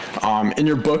 In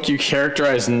your book, you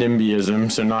characterize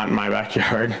NIMBYism, so not in my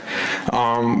backyard,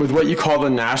 with what you call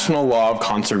the national law of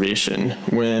conservation.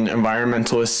 When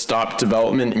environmentalists stop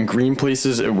development in green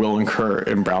places, it will occur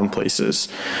in brown places.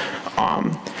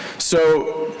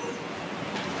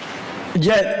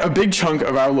 Yet, a big chunk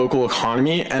of our local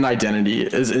economy and identity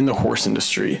is in the horse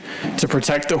industry. To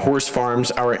protect the horse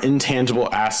farms, our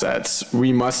intangible assets,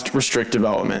 we must restrict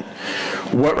development.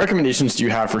 What recommendations do you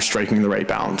have for striking the right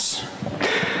balance?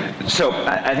 So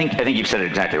I think you've said it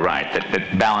exactly right,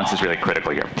 that balance is really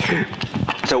critical here.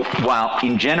 So while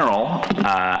in general,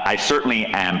 I certainly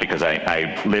am, because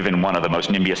I live in one of the most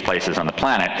NIMBYist places on the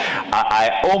planet,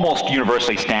 I almost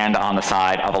universally stand on the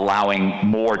side of allowing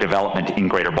more development in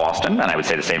Greater Boston, and I would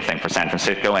say the same thing for San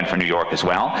Francisco and for New York as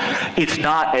well. It's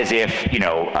not as if, you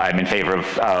know, I'm in favor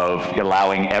of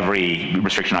allowing every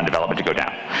restriction on development to go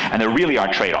down. And there really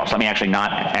are trade-offs. Let me actually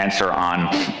not answer on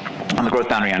the growth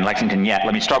boundary on Lexington yet.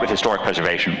 Let me start with historic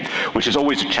preservation, which is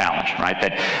always a challenge, right?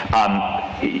 That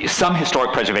some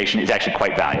historic preservation is actually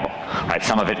quite valuable, right?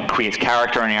 Some of it creates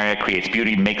character in an area, creates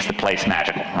beauty, makes the place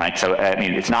magical, right? So, I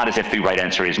mean, it's not as if the right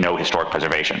answer is no historic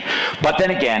preservation. But then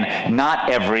again,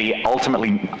 not every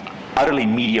utterly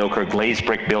mediocre glazed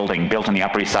brick building built on the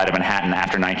Upper East Side of Manhattan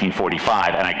after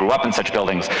 1945, and I grew up in such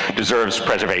buildings, deserves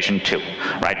preservation too,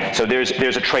 right? So there's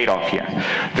a trade-off here.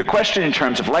 The question in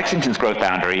terms of Lexington's growth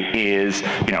boundary is,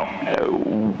 you know,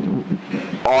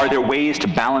 are there ways to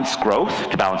balance growth,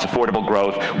 to balance affordable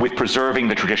growth, with preserving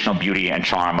the traditional beauty and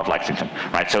charm of Lexington,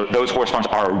 right? So those horse farms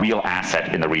are a real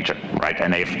asset in the region, right?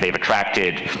 And they've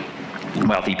attracted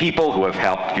wealthy people who have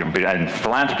helped, you know, in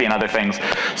philanthropy and other things.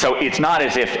 So it's not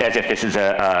as if this is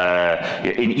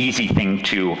an easy thing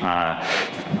to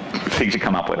things you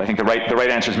come up with. I think the right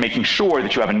answer is making sure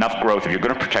that you have enough growth. If you're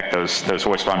going to protect those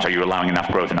horse farms, are you allowing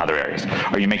enough growth in other areas?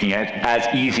 Are you making it as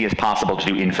easy as possible to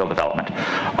do infill development?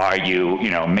 Are you,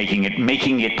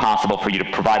 making it possible for you to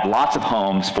provide lots of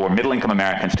homes for middle-income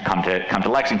Americans to come to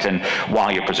Lexington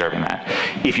while you're preserving that?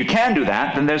 If you can do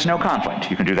that, then there's no conflict.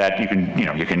 You can do that. You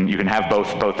can have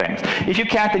both things. If you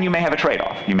can't, then you may have a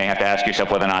trade-off. You may have to ask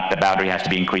yourself whether or not the boundary has to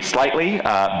be increased slightly.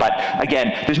 But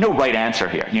again, there's no right answer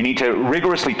here. You need to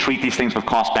rigorously treat these things with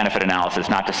cost-benefit analysis,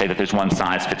 not to say that there's one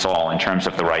size fits all in terms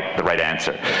of the right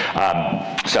answer.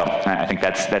 So I think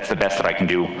that's the best that I can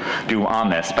do on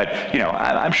this. But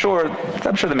I'm sure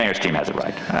the mayor's team has it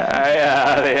right.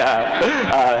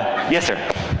 Yes, sir.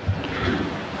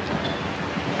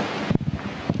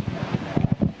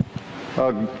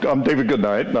 I'm David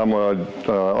Goodnight, and I'm an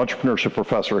entrepreneurship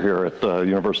professor here at the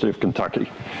University of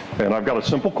Kentucky. And I've got a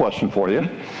simple question for you.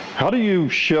 How do you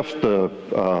shift the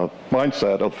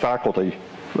mindset of faculty,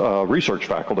 research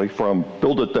faculty, from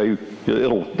build it,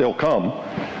 they'll come,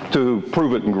 to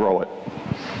prove it and grow it?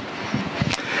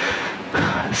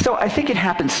 So I think it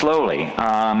happens slowly,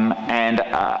 and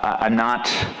I'm not,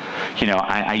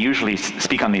 I usually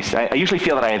speak on these. I usually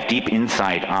feel that I have deep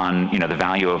insight on, the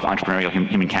value of entrepreneurial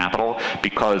human capital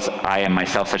because I am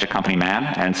myself such a company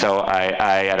man, and so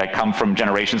I come from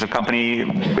generations of company,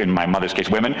 in my mother's case,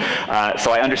 women.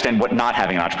 So I understand what not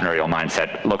having an entrepreneurial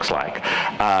mindset looks like,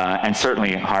 and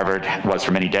certainly Harvard was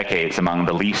for many decades among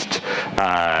the least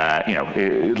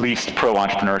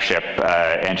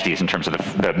pro-entrepreneurship entities in terms of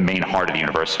the main heart of the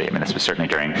university. I mean, this was certainly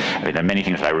during, there are many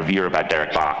things that I revere about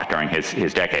Derek Bach during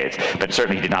his decades, but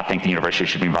certainly he did not think the university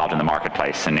should be involved in the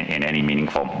marketplace in any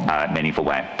meaningful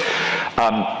way.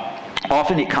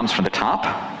 Often it comes from the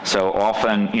top. So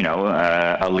often,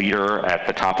 a leader at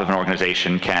the top of an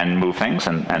organization can move things,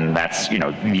 and that's,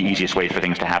 the easiest way for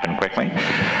things to happen quickly.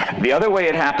 The other way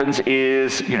it happens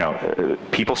is,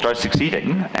 people start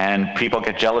succeeding, and people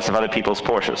get jealous of other people's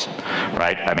Porsches,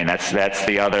 right? I mean, that's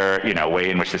the other,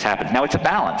 way in which this happens. Now, it's a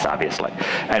balance, obviously,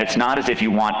 and it's not as if you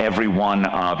want every one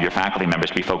of your faculty members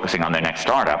to be focusing on their next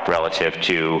startup relative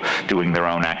to doing their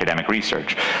own academic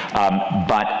research.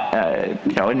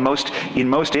 In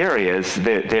most areas,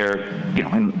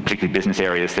 in particularly business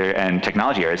areas and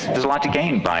technology areas, there's a lot to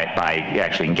gain by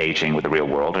actually engaging with the real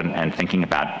world and thinking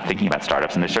about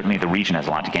startups, and there's certainly the region has a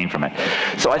lot to gain from it.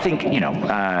 So I think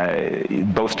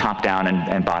both top-down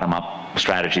and bottom-up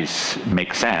strategies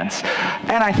make sense,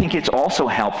 and I think it's also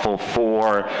helpful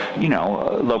for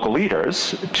local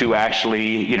leaders to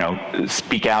actually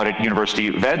speak out at university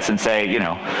events and say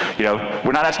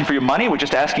we're not asking for your money, we're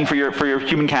just asking for your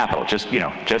human capital. Just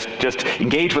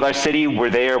engage with our city. We're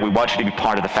there. We want you to be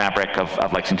part of the fabric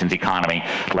of Lexington's economy.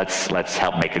 Let's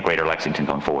help make a greater Lexington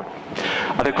going forward.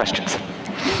 Other questions?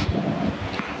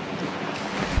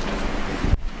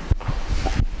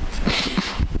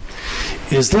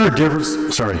 Is there a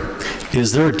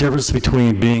difference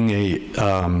between being a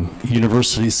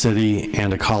university city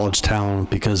and a college town?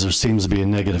 Because there seems to be a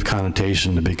negative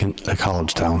connotation to being a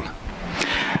college town.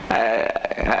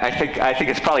 I think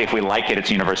it's probably, if we like it, it's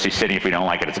a university city. If we don't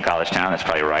like it, it's a college town. That's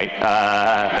probably right.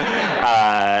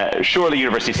 Surely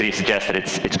University City suggests that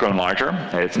it's grown larger.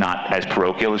 It's not as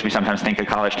parochial as we sometimes think a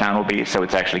college town will be, so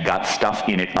it's actually got stuff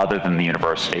in it other than the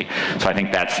university. So I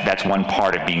think that's one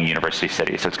part of being a university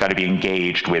city. So it's got to be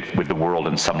engaged with the world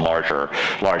in some larger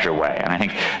way. And I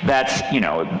think that's,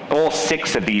 all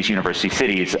 6 of these university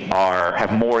cities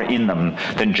have more in them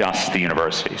than just the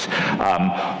universities.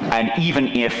 And even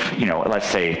if,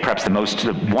 let's say perhaps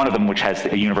one of them which has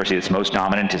a university that's most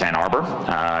dominant is Ann Arbor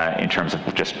in terms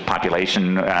of just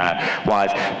population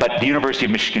wise, but the University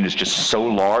of Michigan is just so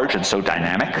large and so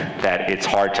dynamic that it's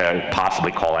hard to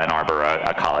possibly call Ann Arbor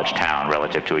a college town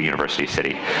relative to a university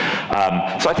city.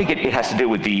 So I think it has to do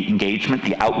with the engagement,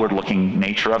 the outward-looking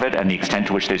nature of it, and the extent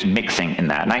to which there's mixing in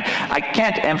that. And I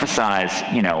can't emphasize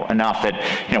enough that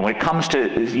when it comes to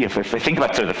if I think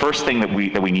about sort of the first thing that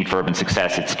we need for urban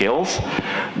success, it's skills.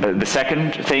 The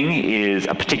second thing is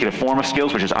a particular form of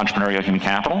skills, which is entrepreneurial human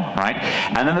capital, right?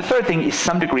 And then the third thing is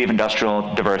some degree of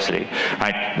industrial diversity,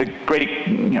 right? The great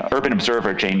urban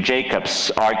observer Jane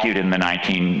Jacobs argued in the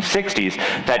 1960s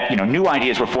that new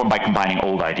ideas were formed by combining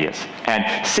old ideas, and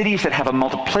cities that have a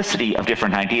multiplicity of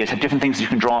different ideas have different things you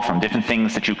can draw from, different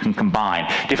things that you can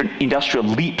combine, different industrial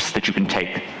leaps that you can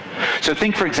take. So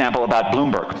think, for example, about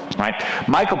Bloomberg, right?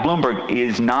 Michael Bloomberg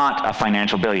is not a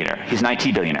financial billionaire. He's an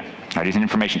IT billionaire. Right? He's in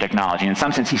information technology. In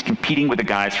some sense, he's competing with the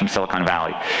guys from Silicon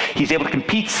Valley. He's able to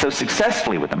compete so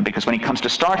successfully with them because when he comes to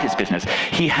start his business,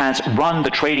 he has run the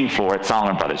trading floor at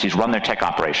Solomon Brothers. He's run their tech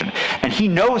operation. And he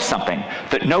knows something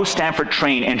that no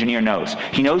Stanford-trained engineer knows.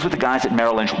 He knows what the guys at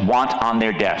Merrill Lynch want on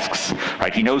their desks.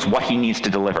 Right? He knows what he needs to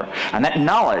deliver. And that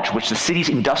knowledge, which the city's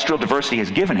industrial diversity has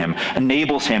given him,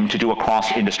 enables him to do a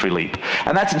cross-industry leap.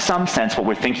 And that's in some sense what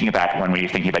we're thinking about when we're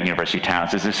thinking about university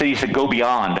towns, is the cities that go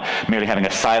beyond merely having a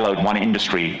siloed one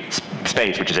industry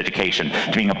space, which is education,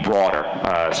 to being a broader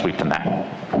sweep than that.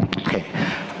 Okay.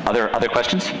 Other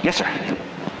questions? Yes, sir.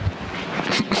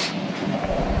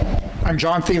 I'm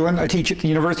John Thielen. I teach at the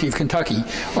University of Kentucky.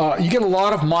 You get a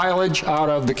lot of mileage out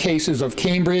of the cases of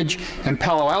Cambridge and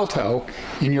Palo Alto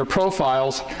in your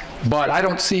profiles, but I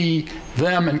don't see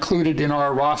them included in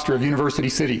our roster of university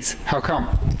cities. How come?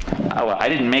 Well, I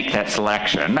didn't make that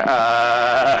selection.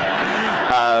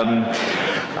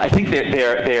 I think that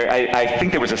I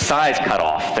think there was a size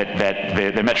cutoff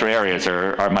that the metro areas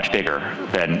are much bigger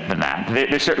than that.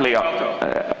 There certainly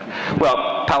are.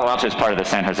 Well, Palo Alto is part of the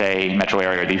San Jose metro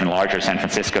area, or the even larger San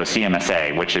Francisco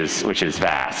CMSA, which is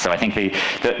vast. So I think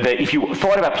if you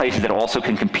thought about places that also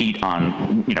can compete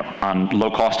on low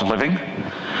cost of living,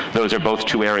 those are both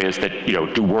two areas that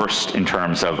do worst in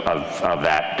terms of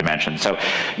that dimension. So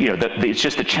it's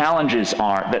just the challenges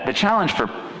are the challenge for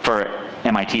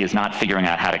MIT is not figuring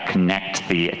out how to connect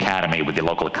the academy with the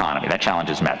local economy. That challenge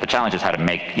is met. The challenge is how to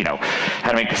make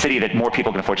a city that more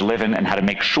people can afford to live in, and how to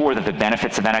make sure that the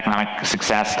benefits of that economic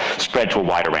success spread to a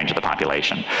wider range of the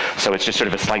population. So it's just sort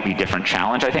of a slightly different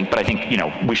challenge, I think. But I think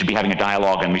we should be having a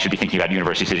dialogue, and we should be thinking about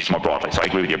university cities more broadly. So I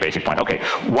agree with your basic point. Okay,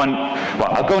 well,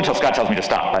 I'll go until Scott tells me to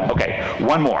stop. But okay,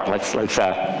 one more. Let's.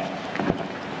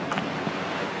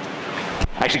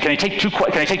 Actually, can I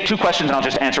take two questions and I'll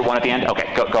just answer one at the end?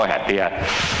 Okay, go ahead.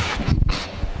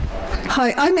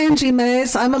 Hi, I'm Angie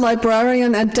Mays. I'm a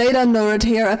librarian and data nerd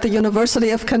here at the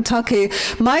University of Kentucky.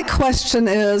 My question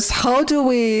is, how do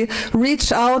we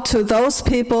reach out to those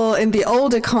people in the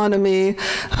old economy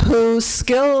whose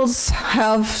skills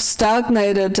have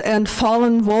stagnated and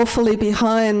fallen woefully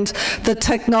behind the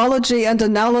technology and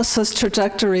analysis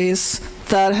trajectories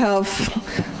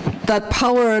that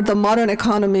power the modern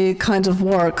economy kind of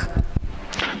work?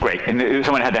 Great. And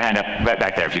someone had their hand up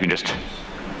back there. If you can just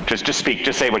speak.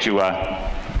 Just say what you.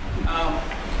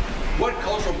 What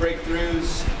cultural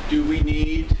breakthroughs do we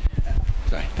need?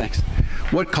 Sorry. Thanks.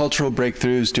 What cultural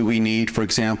breakthroughs do we need, for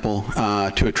example,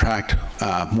 to attract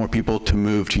more people to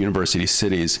move to university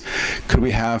cities? Could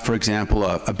we have, for example,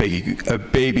 a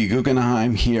baby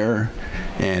Guggenheim here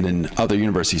and in other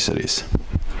university cities?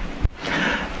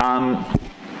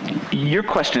 Your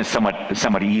question is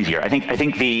somewhat easier. I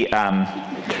think the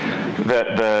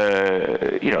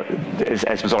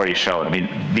as was already shown, I mean,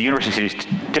 the university cities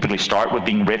typically start with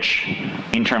being rich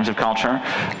in terms of culture.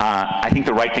 I think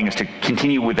the right thing is to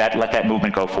continue with that, let that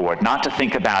movement go forward, not to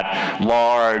think about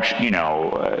large,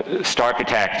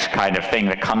 Starkitect kind of thing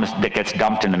that gets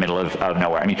dumped in the middle of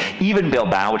nowhere. I mean, even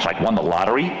Bilbao, which won the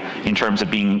lottery in terms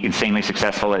of being insanely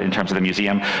successful in terms of the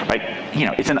museum, right?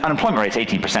 It's an unemployment rate is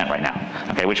 18% right now,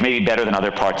 okay, which may be better than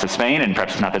other parts of Spain, and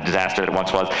perhaps it's not the disaster that it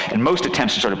once was. And most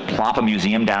attempts to sort of plop a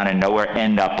museum down in nowhere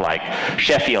end up like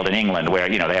Sheffield in England, where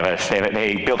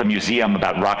they built a museum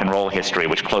about rock and roll history,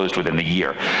 which closed within the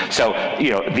year. So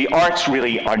the arts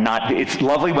really are not. It's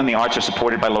lovely when the arts are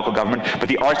supported by local government, but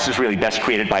the arts is really best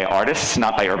created by artists,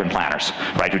 not by urban planners,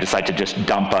 right? Who decide to just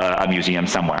dump a museum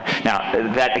somewhere. Now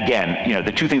that again,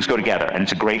 the two things go together, and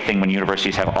it's a great thing when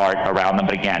universities have art around them.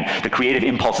 But again, the creative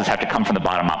impulses have to come from the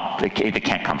bottom up. They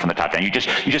can't come from the top down. You just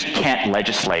can't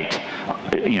legislate,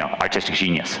 artistic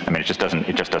genius. I mean, it just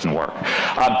doesn't work.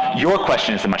 Your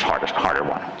question is the much harder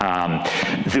one,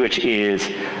 which is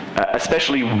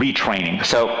especially retraining.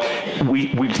 So we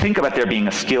think about there being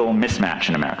a skill mismatch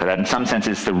in America. That in some sense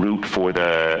is the root for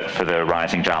the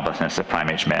rising joblessness of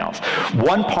prime-age males.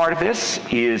 One part of this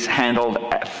is handled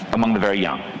among the very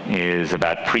young. Is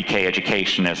about pre-K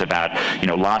education. Is about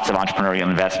lots of entrepreneurial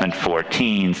investment for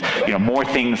teens. More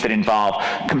things that involve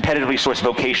competitively sourced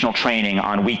vocational training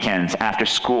on weekends after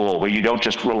school, where you don't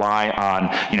just rely on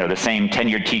the same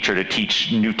tenured teacher to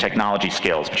teach new technology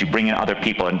skills, but you bring in other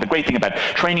people. And the great thing about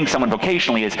training someone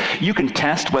vocationally is you can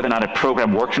test whether or not a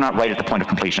program works or not right at the point of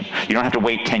completion. You don't have to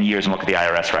wait 10 years and look at the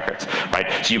IRS records,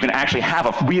 right? So you can actually have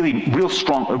a really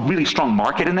strong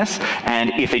market in this,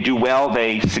 and if they do well,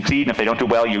 they succeed, and if they don't do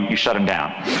well, you shut them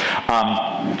down.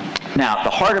 Now, the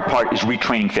harder part is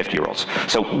retraining 50-year-olds.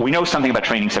 So we know something about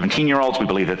training 17-year-olds. We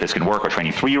believe that this can work, or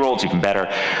training 3-year-olds even better.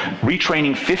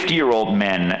 Retraining 50-year-old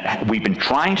men, we've been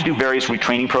trying to do various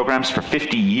retraining programs for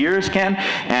 50 years, Ken,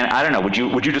 and I don't know,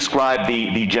 would you describe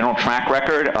the general track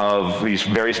record of these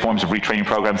various forms of retraining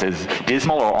programs as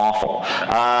dismal or awful?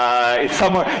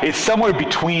 It's somewhere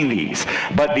between these.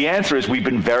 But the answer is we've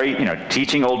been very,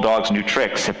 teaching old dogs new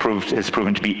tricks has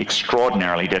proven to be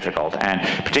extraordinarily difficult, and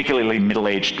particularly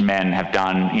middle-aged men have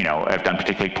done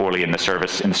particularly poorly in the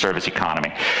service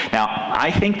economy. Now,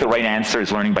 I think the right answer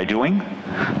is learning by doing.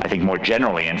 I think more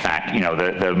generally, in fact,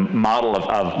 the model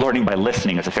of learning by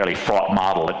listening is a fairly fraught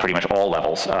model at pretty much all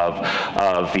levels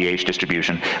of the age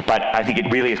distribution. But I think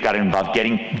it really has got to involve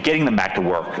getting them back to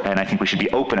work, and I think we should be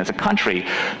open as a country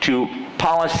to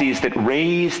policies that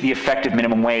raise the effective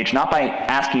minimum wage, not by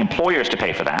asking employers to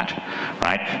pay for that,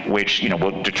 right, which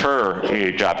will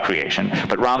deter job creation,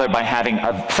 but rather by having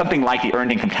something like the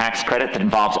earned income tax credit that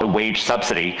involves a wage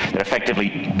subsidy that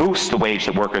effectively boosts the wage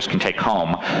that workers can take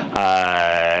home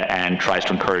and tries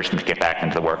to encourage them to get back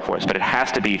into the workforce. But it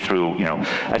has to be through,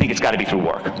 I think it's got to be through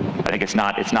work. I think it's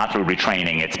not through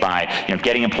retraining. It's by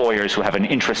getting employers who have an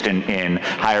interest in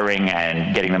hiring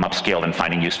and getting them upskilled and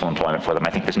finding useful employment for them.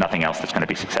 I think there's nothing else that's going to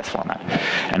be successful in that.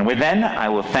 And with then, I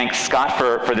will thank Scott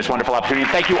for this wonderful opportunity.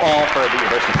 Thank you all for the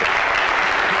university.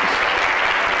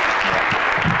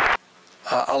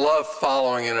 I love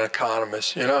following an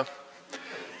economist,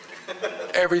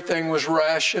 Everything was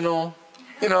rational.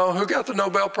 Who got the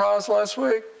Nobel Prize last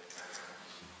week?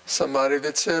 Somebody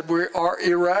that said we are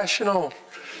irrational.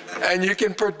 And you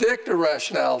can predict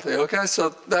irrationality, okay?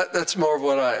 So that's more of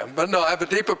what I am. But no, I have a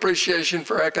deep appreciation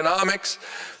for economics.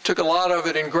 Took a lot of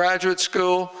it in graduate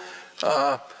school.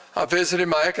 I visited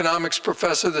my economics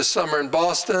professor this summer in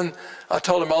Boston. I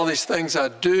told him all these things I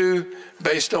do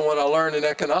based on what I learned in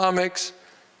economics.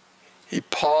 He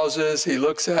pauses, he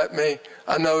looks at me.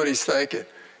 I know what he's thinking.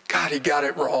 God, he got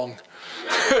it wrong.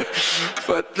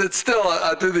 But still,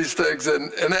 I do these things, and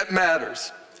that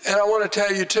matters. And I want to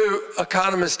tell you, too,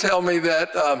 economists tell me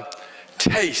that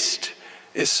taste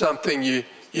is something you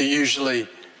usually,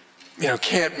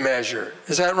 can't measure.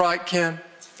 Is that right, Ken,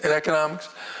 in economics?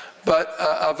 But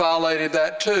I violated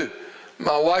that, too.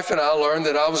 My wife and I learned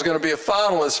that I was going to be a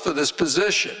finalist for this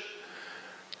position.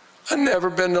 I'd never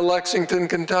been to Lexington,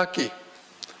 Kentucky.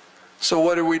 So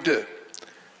what did we do?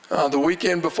 The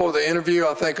weekend before the interview,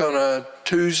 I think on a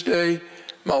Tuesday,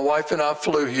 my wife and I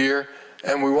flew here,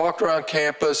 and we walked around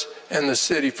campus and the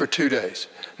city for 2 days.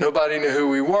 Nobody knew who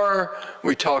we were.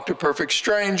 We talked to perfect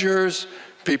strangers,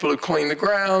 people who clean the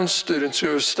grounds, students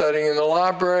who are studying in the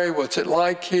library, what's it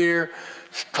like here,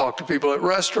 talked to people at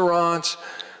restaurants,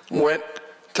 went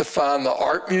to find the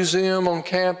art museum on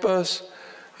campus.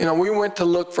 We went to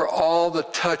look for all the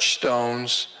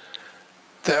touchstones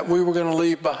that we were going to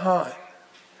leave behind.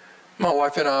 My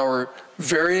wife and I were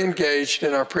very engaged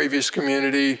in our previous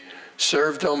community,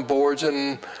 served on boards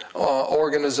and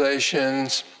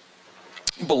organizations,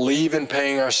 believe in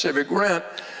paying our civic rent.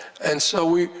 And so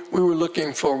we were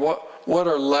looking for what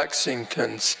are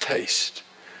Lexington's taste?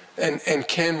 And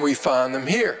can we find them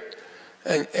here?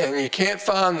 And you can't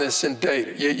find this in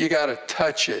data. You got to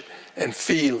touch it and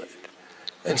feel it.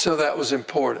 And so that was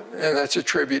important. And that's a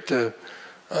tribute to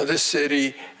this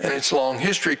city and its long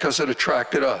history because it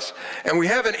attracted us. And we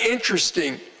have an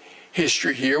interesting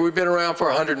history here. We've been around for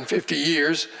 150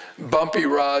 years, bumpy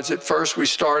rides. At first, we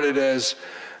started as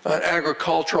an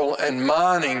agricultural and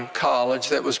mining college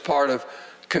that was part of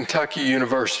Kentucky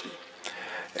University.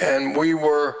 And we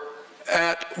were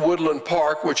at Woodland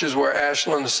Park, which is where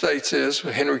Ashland Estates is,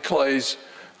 where Henry Clay's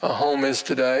home is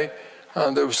today.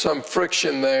 There was some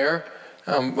friction there.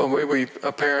 We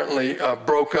apparently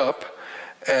broke up,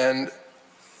 and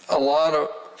a lot of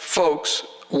folks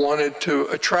wanted to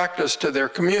attract us to their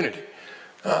community.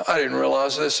 I didn't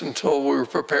realize this until we were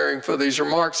preparing for these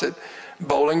remarks that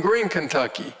Bowling Green,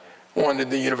 Kentucky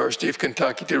wanted the University of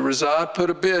Kentucky to reside, put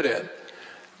a bid in.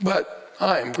 But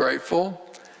I am grateful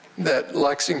that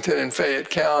Lexington and Fayette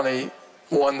County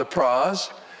won the prize,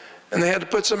 and they had to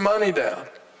put some money down.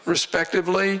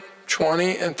 Respectively,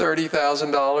 $20,000 and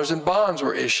 $30,000 in bonds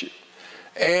were issued.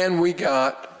 And we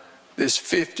got this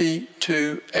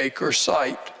 52-acre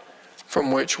site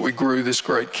from which we grew this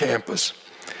great campus.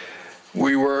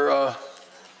 We were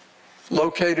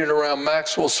located around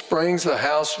Maxwell Springs. The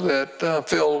house that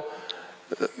Phil,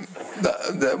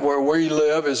 where we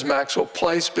live is Maxwell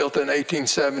Place, built in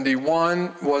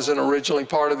 1871. Wasn't originally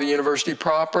part of the university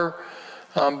proper,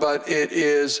 but it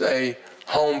is a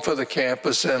home for the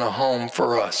campus and a home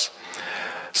for us.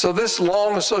 So this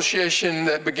long association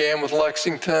that began with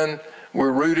Lexington,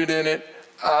 we're rooted in it.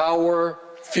 our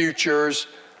futures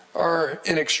are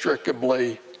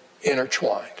inextricably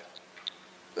intertwined.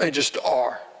 They just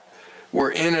are.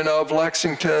 We're in and of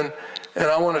Lexington, and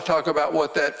I want to talk about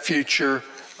what that future,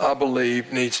 I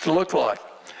believe, needs to look like.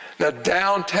 Now,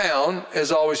 downtown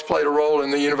has always played a role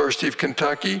in the University of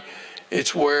Kentucky.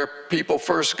 It's where people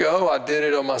first go. I did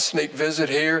it on my sneak visit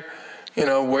here. You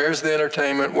know, where's the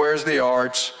entertainment? Where's the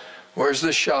arts? Where's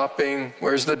the shopping?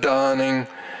 Where's the dining?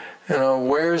 You know,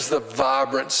 where's the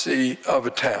vibrancy of a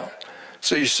town?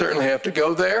 So you certainly have to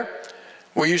go there.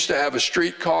 We used to have a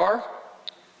streetcar.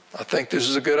 I think this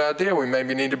is a good idea. We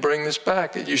maybe need to bring this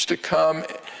back. It used to come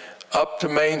up to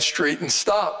Main Street and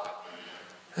stop.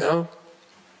 You know,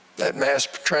 that mass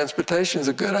transportation is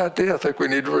a good idea. I think we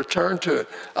need to return to it.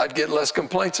 I'd get less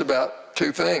complaints about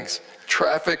two things: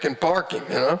 traffic and parking,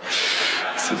 you know.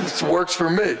 So this works for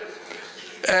me.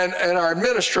 And our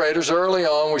administrators early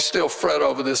on, we still fret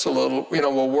over this a little. You know,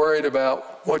 we're worried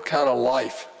about what kind of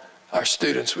life our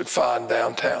students would find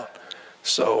downtown.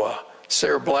 So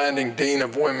Sarah Blanding, Dean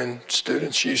of Women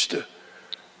Students, used to,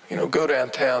 you know, go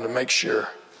downtown to make sure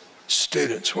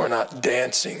students were not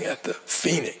dancing at the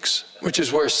Phoenix, which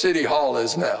is where City Hall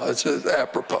is now. It's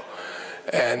apropos.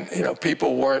 And, you know,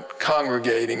 people weren't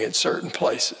congregating at certain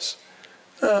places.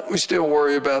 We still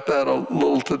worry about that a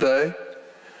little today.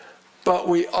 But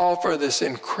we offer this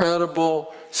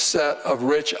incredible set of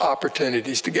rich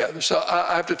opportunities together. So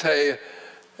I have to tell you,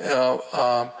 you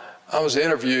know, I was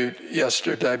interviewed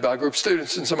yesterday by a group of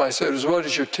students, and somebody said, "What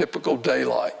is your typical day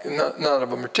like?" And none of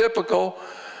them are typical,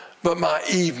 but my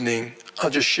evening, I'll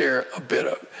just share a bit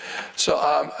of it. So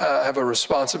I have a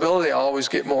responsibility. I always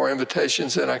get more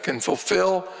invitations than I can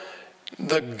fulfill.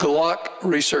 The Gluck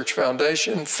Research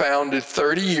Foundation, founded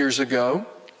 30 years ago.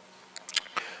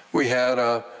 We had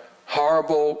a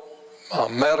horrible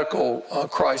medical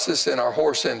crisis in our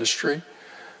horse industry.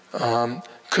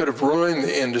 Could have ruined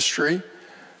the industry.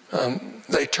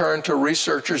 They turned to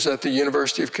researchers at the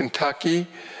University of Kentucky,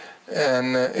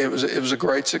 and it was a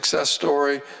great success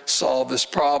story, solved this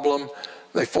problem.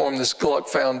 They formed this Gluck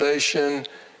Foundation.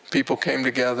 People came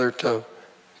together to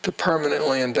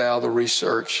permanently endow the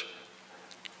research,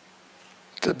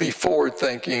 to be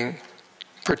forward-thinking,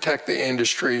 protect the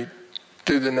industry,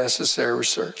 do the necessary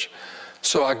research.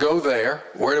 So I go there.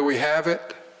 Where do we have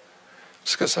it?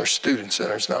 It's because our student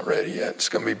center is not ready yet. It's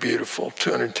going to be beautiful,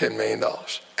 $210 million.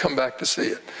 Come back to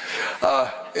see it.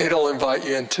 It'll invite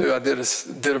you in too. I did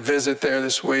a visit there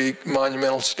this week,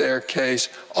 monumental staircase,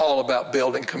 all about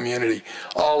building community,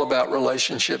 all about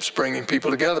relationships, bringing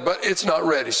people together, but it's not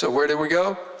ready. So where did we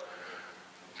go?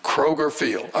 Kroger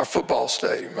Field, our football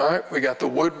stadium, all right? We got the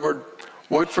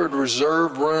Woodford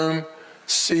Reserve Room,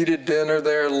 seated dinner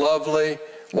there, lovely.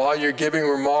 While you're giving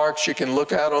remarks, you can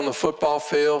look out on the football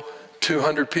field,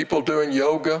 200 people doing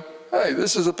yoga. Hey,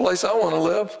 this is a place I want to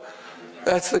live.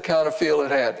 That's the kind of feel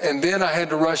it had. And then I had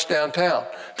to rush downtown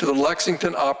to the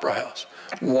Lexington Opera House.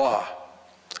 Why?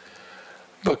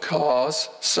 Because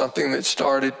something that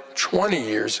started 20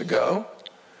 years ago,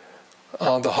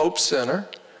 the Hope Center,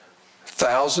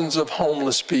 thousands of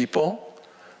homeless people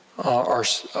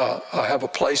have a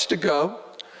place to go.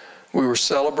 We were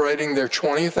celebrating their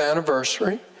 20th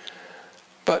anniversary.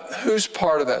 But who's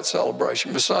part of that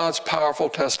celebration? Besides powerful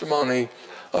testimony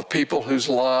of people whose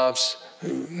lives,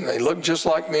 they look just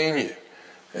like me and you,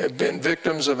 have been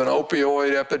victims of an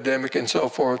opioid epidemic and so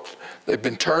forth. They've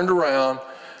been turned around.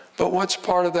 But what's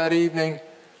part of that evening?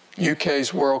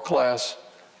 UK's world-class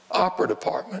opera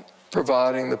department,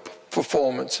 providing the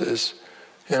performances,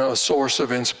 you know, a source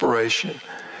of inspiration.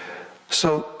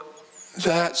 So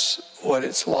that's what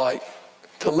it's like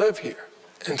to live here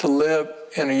and to live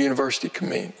in a university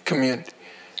community.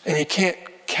 And you can't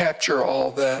capture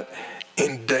all that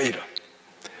in data.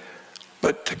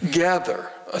 But together,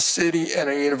 a city and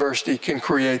a university can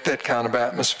create that kind of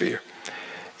atmosphere.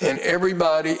 And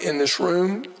everybody in this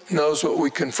room knows what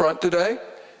we confront today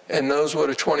and knows what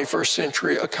a 21st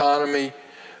century economy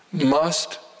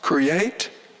must create,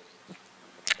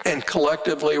 and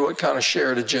collectively what kind of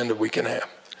shared agenda we can have.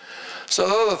 So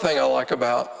the other thing I like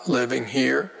about living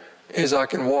here is I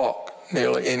can walk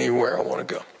nearly anywhere I want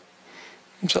to go.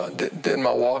 So I did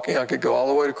my walking. I could go all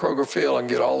the way to Kroger Field. I can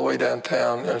get all the way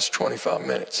downtown, and it's 25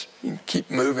 minutes. You can keep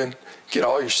moving, get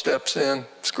all your steps in.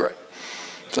 It's great.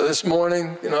 So this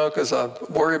morning, you know, because I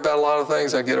worry about a lot of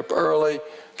things, I get up early,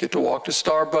 get to walk to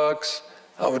Starbucks.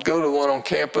 I would go to the one on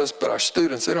campus, but our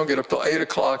students, they don't get up till 8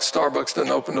 o'clock. Starbucks doesn't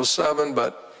open till 7,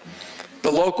 but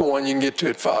the local one you can get to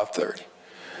at 5:30.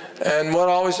 And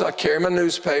I carry my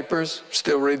newspapers,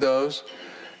 still read those.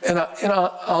 And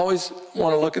I always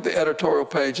want to look at the editorial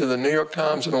page of the New York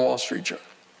Times and the Wall Street Journal.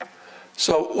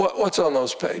 So what's on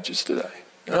those pages today?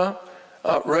 You know?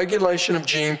 Regulation of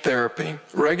gene therapy,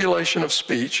 regulation of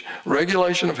speech,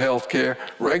 regulation of healthcare,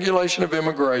 regulation of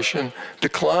immigration,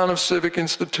 decline of civic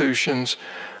institutions,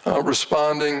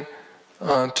 responding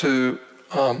to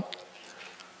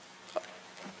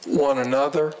one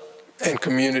another and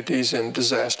communities in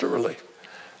disaster relief.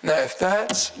 Now, if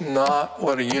that's not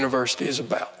what a university is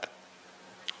about,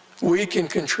 we can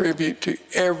contribute to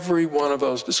every one of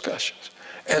those discussions.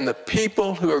 And the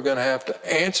people who are going to have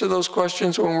to answer those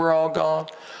questions when we're all gone,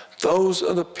 those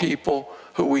are the people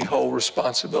who we hold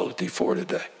responsibility for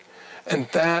today. And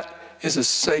that is a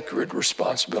sacred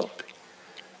responsibility.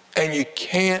 And you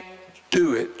can't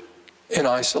do it in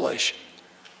isolation.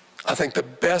 I think the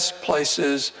best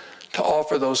places to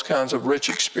offer those kinds of rich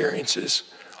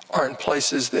experiences are in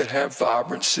places that have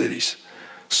vibrant cities.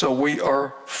 So we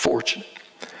are fortunate.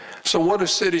 So what do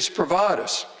cities provide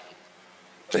us?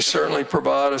 They certainly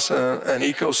provide us an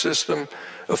ecosystem,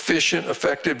 efficient,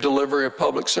 effective delivery of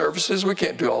public services. We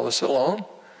can't do all this alone.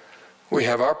 We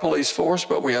have our police force,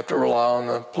 but we have to rely on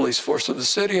the police force of the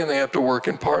city, and they have to work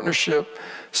in partnership.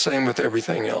 Same with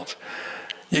everything else.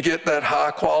 You get that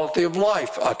high quality of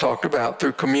life I talked about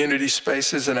through community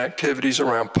spaces and activities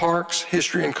around parks,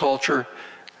 history and culture,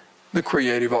 the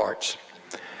creative arts.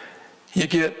 You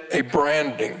get a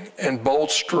branding and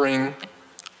bolstering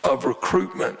of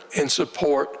recruitment in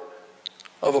support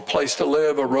of a place to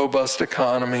live, a robust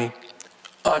economy,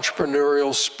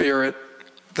 entrepreneurial spirit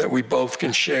that we both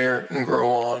can share and grow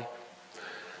on.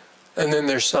 And then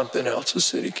there's something else a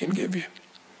city can give you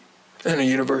and a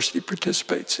university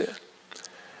participates in.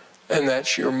 And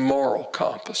that's your moral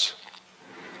compass.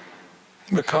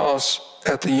 Because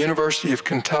at the University of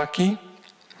Kentucky,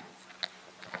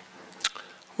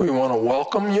 we want to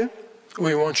welcome you,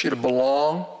 we want you to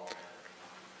belong,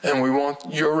 and we want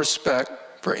your respect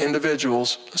for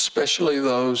individuals, especially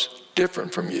those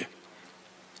different from you,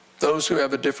 those who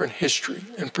have a different history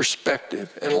and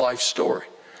perspective and life story,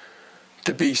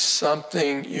 to be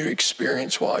something you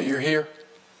experience while you're here.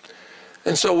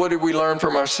 And so what did we learn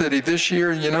from our city this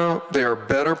year? You know, there are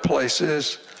better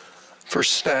places for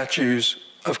statues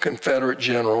of Confederate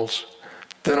generals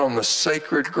than on the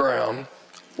sacred ground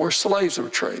where slaves were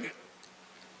traded.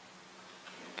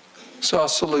 So I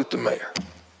salute the mayor.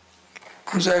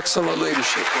 It was excellent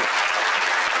leadership there.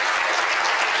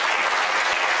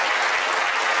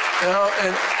 You know,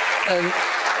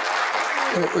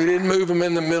 and we didn't move him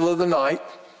in the middle of the night.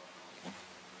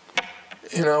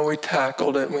 You know, we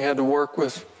tackled it, and we had to work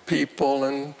with people,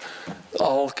 and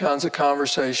all kinds of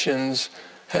conversations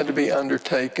had to be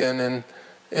undertaken. And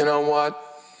you know what?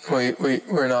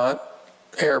 We're not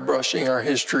airbrushing our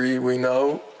history. We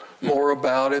know more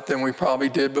about it than we probably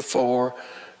did before.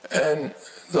 And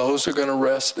those are going to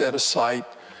rest at a site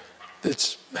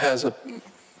that has a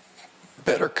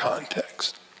better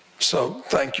context. So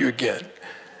thank you again.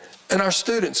 And our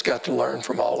students got to learn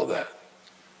from all of that,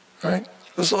 right?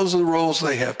 Because those are the roles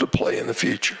they have to play in the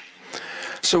future.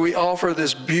 So we offer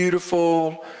this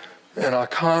beautiful and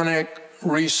iconic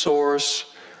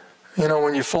resource. You know,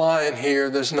 when you fly in here,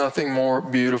 there's nothing more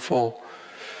beautiful.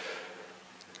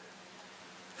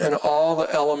 And all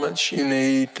the elements you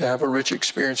need to have a rich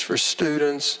experience for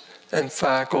students and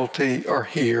faculty are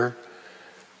here.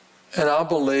 And I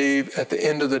believe at the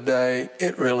end of the day,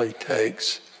 it really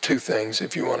takes two things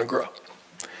if you want to grow.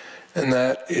 And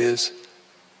that is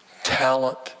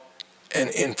talent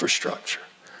and infrastructure.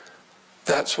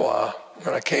 That's why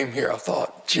when I came here, I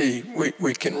thought, gee,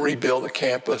 we can rebuild a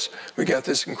campus. We got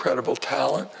this incredible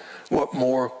talent. What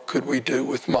more could we do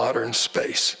with modern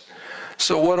space?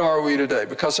 So what are we today?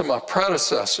 Because of my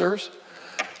predecessors,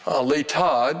 Lee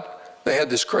Todd, they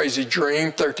had this crazy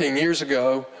dream 13 years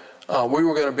ago. We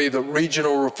were going to be the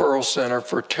regional referral center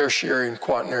for tertiary and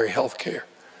quaternary health care.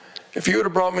 If you would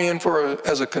have brought me in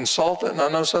as a consultant and I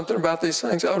know something about these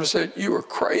things, I would have said, you were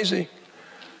crazy.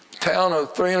 Town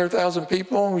of 300,000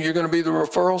 people, you're going to be the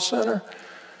referral center?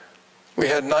 We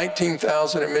had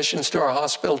 19,000 admissions to our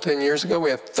hospital 10 years ago. We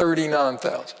have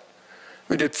 39,000.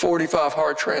 We did 45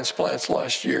 heart transplants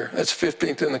last year. That's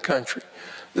 15th in the country.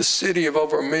 The city of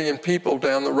over 1 million people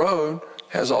down the road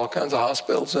has all kinds of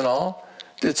hospitals and all,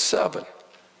 did 7.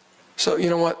 So you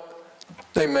know what?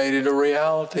 They made it a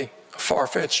reality. A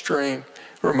far-fetched dream.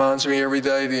 Reminds me every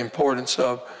day the importance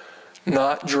of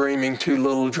not dreaming too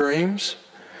little dreams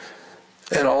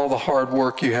and all the hard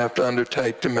work you have to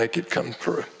undertake to make it come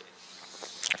true.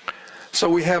 So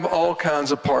we have all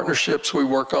kinds of partnerships we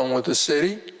work on with the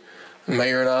city. The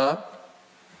mayor and I,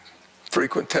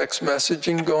 frequent text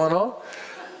messaging going on,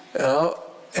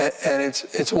 and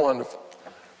it's wonderful.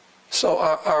 So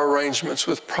our arrangements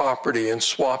with property and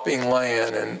swapping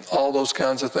land and all those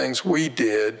kinds of things we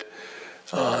did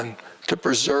to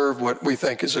preserve what we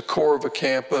think is a core of a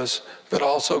campus, but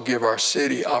also give our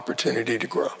city opportunity to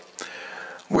grow.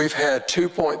 We've had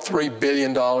 $2.3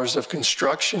 billion of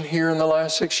construction here in the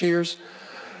last 6 years.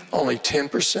 Only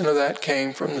 10% of that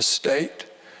came from the state.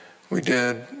 We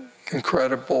did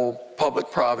incredible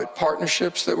public-private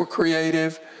partnerships that were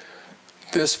creative.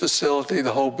 This facility,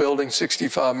 the whole building,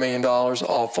 $65 million,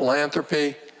 all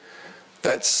philanthropy.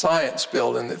 That science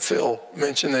building that Phil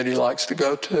mentioned that he likes to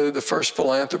go to, the first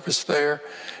philanthropist there,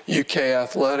 UK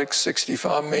Athletics,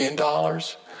 $65 million.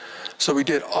 So we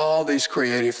did all these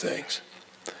creative things.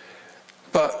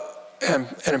 But an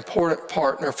important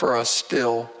partner for us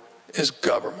still is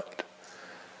government.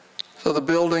 So the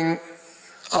building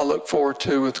I look forward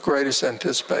to with greatest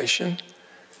anticipation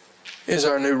is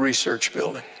our new research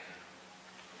building.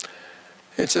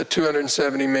 It's a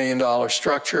 $270 million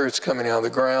structure. It's coming out of the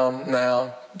ground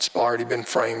now. It's already been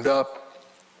framed up.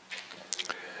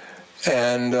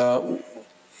 And the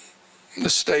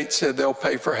state said they'll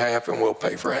pay for half and we'll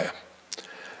pay for half.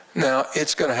 Now,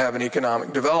 it's going to have an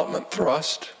economic development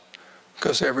thrust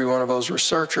because every one of those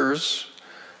researchers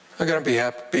are going to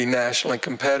have to be nationally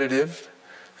competitive,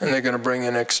 and they're going to bring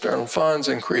in external funds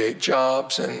and create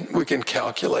jobs, and we can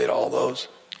calculate all those.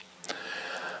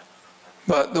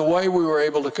 But the way we were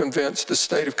able to convince the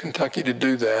state of Kentucky to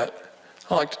do that,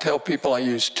 I like to tell people I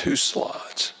used 2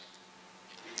 slides.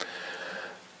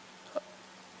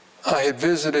 I had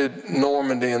visited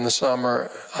Normandy in the summer.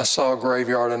 I saw a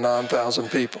graveyard of 9,000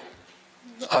 people.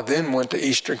 I then went to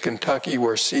Eastern Kentucky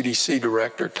where CDC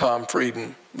Director Tom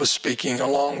Frieden was speaking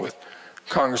along with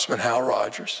Congressman Hal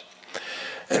Rogers.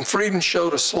 And Frieden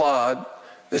showed a slide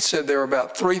that said there were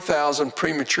about 3,000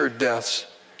 premature deaths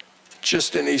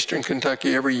just in Eastern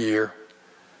Kentucky every year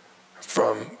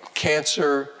from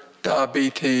cancer,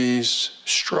 diabetes,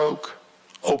 stroke,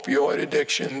 opioid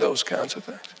addiction, those kinds of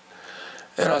things.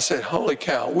 And I said, holy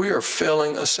cow, we are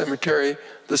filling a cemetery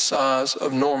the size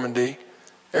of Normandy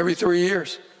every 3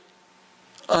 years,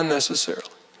 unnecessarily.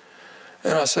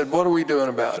 And I said, what are we doing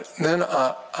about it? And then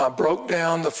I broke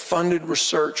down the funded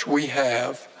research we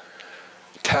have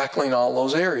tackling all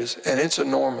those areas, and it's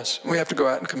enormous. We have to go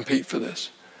out and compete for this.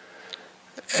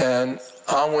 And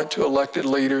I went to elected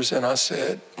leaders and I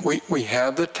said, we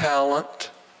have the talent.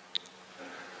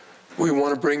 We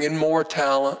want to bring in more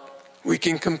talent. We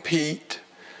can compete.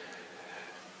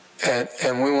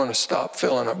 And we want to stop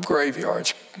filling up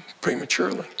graveyards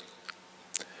prematurely.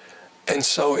 And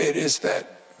so it is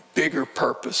that bigger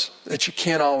purpose that you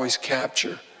can't always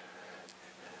capture.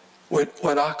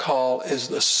 What I call is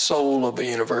the soul of a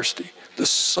university, the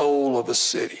soul of a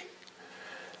city.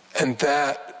 And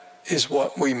that is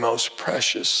what we most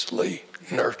preciously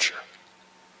nurture.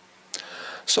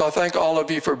 So I thank all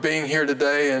of you for being here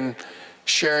today and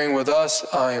sharing with us.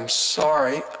 I am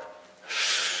sorry.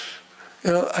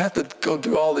 You know, I have to go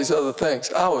do all these other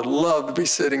things. I would love to be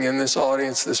sitting in this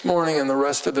audience this morning and the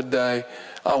rest of the day.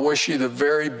 I wish you the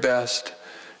very best.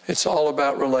 It's all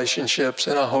about relationships,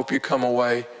 and I hope you come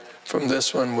away from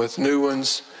this one with new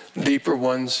ones, deeper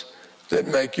ones that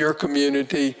make your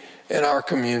community and our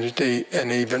community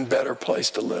an even better place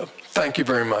to live. Thank you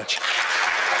very much.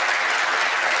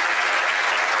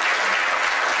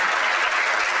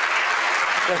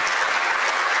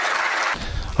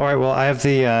 All right, well, I have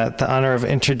the honor of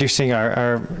introducing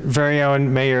our very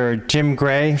own Mayor Jim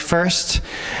Gray first.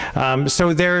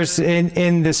 So there's,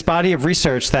 in this body of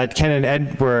research that Ken and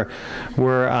Ed were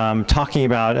talking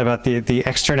about the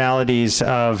externalities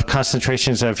of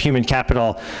concentrations of human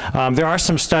capital, there are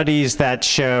some studies that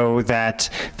show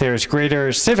that there's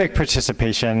greater civic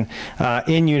participation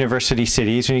in university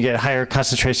cities. When you get higher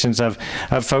concentrations of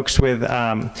folks with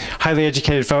highly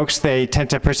educated folks, they tend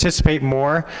to participate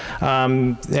more.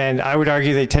 And I would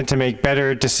argue they tend to make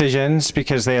better decisions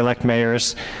because they elect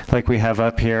mayors like we have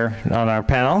up here on our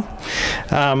panel.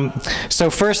 So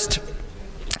first,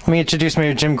 let me introduce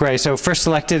Mayor Jim Gray. So first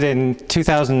elected in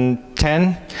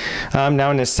 2010,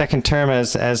 now in his second term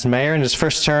as mayor. In his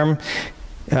first term,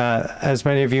 as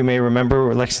many of you may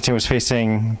remember, Lexington was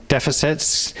facing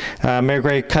deficits. Mayor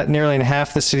Gray cut nearly in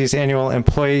half the city's annual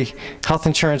employee health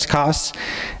insurance costs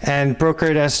and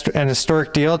brokered an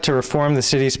historic deal to reform the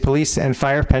city's police and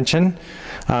fire pension.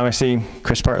 I see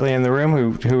Chris Bartley in the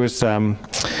room, who was in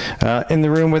the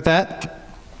room with that.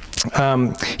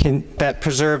 That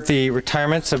preserved the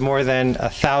retirements of more than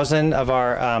 1,000 of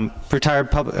our retired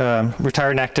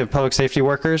and active public safety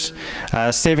workers,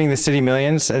 saving the city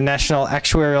millions. A national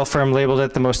actuarial firm labeled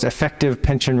it the most effective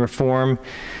pension reform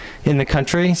in the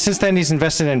country. Since then, he's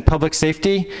invested in public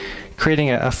safety,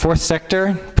 creating a fourth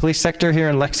sector, police sector here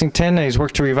in Lexington, and he's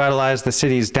worked to revitalize the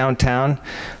city's downtown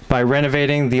by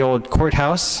renovating the old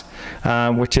courthouse,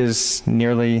 which is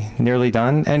nearly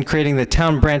done, and creating the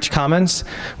Town Branch Commons,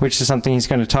 which is something he's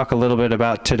going to talk a little bit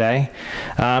about today.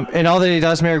 And all that he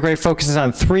does, Mayor Gray focuses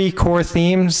on 3 core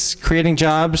themes: creating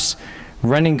jobs,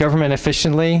 running government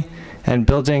efficiently, and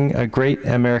building a great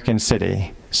American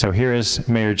city. So here is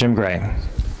Mayor Jim Gray.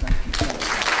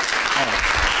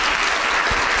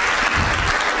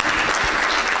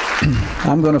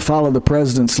 I'm going to follow the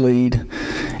president's lead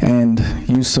and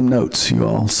use some notes, you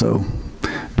all, so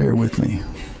bear with me.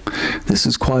 This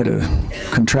is quite a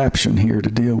contraption here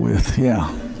to deal with,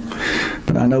 yeah.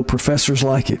 But I know professors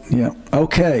like it, yeah.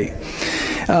 Okay.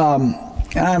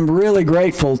 I'm really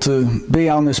grateful to be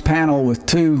on this panel with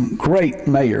 2 great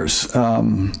mayors,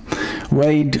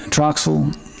 Wade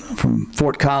Troxell from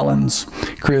Fort Collins,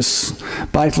 Chris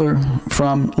Beitler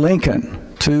from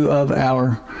Lincoln, two of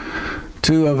our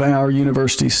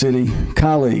University City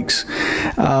colleagues.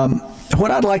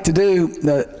 What I'd like to do,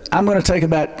 I'm going to take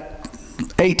about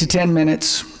 8 to 10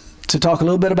 minutes to talk a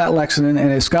little bit about Lexington,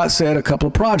 and as Scott said, a couple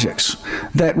of projects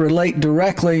that relate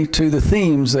directly to the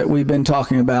themes that we've been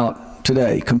talking about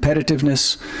today: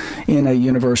 competitiveness in a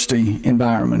university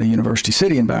environment, a university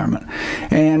city environment.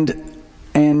 And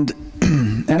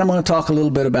I'm going to talk a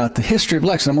little bit about the history of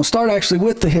Lexington. I'm going to start actually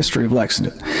with the history of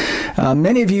Lexington.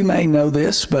 Many of you may know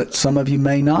this, but some of you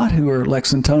may not, who are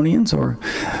Lexingtonians or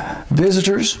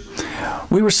visitors.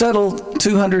 We were settled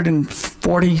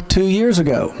 242 years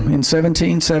ago in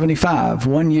 1775,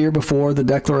 1 year before the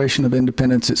Declaration of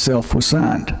Independence itself was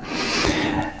signed.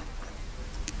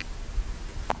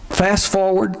 Fast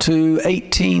forward to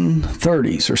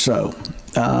 1830s or so.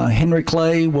 Henry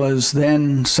Clay was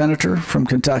then senator from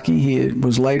Kentucky. He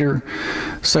was later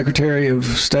Secretary of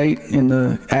State in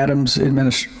the Adams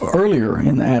earlier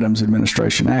in the Adams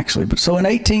administration, actually. But so in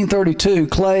 1832,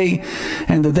 Clay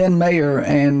and the then mayor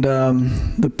and a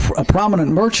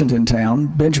prominent merchant in town,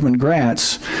 Benjamin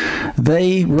Gratz,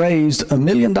 they raised $1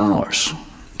 million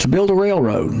to build a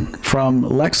railroad from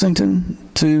Lexington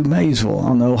to Maysville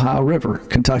on the Ohio River,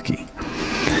 Kentucky.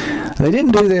 They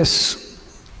didn't do this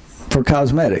for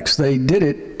cosmetics. They did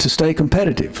it to stay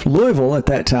competitive. Louisville at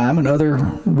that time and other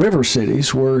river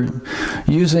cities were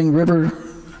using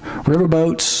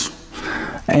riverboats,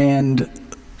 and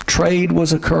trade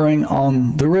was occurring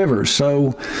on the rivers.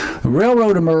 So the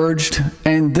railroad emerged,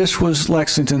 and this was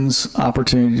Lexington's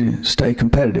opportunity to stay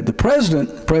competitive. The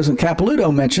President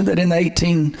Capilouto, mentioned that in the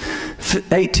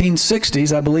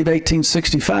 1860s, I believe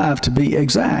 1865 to be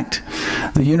exact,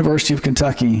 the University of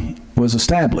Kentucky was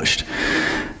established.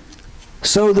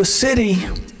 So the city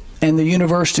and the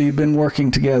university have been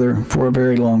working together for a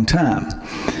very long time.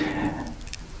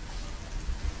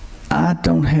 I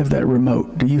don't have that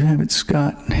remote. Do you have it,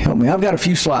 Scott? Help me. I've got a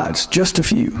few slides, just a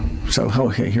few. So,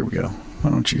 okay, here we go. Why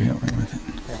don't you help me with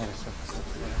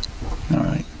it? All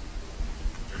right.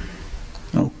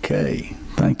 Okay,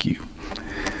 thank you.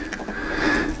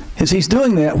 As he's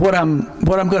doing that, what I'm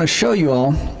going to show you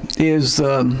all is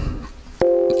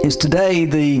today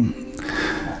the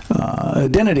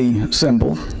identity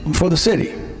symbol for the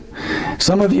city.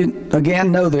 Some of you,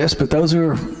 again, know this, but those who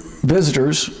are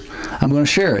visitors, I'm going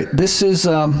to share it. This is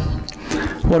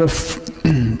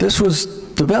this was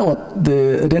developed,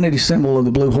 the identity symbol of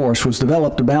the Blue Horse was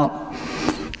developed about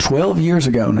 12 years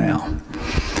ago now.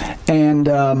 And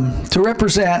to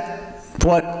represent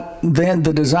what then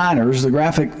the designers, the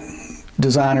graphic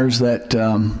designers that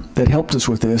helped us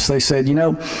with this, they said, you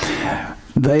know,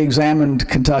 they examined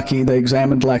Kentucky, they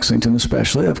examined Lexington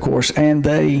especially, of course, and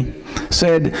they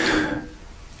said,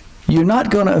 you're not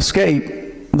going to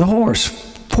escape the horse,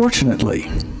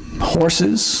 fortunately.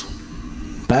 Horses,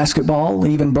 basketball,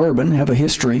 even bourbon have a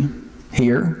history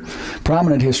here,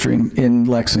 prominent history in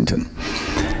Lexington.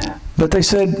 But they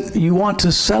said, you want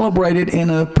to celebrate it in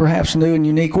a perhaps new and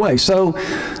unique way. So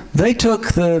they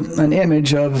took an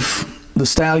image of the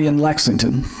stallion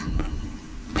Lexington,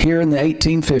 here in the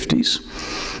 1850s,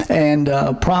 and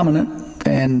prominent,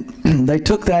 and they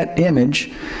took that image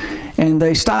and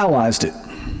they stylized it.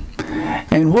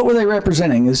 And what were they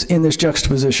representing is in this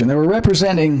juxtaposition? They were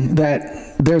representing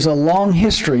that there's a long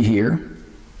history here,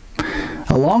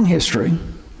 a long history,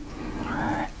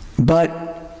 but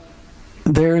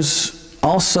there's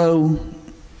also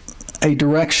a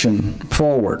direction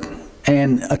forward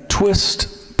and a twist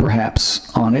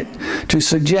perhaps on it to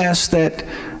suggest that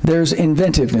there's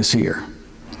inventiveness here,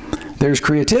 there's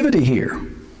creativity here,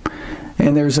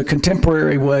 and there's a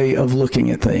contemporary way of looking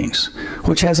at things,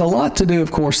 which has a lot to do,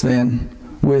 of course, then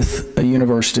with a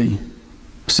university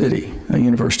city, a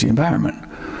university environment,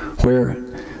 where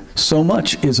so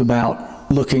much is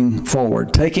about looking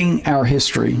forward, taking our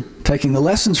history, taking the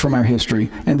lessons from our history,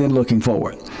 and then looking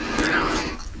forward.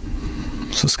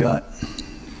 So Scott,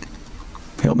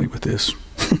 help me with this.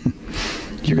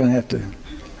 You're going to have to.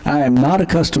 I am not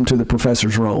accustomed to the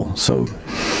professor's role, so.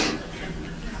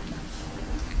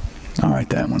 All right,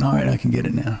 that one. All right, I can get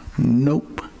it now.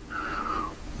 Nope.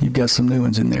 You've got some new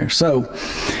ones in there. So,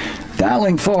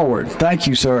 dialing forward. Thank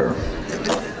you, sir.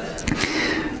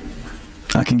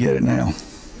 I can get it now.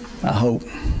 I hope.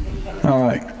 All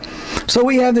right. So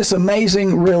we have this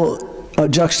amazing real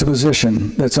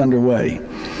juxtaposition that's underway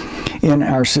in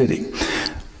our city.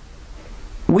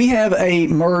 We have a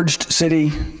merged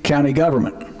city-county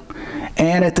government.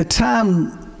 And at the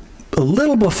time, a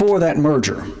little before that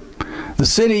merger, the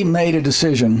city made a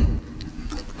decision.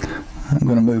 I'm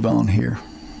going to move on here.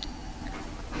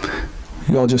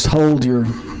 You all just hold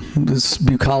this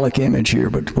bucolic image here,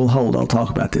 but we'll hold. I'll talk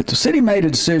about this. The city made a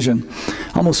decision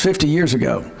almost 50 years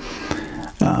ago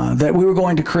that we were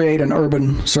going to create an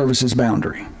urban services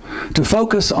boundary to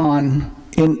focus on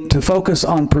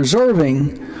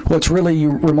preserving what's really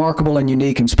remarkable and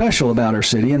unique and special about our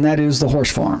city, and that is the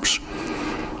horse farms,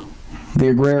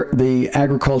 the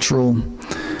agricultural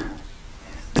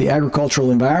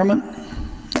environment,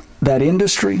 that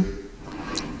industry,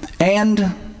 and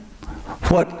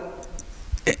what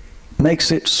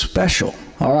makes it special.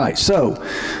 All right, so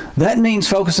that means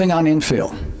focusing on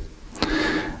infill.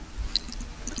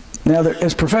 Now,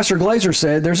 as Professor Glazer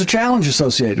said, there's a challenge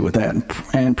associated with that,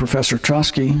 and Professor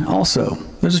Trotsky also.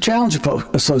 There's a challenge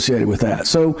associated with that.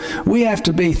 So we have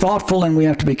to be thoughtful and we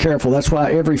have to be careful. That's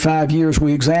why every 5 years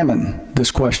we examine this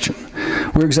question.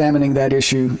 We're examining that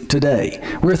issue today.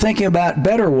 We're thinking about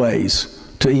better ways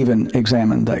to even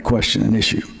examine that question and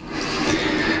issue.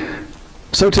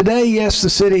 So today, yes, the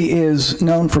city is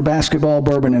known for basketball,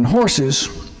 bourbon, and horses,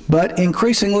 but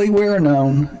increasingly we are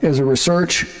known as a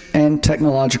research and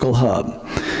technological hub,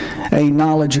 a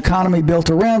knowledge economy built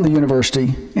around the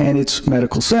university and its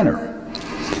medical center.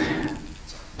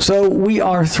 So we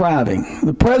are thriving.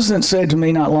 The president said to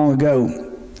me not long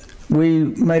ago, we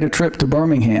made a trip to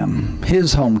Birmingham,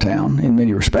 his hometown in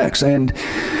many respects, and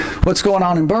what's going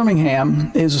on in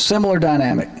Birmingham is a similar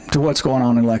dynamic to what's going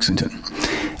on in Lexington.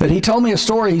 But he told me a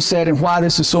story, he said, and why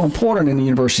this is so important in the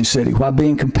university city, why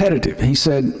being competitive. He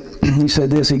said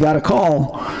this, he got a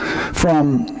call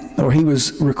or he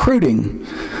was recruiting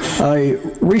a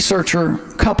researcher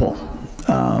couple,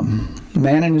 a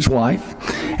man and his wife,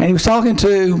 and he was talking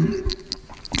to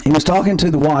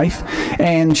the wife,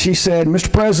 and she said,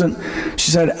 Mr. President,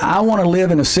 she said, I want to live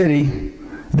in a city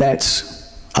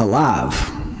that's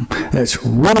alive, that's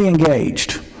really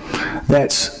engaged,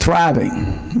 that's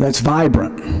thriving, that's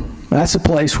vibrant. That's a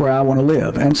place where I want to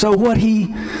live. And so what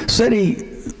he said,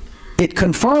 it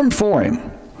confirmed for him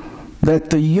that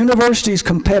the university's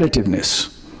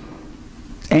competitiveness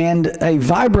and a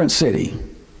vibrant city,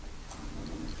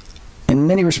 in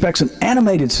many respects an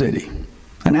animated city,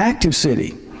 an active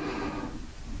city,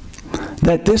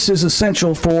 that this is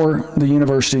essential for the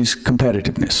university's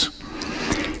competitiveness.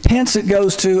 Hence, it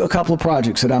goes to a couple of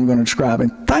projects that I'm going to describe.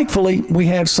 And thankfully, we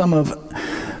have some of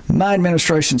my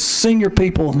administration's senior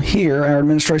people here, our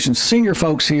administration's senior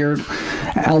folks here.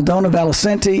 Aldona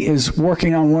Valicenti is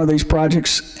working on one of these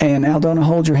projects. And Aldona,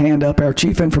 hold your hand up, our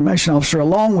Chief Information Officer,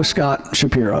 along with Scott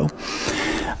Shapiro.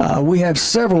 We have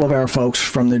several of our folks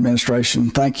from the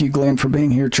administration. Thank you, Glenn, for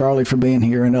being here, Charlie for being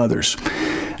here, and others.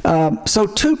 So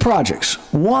 2 projects.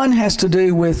 One has to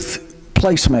do with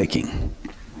placemaking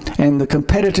and the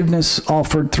competitiveness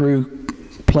offered through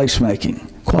placemaking.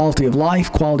 Quality of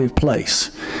life, quality of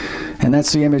place. And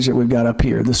that's the image that we've got up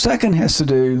here. The second has to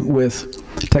do with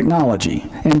technology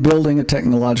and building a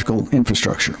technological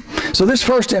infrastructure. So this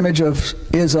first image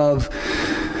is of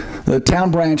the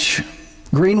Town Branch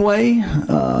Greenway,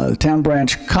 Town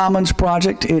Branch Commons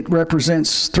project. It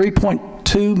represents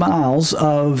 3.2 miles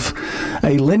of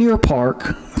a linear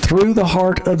park through the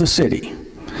heart of the city,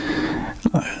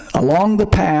 along the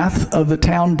path of the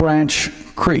Town Branch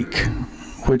Creek,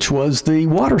 which was the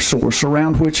water source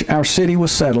around which our city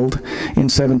was settled in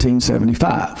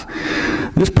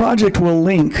 1775. This project will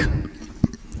link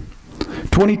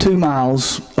 22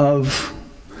 miles of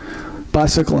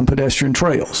bicycle and pedestrian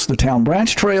trails, the Town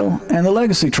Branch Trail and the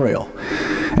Legacy Trail.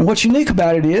 And what's unique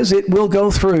about it is it will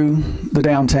go through the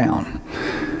downtown,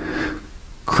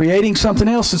 creating something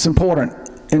else that's important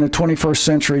in a 21st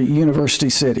century university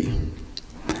city.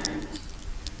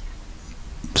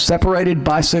 Separated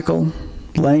bicycle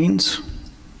lanes,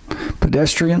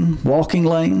 pedestrian, walking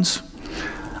lanes,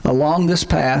 along this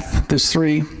path, this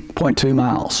 3.2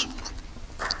 miles.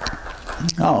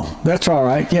 Oh, that's all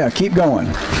right. Yeah, keep going.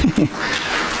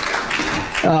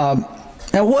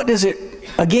 Now, what does it,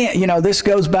 again, you know, this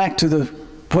goes back to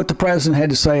what the president had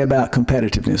to say about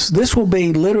competitiveness. This will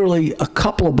be literally a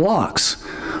couple of blocks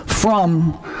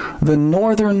from the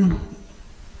northern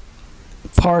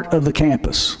part of the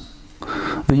campus,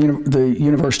 the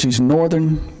university's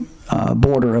northern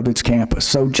border of its campus.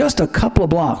 So just a couple of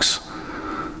blocks,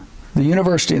 the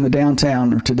university and the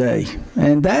downtown are today.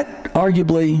 And that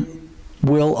arguably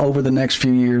will, over the next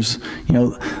few years, you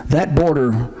know, that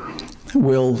border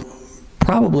will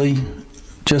probably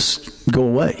just go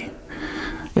away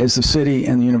as the city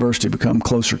and the university become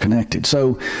closer connected.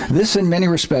 So this, in many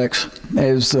respects,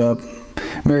 as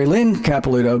Mary Lynn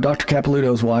Capilouto, Dr.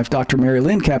 Capilouto's wife, Dr. Mary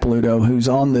Lynn Capilouto, who's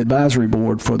on the advisory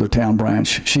board for the town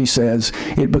branch, she says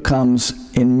it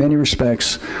becomes, in many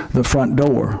respects, the front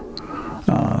door,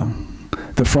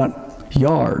 the front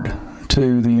yard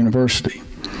to the university.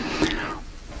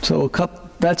 So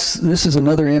this is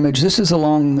another image. This is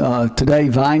along today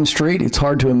Vine Street. It's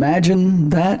hard to imagine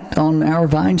that on our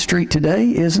Vine Street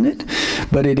today, isn't it?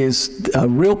 But it is a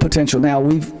real potential. Now,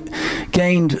 we've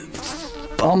gained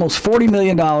almost $40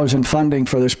 million in funding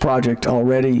for this project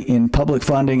already in public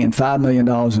funding, and $5 million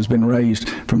has been raised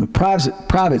from the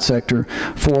private sector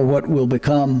for what will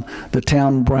become the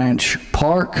Town Branch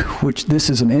Park, which this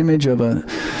is an image of a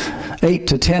 8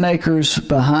 to 10 acres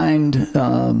behind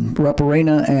Rupp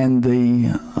Arena and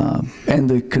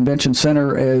the convention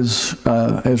center as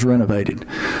renovated.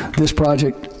 This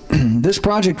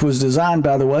project was designed,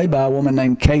 by the way, by a woman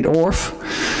named Kate Orff.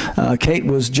 Kate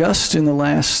was just in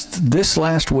this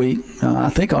last week, I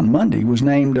think on Monday, was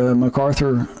named a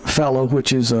MacArthur Fellow,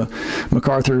 which is a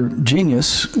MacArthur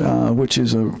Genius, which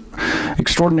is an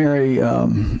extraordinary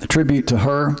tribute to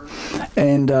her.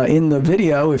 And in the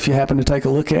video, if you happen to take a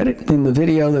look at it, in the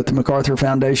video that the MacArthur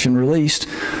Foundation released,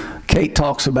 Kate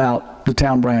talks about the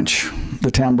Town Branch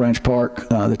Park,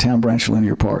 the Town Branch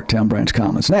Linear Park, Town Branch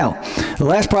Commons. Now, the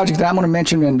last project that I'm going to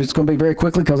mention, and it's going to be very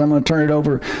quickly because I'm going to turn it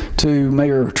over to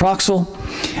Mayor Troxel,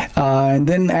 and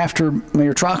then after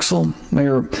Mayor Troxel,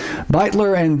 Mayor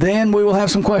Beitler, and then we will have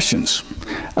some questions.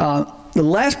 The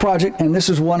last project, and this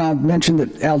is one I mentioned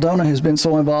that Aldona has been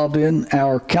so involved in,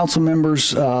 our council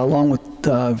members, along with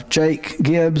Jake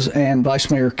Gibbs and Vice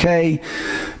Mayor Kay,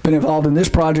 been involved in this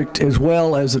project as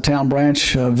well as the Town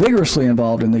Branch, vigorously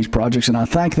involved in these projects, and I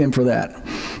thank them for that.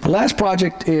 The last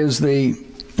project is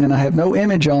and I have no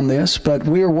image on this, but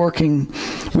we're working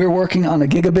on a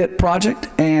gigabit project,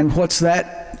 and what's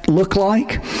that look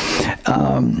like?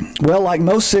 Well, like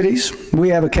most cities, we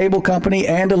have a cable company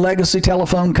and a legacy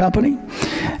telephone company.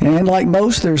 And like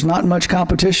most, there's not much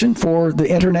competition for the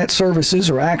internet services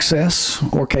or access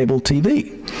or cable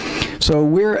TV. So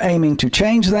we're aiming to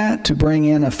change that, to bring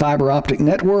in a fiber optic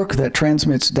network that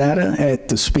transmits data at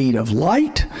the speed of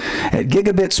light, at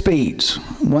gigabit speeds,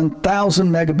 1,000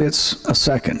 megabits a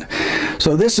second.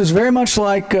 So this is very much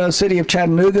like the city of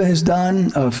Chattanooga has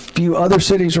done, a few other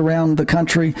cities around the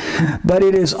country, but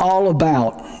it is all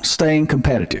about staying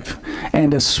competitive,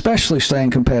 and especially staying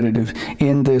competitive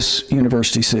in this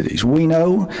university cities. We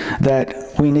know that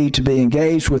we need to be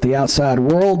engaged with the outside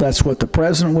world. That's what the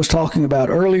president was talking about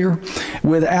earlier,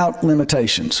 without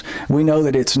limitations. We know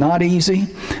that it's not easy,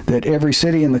 that every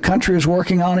city in the country is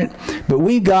working on it, but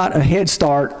we got a head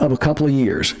start of a couple of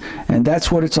years, and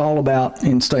that's what it's all about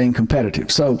in staying competitive.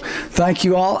 So thank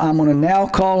you all. I'm going to now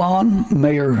call on I'm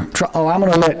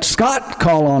going to let Scott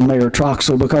call on Mayor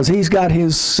Troxel, because he's got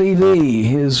his CV,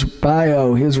 his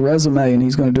bio, his resume, and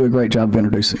he's going to do a great job of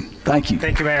introducing. Thank you.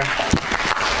 Thank you, Mayor.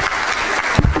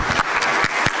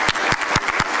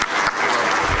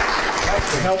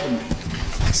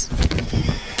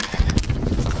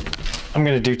 I'm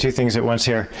going to do two things at once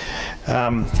here.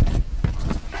 There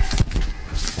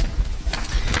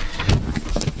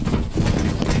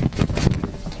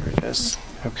it is.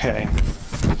 Okay.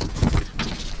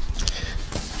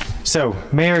 So,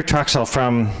 Mayor Troxel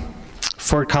from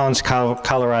Fort Collins,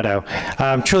 Colorado.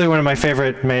 Truly one of my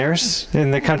favorite mayors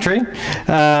in the country.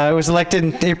 I was elected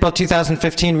in April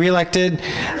 2015, re-elected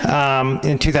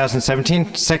in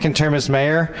 2017, second term as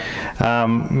mayor.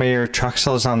 Mayor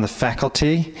Troxel is on the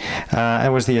faculty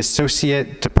and was the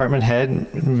associate department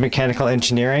head, mechanical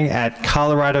engineering at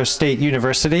Colorado State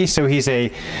University. So he's a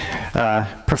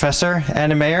professor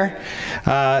and a mayor.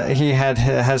 He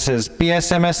has his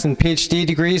BS, MS, and PhD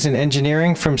degrees in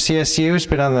engineering from CSU. He's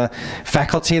been on the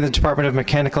faculty of the Department of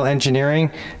Mechanical Engineering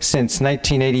since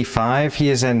 1985. He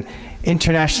is an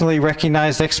internationally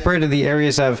recognized expert in the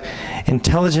areas of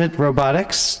intelligent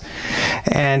robotics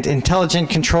and intelligent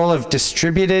control of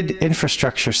distributed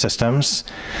infrastructure systems.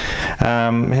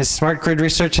 His smart grid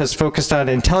research has focused on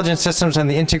intelligent systems and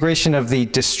the integration of the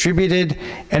distributed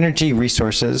energy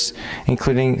resources,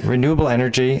 including renewable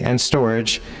energy and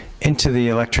storage, into the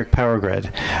electric power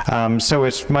grid. So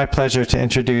it's my pleasure to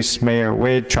introduce Mayor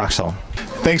Wade Troxell.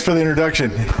 Thanks for the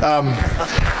introduction.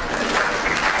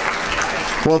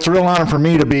 Well, it's a real honor for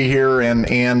me to be here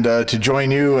and to join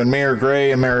you and Mayor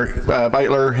Gray and Mayor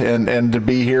Beitler and to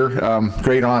be here.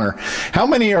 Great honor. How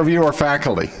many of you are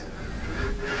faculty?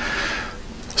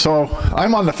 So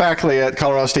I'm on the faculty at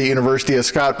Colorado State University, as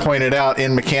Scott pointed out,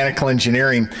 in mechanical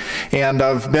engineering, and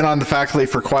I've been on the faculty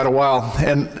for quite a while.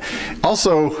 And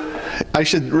also, I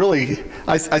should really,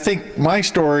 I think my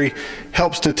story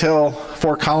helps to tell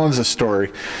Fort Collins'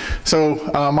 story. So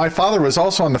my father was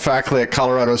also on the faculty at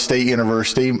Colorado State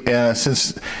University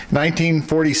since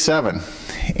 1947.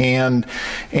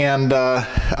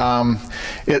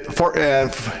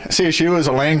 CSU is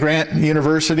a land-grant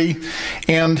university,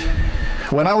 and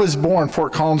when I was born,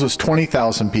 Fort Collins was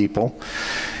 20,000 people,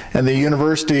 and the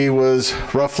university was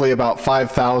roughly about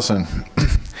 5,000.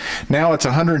 Now it's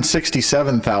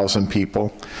 167,000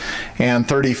 people and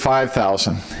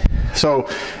 35,000. So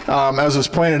as was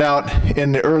pointed out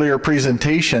in the earlier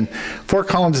presentation, Fort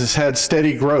Collins has had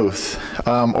steady growth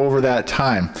over that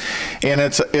time. And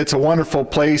it's a wonderful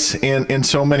place in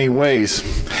so many ways.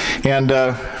 And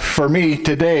for me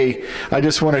today, I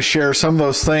just want to share some of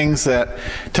those things that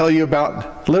tell you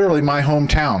about literally my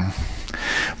hometown.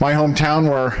 My hometown,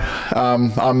 where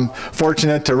I'm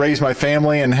fortunate to raise my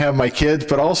family and have my kids,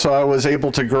 but also I was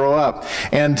able to grow up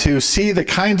and to see the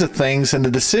kinds of things and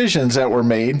the decisions that were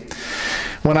made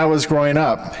when I was growing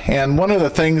up. And one of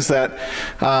the things that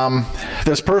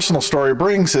this personal story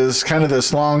brings is kind of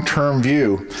this long-term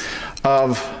view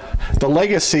of the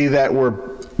legacy that we're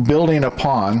building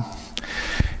upon,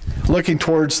 looking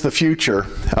towards the future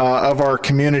of our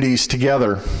communities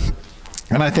together.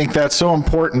 And I think that's so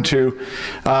important to,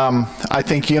 I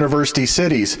think, university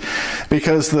cities,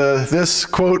 because this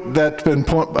quote that's been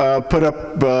put up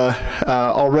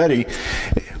already,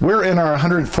 we're in our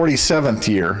 147th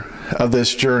year of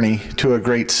this journey to a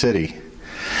great city.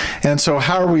 And so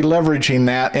how are we leveraging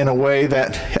that in a way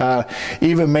that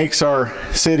even makes our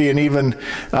city an even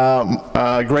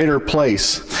greater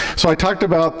place? So I talked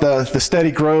about the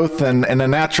steady growth and the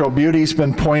natural beauty's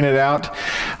been pointed out,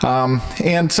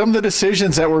 and some of the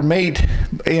decisions that were made,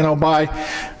 by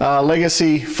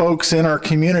legacy folks in our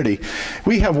community.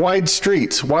 We have wide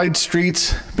streets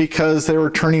because they were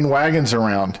turning wagons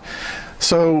around.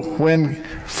 So when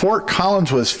Fort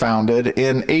Collins was founded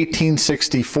in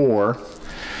 1864,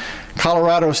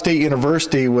 Colorado State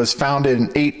University was founded in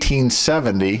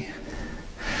 1870,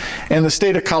 and the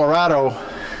state of Colorado,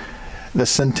 the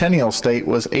Centennial State,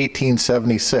 was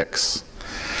 1876.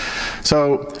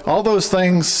 So all those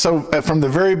things, so from the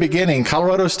very beginning,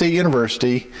 Colorado State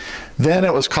University, then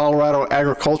it was Colorado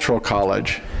Agricultural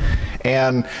College,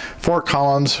 and Fort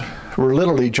Collins were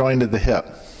literally joined at the hip.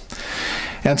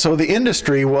 And so the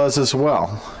industry was as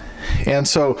well. And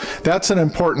so that's an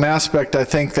important aspect, I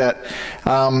think, that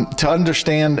to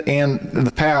understand in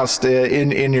the past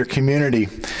in your community.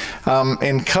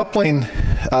 And coupling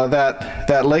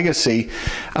that legacy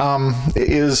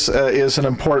is an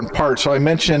important part. So I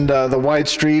mentioned the wide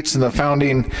streets and the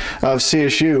founding of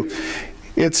CSU.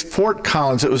 It's Fort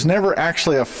Collins. It was never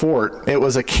actually a fort. It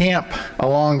was a camp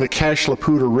along the Cache La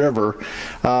Poudre River,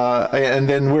 and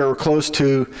then we were close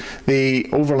to the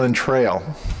Overland Trail.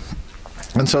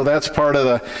 And so that's part of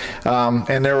the,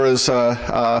 and there was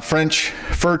French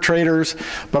fur traders,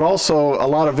 but also a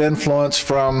lot of influence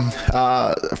from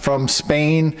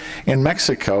Spain and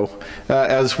Mexico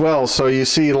as well. So you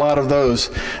see a lot of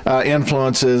those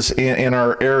influences in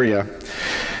our area.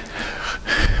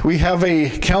 We have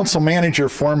a council manager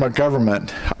form of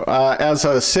government. As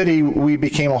a city, we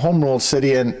became a home rule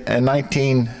city in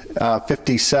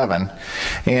 1957.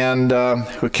 And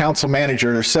with council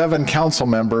manager, there's 7 council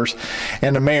members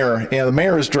and a mayor. And the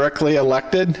mayor is directly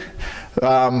elected.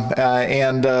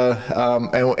 And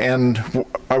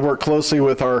I work closely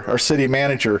with our city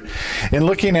manager. In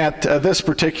looking at this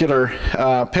particular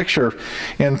picture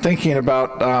and thinking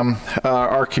about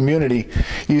our community,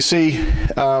 you see,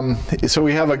 so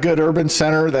we have a good urban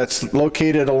center that's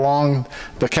located along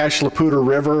the Cache La Poudre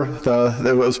River.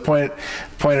 That was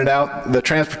pointed out, the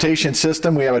transportation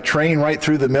system. We have a train right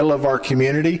through the middle of our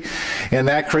community, and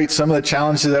that creates some of the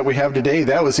challenges that we have today.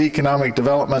 That was economic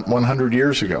development 100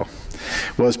 years ago.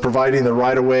 was providing the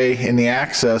right-of-way and the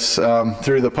access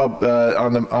through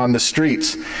the on the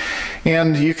streets.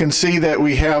 And you can see that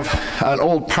we have an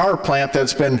old power plant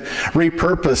that's been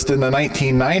repurposed in the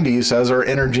 1990s as our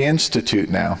Energy Institute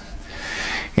now.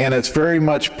 And it's very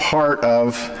much part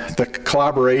of the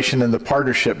collaboration and the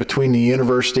partnership between the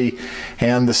university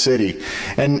and the city.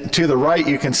 And to the right,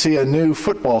 you can see a new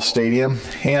football stadium.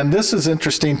 And this is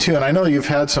interesting too. And I know you've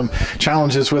had some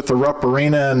challenges with the Rupp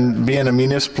Arena and being a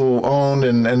municipal owned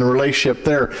and the relationship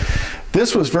there.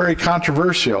 This was very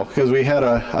controversial because we had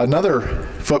another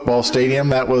football stadium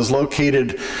that was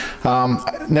located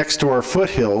next to our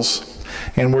foothills.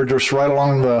 And we're just right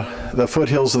along the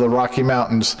foothills of the Rocky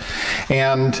Mountains.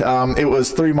 And it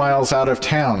was 3 miles out of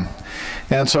town.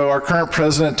 And so our current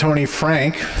president, Tony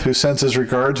Frank, who sends his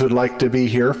regards, would like to be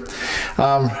here,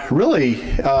 really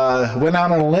went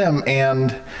out on a limb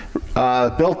and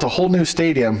built a whole new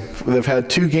stadium. They've had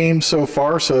 2 games so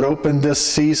far, so it opened this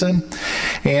season.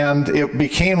 And it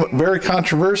became very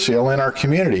controversial in our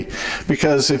community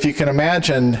because if you can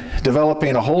imagine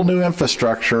developing a whole new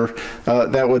infrastructure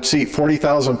that would seat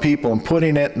 40,000 people and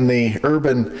putting it in the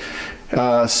urban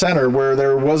center where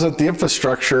there wasn't the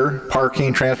infrastructure,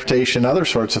 parking, transportation, other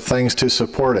sorts of things to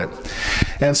support it.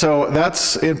 And so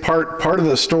that's in part of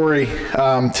the story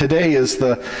today is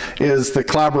the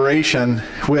collaboration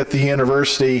with the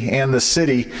university and the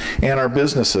city and our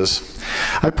businesses.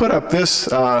 I put up this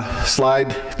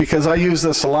slide because I use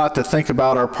this a lot to think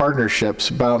about our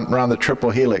partnerships around the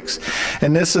Triple Helix.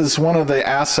 And this is one of the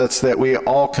assets that we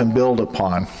all can build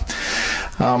upon.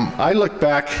 I look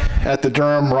back at the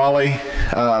Durham-Raleigh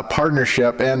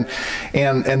partnership and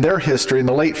their history in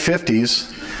the late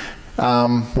 50s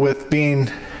with being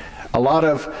a lot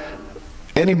of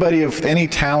anybody of any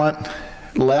talent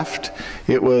left.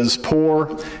 It was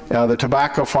poor. The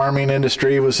tobacco farming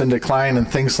industry was in decline and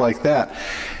things like that.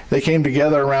 They came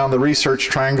together around the Research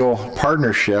Triangle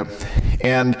Partnership,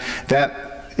 and that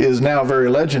is now very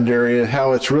legendary,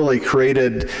 how it's really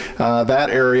created that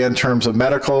area in terms of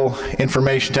medical,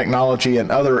 information technology,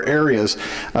 and other areas,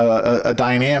 a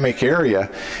dynamic area.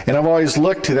 And I've always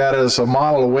looked to that as a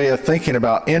model, a way of thinking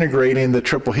about integrating the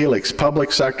Triple Helix,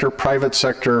 public sector, private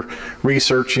sector,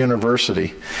 research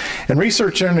university. And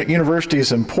research university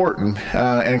is important,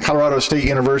 and Colorado State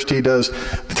University does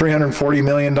 $340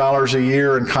 million a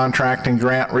year in contract and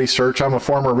grant research. I'm a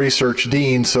former research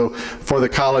dean, so for the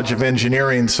College of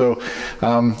Engineering, so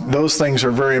those things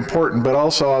are very important, but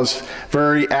also I was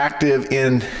very active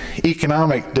in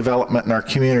economic development in our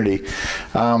community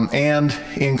and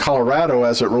in Colorado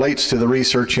as it relates to the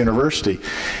research university.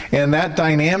 And that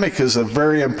dynamic is a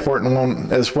very important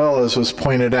one, as well as was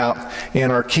pointed out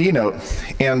in our keynote.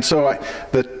 And so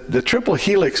the Triple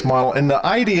Helix model, and the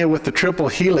idea with the Triple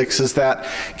Helix is that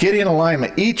getting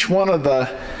alignment, each one of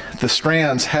the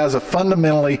strands has a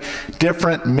fundamentally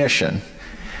different mission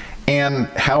and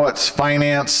how it's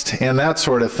financed and that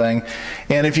sort of thing.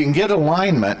 And if you can get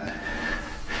alignment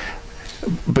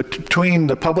between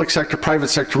the public sector, private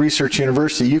sector, research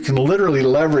university, you can literally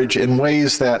leverage in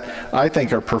ways that I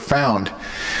think are profound.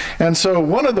 And so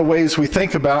one of the ways we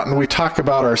think about and we talk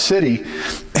about our city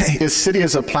is city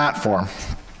as a platform.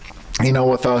 You know,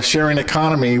 with a sharing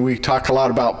economy, we talk a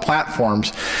lot about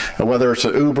platforms, whether it's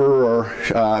an Uber or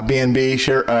B&B,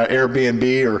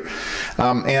 Airbnb, or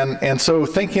and so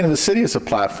thinking of the city as a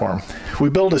platform. We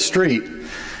build a street,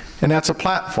 and that's a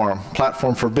platform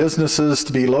for businesses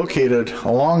to be located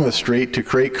along the street to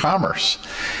create commerce.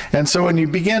 And so when you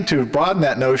begin to broaden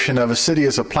that notion of a city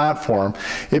as a platform,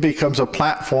 it becomes a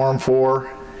platform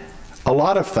for a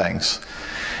lot of things.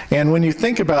 And when you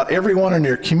think about everyone in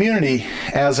your community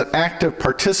as an active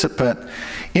participant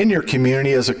in your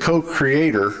community as a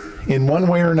co-creator in one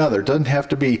way or another, it doesn't have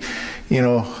to be, you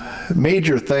know,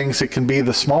 major things, it can be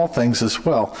the small things as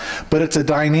well. But it's a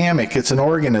dynamic, it's an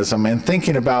organism, and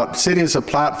thinking about city as a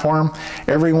platform,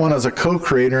 everyone as a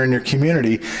co-creator in your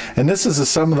community. And this is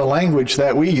some of the language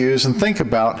that we use and think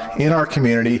about in our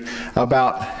community,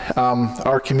 about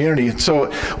our community.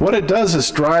 So what it does is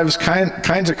drives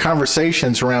kinds of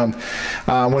conversations around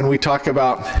when we talk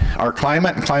about our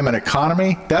climate and climate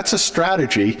economy. That's a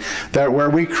strategy that where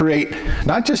we create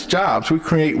not just jobs, we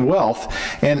create wealth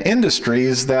and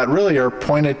industries that really are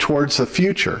pointed towards the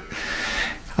future.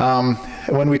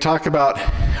 When we talk about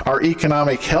our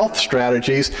economic health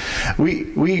strategies,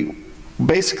 we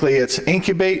basically it's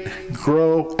incubate,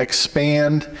 grow,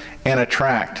 expand, and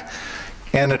attract.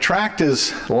 And attract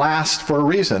is last for a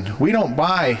reason. We don't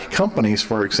buy companies,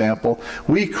 for example.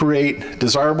 We create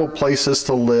desirable places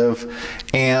to live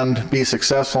and be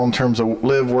successful in terms of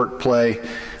live, work, play,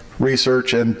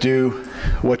 research and do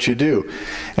what you do.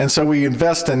 And so we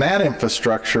invest in that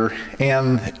infrastructure,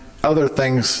 and other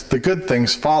things, the good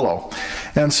things follow.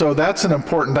 And so that's an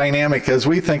important dynamic as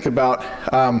we think about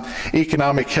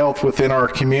economic health within our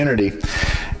community.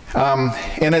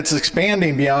 And it's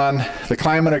expanding beyond the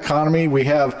climate economy. We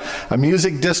have a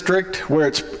music district where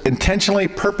it's intentionally,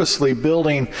 purposely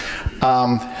building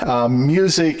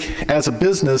music as a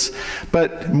business,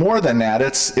 but more than that,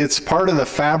 it's part of the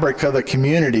fabric of the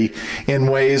community in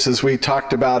ways, as we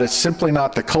talked about. It's simply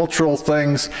not the cultural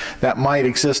things that might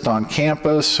exist on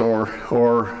campus or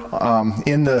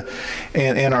in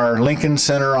our Lincoln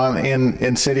Center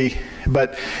in city,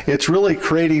 but it's really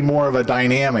creating more of a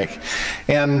dynamic.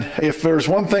 And if there's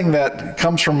one thing that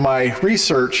comes from my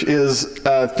research is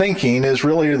thinking, is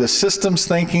really the systems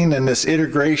thinking and this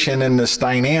integration and this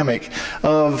dynamic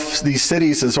of these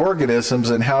cities as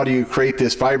organisms, and how do you create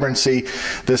this vibrancy,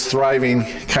 this thriving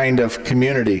kind of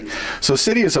community. So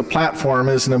city as a platform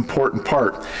is an important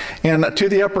part. And to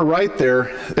the upper right there,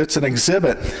 it's an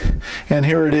exhibit, and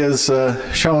here it is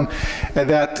shown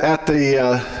that at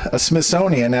the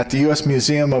Smithsonian, at the U.S.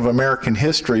 Museum of American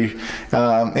History,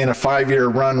 in a 5-year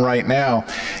run right now.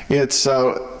 It's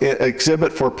an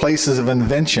exhibit for places of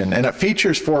invention, and it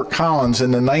features Fort Collins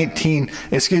in the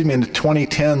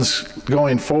 2010s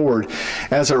going forward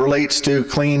as it relates to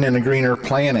clean and a greener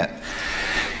planet.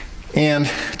 And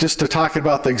just to talk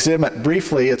about the exhibit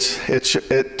briefly, it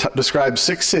describes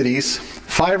 6 cities.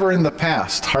 5 are in the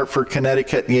past: Hartford,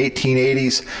 Connecticut in the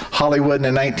 1880s, Hollywood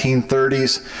in the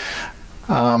 1930s,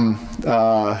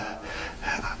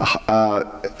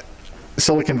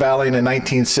 Silicon Valley in the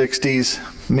 1960s,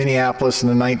 Minneapolis in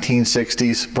the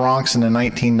 1960s, Bronx in the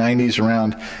 1990s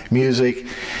around music,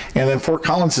 and then Fort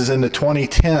Collins is in the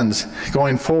 2010s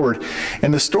going forward.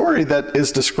 And the story that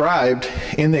is described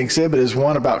in the exhibit is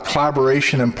one about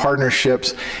collaboration and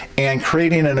partnerships and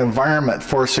creating an environment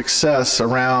for success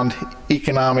around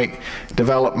economic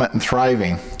development and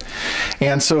thriving.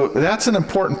 And so that's an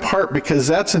important part, because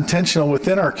that's intentional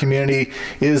within our community,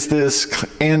 is this,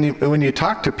 and when you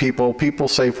talk to people, people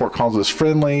say Fort Collins is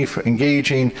friendly,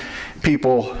 engaging,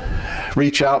 people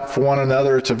reach out for one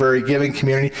another, it's a very giving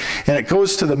community, and it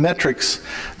goes to the metrics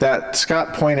that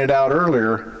Scott pointed out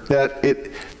earlier, that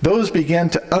those begin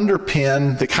to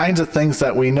underpin the kinds of things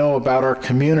that we know about our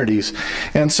communities.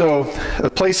 And so a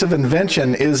place of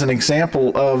invention is an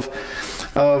example of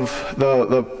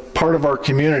the part of our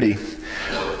community.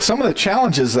 Some of the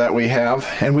challenges that we have,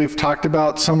 and we've talked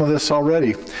about some of this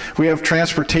already, we have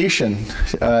transportation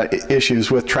issues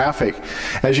with traffic.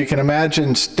 As you can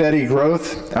imagine, steady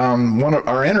growth, one of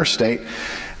our interstate,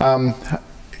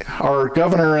 our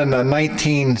governor in the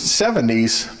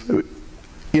 1970s,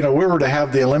 we were to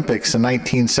have the Olympics in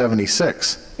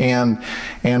 1976, and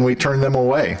we turned them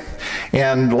away.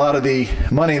 And a lot of the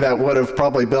money that would have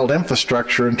probably built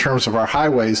infrastructure in terms of our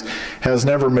highways has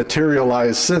never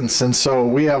materialized since. And so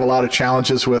we have a lot of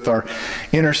challenges with our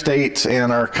interstates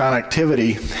and our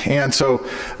connectivity. And so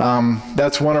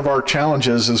that's one of our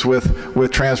challenges, is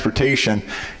with transportation.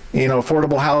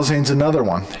 Affordable housing is another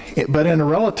one. But in a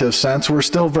relative sense, we're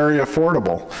still very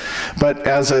affordable. But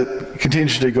as it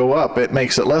continues to go up, it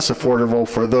makes it less affordable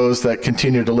for those that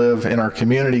continue to live in our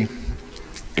community,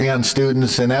 and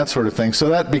students and that sort of thing. So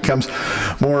that becomes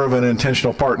more of an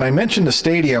intentional part. And I mentioned the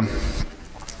stadium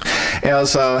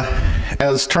as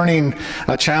turning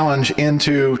a challenge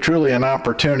into truly an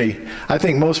opportunity. I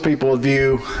think most people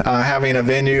view having a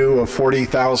venue of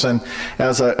 40,000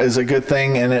 as a good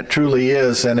thing, and it truly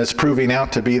is, and it's proving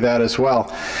out to be that as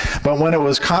well. But when it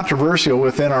was controversial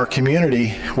within our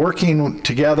community, working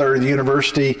together, the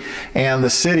university and the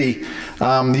city,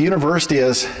 the university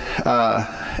has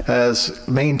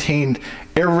maintained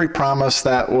every promise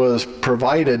that was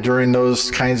provided during those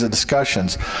kinds of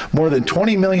discussions. More than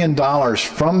 $20 million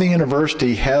from the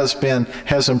university has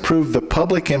improved the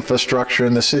public infrastructure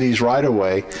in the city's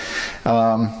right-of-way.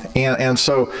 And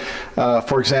so,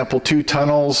 for example, 2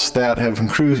 tunnels that have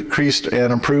increased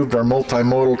and improved our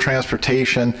multimodal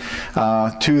transportation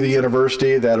to the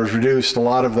university, that has reduced a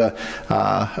lot of the,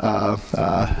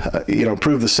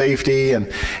 improved the safety,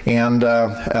 and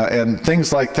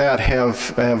things like that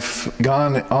have gone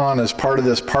on as part of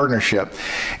this partnership.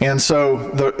 And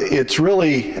so it's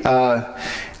really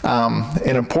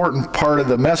an important part of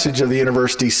the message of the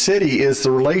University City is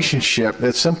the relationship.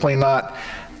 It's simply not,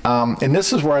 and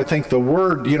this is where I think the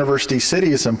word University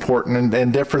City is important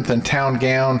and different than town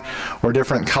gown or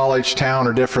different college town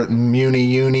or different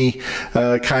muni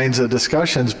kinds of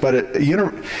discussions, but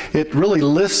it really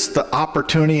lists the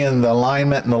opportunity and the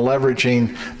alignment and the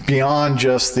leveraging beyond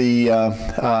just the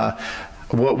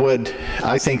what would,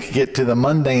 I think, get to the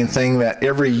mundane thing that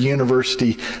every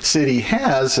university city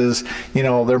has is, you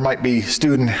know, there might be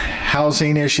student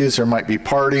housing issues, there might be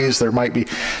parties, there might be,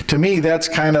 to me, that's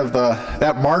kind of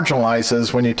that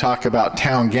marginalizes when you talk about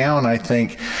town gown, I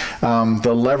think,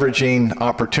 the leveraging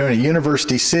opportunity.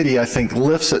 University City, I think,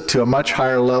 lifts it to a much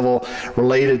higher level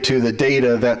related to the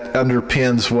data that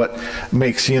underpins what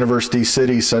makes University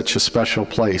City such a special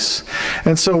place.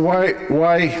 And so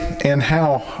why and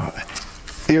how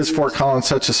is Fort Collins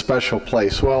such a special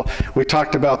place? Well, we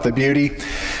talked about the beauty.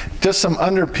 Just some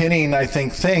underpinning, I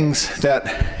think, things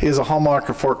that is a hallmark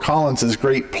of Fort Collins is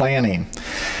great planning.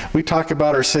 We talk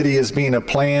about our city as being a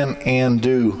plan and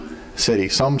do city.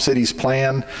 Some cities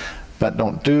plan but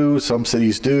don't do, some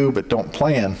cities do but don't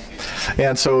plan.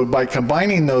 And so by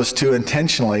combining those two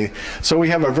intentionally, so we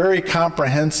have a very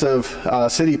comprehensive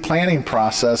city planning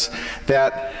process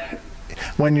that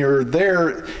when you're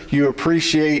there, you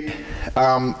appreciate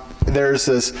there's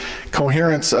this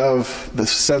coherence of the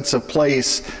sense of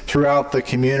place throughout the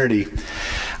community.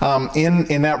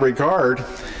 In that regard,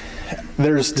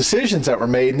 there's decisions that were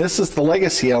made, and this is the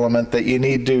legacy element that you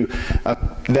need to,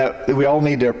 that we all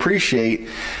need to appreciate.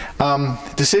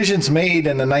 Decisions made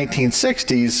in the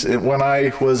 1960s when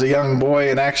I was a young boy,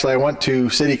 and actually I went to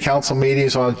city council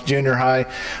meetings on junior high.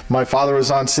 My father was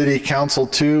on city council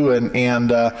too,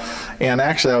 and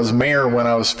actually I was mayor when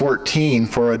I was 14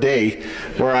 for a day,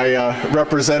 where I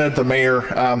represented the mayor.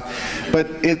 But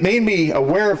it made me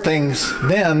aware of things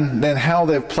then than how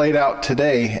they've played out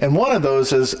today. And one of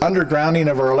those is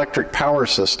undergrounding of our electric power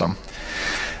system.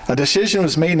 A decision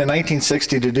was made in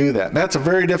 1960 to do that. That's a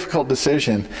very difficult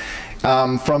decision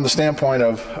from the standpoint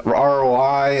of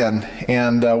ROI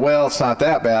and well, it's not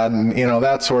that bad, and you know,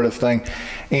 that sort of thing.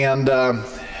 And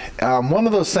one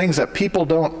of those things that people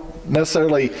don't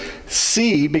necessarily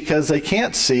see because they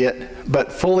can't see it,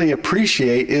 but fully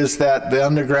appreciate, is that the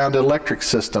underground electric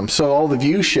system. So all the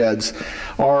view sheds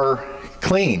are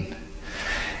clean.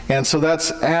 And so that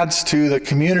adds to the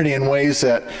community in ways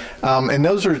that, and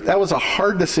that was a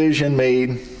hard decision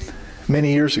made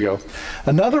many years ago.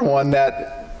 Another one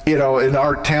that, you know, in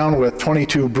our town with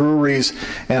 22 breweries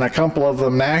and a couple of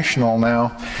them national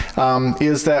now,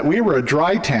 is that we were a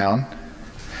dry town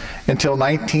until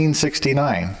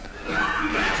 1969.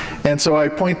 And so I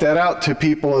point that out to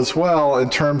people as well in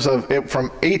terms of it, from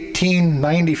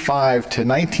 1895 to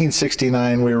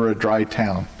 1969, we were a dry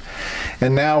town.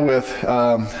 And now with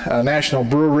national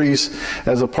breweries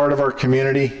as a part of our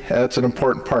community, that's an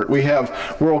important part. We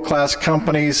have world-class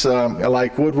companies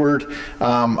like Woodward,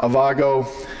 Avago,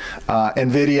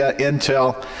 NVIDIA,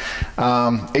 Intel,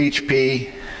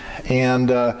 HP,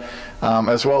 and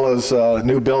as well as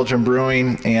New Belgium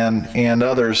Brewing and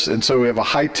others. And so we have a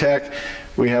high-tech,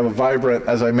 we have a vibrant,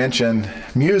 as I mentioned,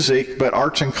 music, but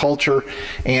arts and culture,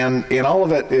 and all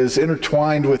of it is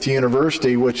intertwined with the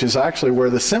university, which is actually where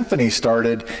the symphony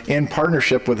started in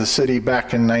partnership with the city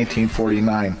back in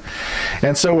 1949.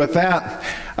 And so with that,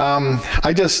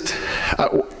 I just,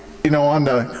 you know, on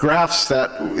the graphs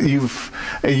that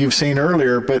you've seen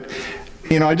earlier, but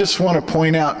you know, I just want to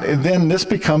point out, and then this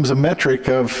becomes a metric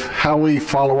of how we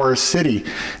follow our city.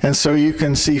 And so you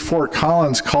can see Fort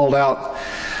Collins called out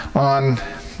on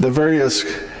the various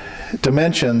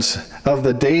dimensions of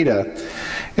the data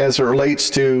as it relates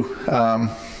to,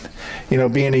 you know,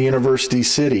 being a university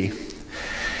city.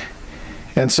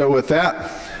 And so with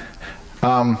that,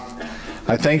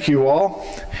 I thank you all,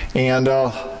 and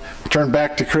I'll turn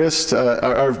back to Chris,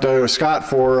 or to Scott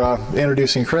for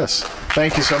introducing Chris.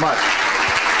 Thank you so much.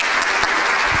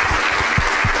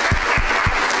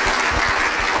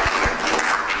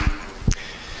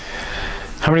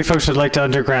 How many folks would like to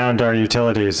underground our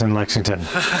utilities in Lexington?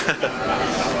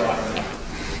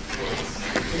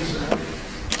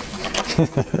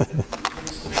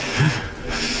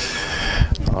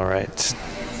 All right.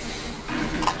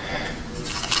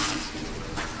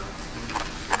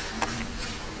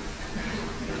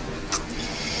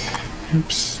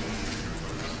 Oops.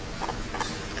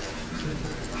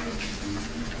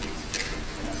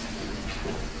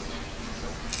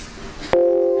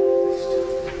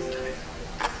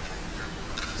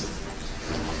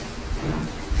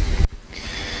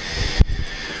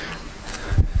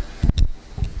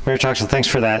 Mayor Troxel, thanks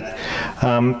for that.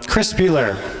 Chris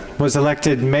Buehler was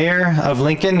elected mayor of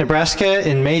Lincoln, Nebraska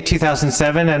in May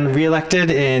 2007 and re-elected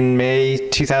in May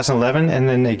 2011 and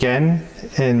then again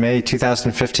in May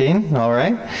 2015, all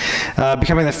right.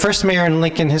 Becoming the first mayor in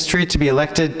Lincoln history to be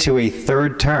elected to a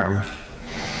third term.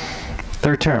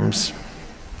 Third terms.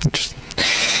 Interesting.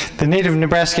 The native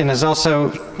Nebraskan has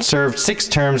also served 6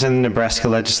 terms in the Nebraska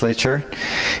legislature.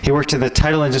 He worked in the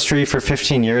title industry for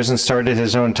 15 years and started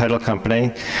his own title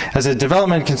company. As a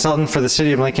development consultant for the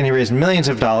city of Lincoln, he raised millions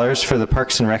of dollars for the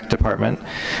Parks and Rec department.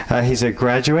 He's a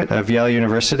graduate of Yale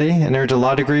University and earned a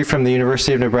law degree from the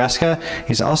University of Nebraska.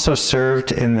 He's also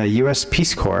served in the U.S.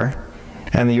 Peace Corps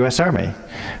and the U.S. Army.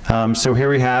 So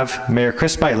here we have Mayor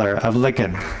Chris Beitler of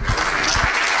Lincoln.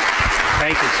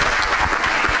 Thank you, sir.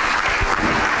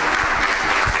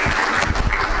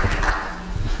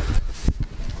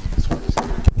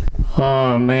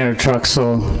 Mayor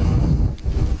Truxell,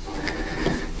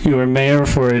 you were mayor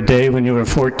for a day when you were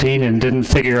 14 and didn't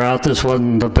figure out this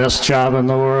wasn't the best job in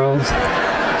the world?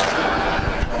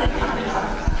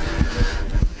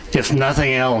 If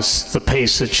nothing else, the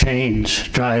pace of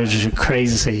change drives you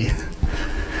crazy.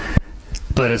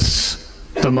 But it's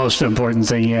the most important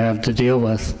thing you have to deal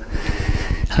with.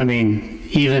 I mean,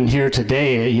 even here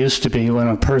today, it used to be when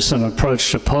a person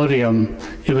approached a podium,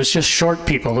 it was just short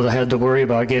people that had to worry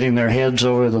about getting their heads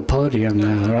over the podium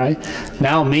now, right?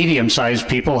 Now medium-sized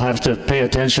people have to pay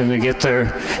attention to get their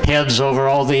heads over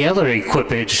all the other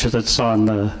equipage that's on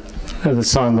the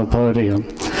podium.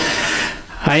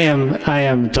 I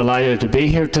am delighted to be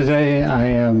here today. I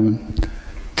am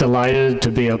delighted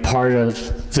to be a part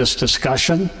of this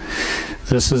discussion.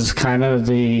 This is kind of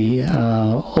the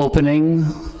opening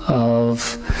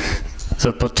of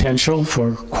the potential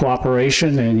for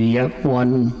cooperation in yet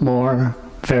one more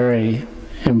very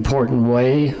important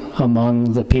way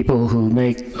among the people who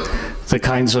make the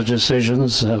kinds of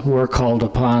decisions that we're called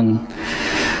upon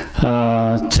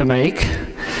to make.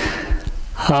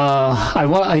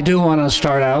 I do want to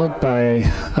start out by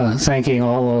thanking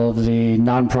all of the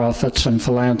nonprofits and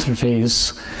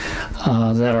philanthropies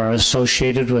that are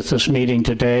associated with this meeting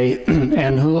today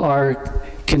and who are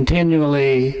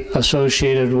continually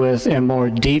associated with and more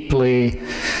deeply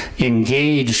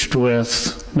engaged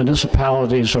with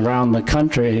municipalities around the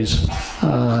country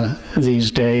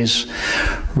these days,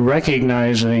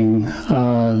 recognizing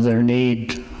their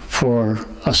need for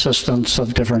assistance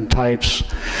of different types.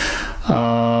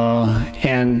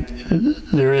 And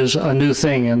there is a new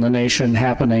thing in the nation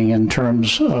happening in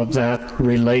terms of that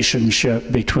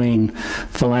relationship between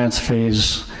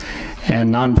philanthropies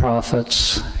and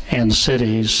nonprofits and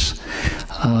cities,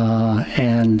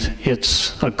 and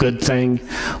it's a good thing.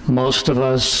 Most of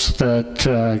us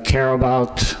that care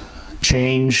about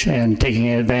change and taking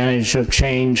advantage of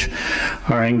change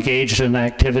are engaged in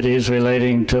activities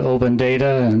relating to open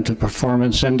data and to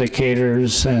performance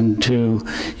indicators and to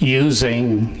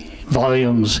using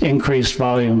increased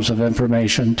volumes of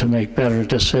information to make better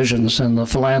decisions, and the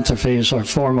philanthropies are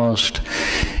foremost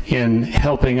in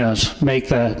helping us make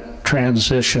that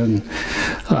transition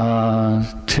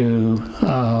to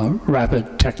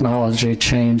rapid technology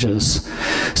changes.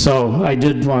 So I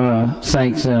did want to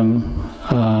thank them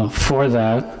for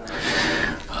that.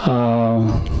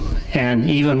 And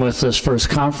even with this first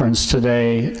conference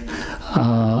today,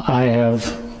 I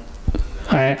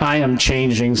am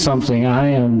changing something I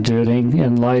am doing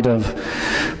in light of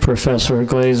Professor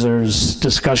Glazer's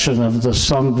discussion of the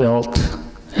Sun Belt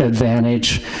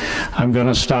advantage. I'm going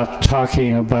to stop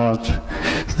talking about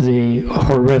the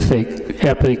horrific,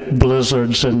 epic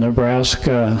blizzards in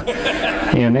Nebraska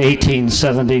in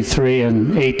 1873 and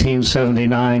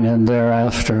 1879 and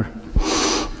thereafter.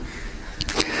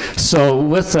 So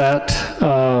with that,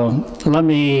 let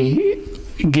me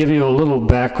give you a little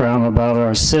background about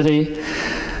our city.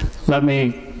 Let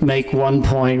me make one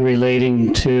point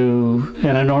relating to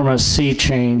an enormous sea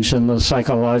change in the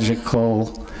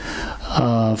psychological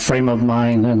frame of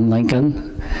mind in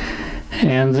Lincoln.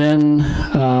 And then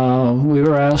we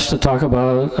were asked to talk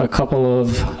about a couple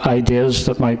of ideas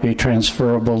that might be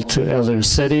transferable to other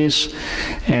cities.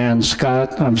 And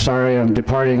Scott, I'm sorry, I'm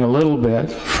departing a little bit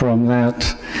from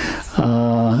that.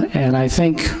 And I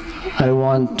think I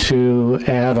want to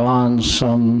add on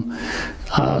some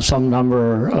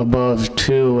number above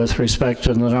 2 with respect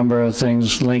to the number of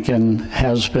things Lincoln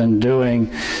has been doing,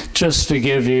 just to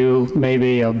give you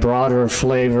maybe a broader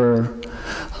flavor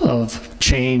of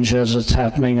change as it's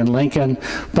happening in Lincoln,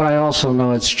 but I also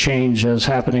know it's change as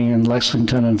happening in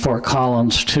Lexington and Fort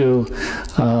Collins too.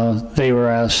 They were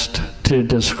asked to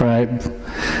describe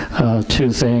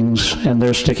 2 things, and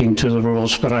they're sticking to the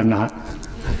rules, but I'm not.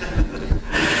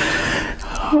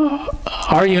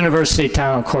 Our university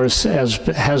town, of course, as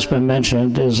has been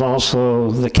mentioned, is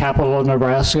also the capital of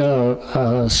Nebraska,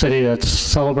 a city that's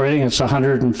celebrating its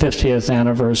 150th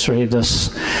anniversary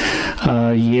this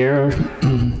year.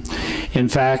 In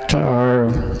fact, our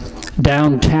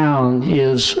downtown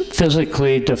is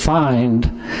physically defined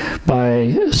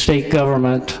by state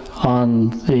government on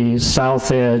the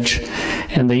south edge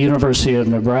and the University of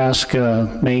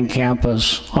Nebraska main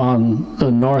campus on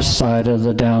the north side of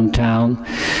the downtown.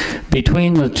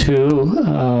 Between the two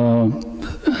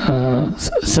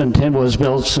was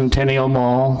built Centennial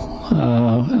Mall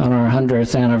on our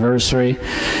 100th anniversary,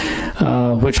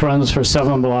 which runs for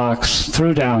 7 blocks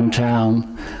through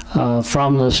downtown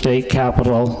from the state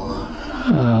capitol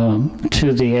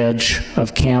to the edge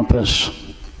of campus.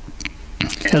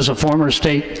 As a former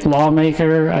state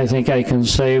lawmaker, I think I can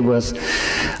say with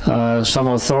some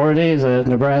authority that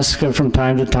Nebraska from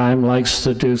time to time likes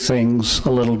to do things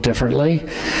a little differently.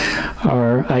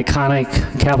 Our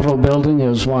iconic Capitol building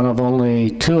is one of only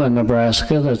 2 in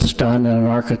Nebraska that's done in an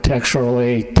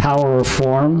architecturally tower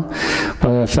form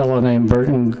by a fellow named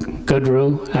Burton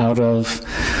Goodrew out of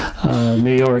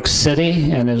New York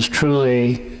City, and is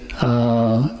truly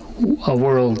a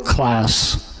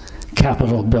world-class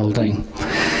Capitol building.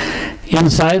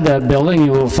 Inside that building,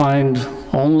 you will find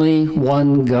only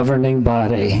one governing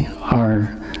body, our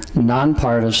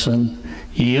nonpartisan,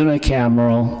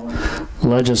 unicameral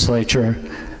legislature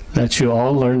that you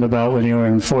all learned about when you were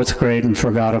in 4th grade and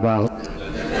forgot about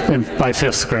by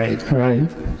 5th grade, right?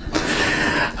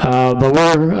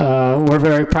 But we're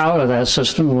very proud of that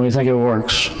system, and we think it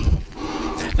works.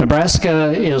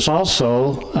 Nebraska is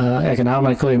also,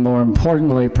 economically, more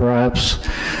importantly perhaps,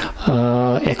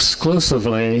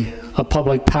 exclusively a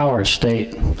public power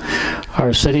state.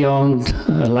 Our city-owned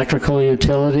electrical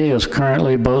utility is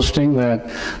currently boasting that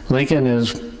Lincoln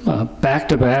is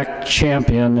back-to-back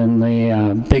champion in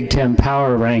the Big Ten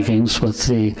power rankings with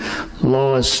the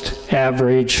lowest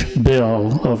average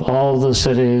bill of all the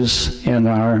cities in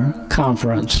our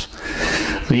conference.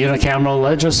 The unicameral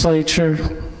legislature,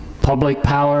 public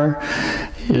power,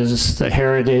 is the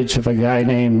heritage of a guy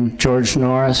named George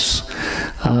Norris,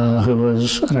 who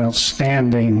was an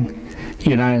outstanding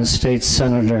United States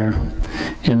Senator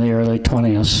in the early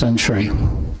 20th century.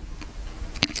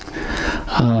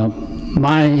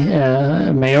 My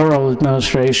mayoral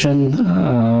administration,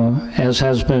 as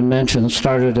has been mentioned,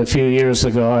 started a few years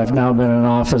ago. I've now been in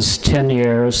office 10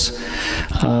 years.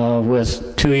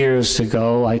 With 2 years to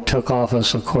go, I took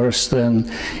office, of course,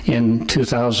 then in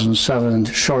 2007,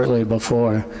 shortly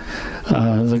before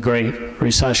the Great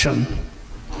Recession.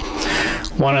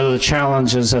 One of the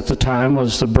challenges at the time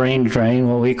was the brain drain,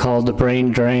 what we called the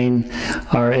brain drain.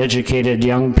 Our educated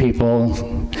young people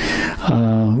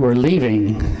were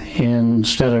leaving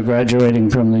instead of graduating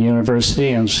from the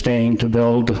university and staying to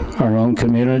build our own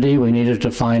community. We needed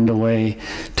to find a way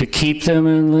to keep them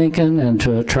in Lincoln and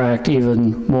to attract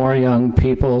even more young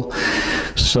people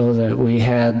so that we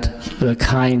had the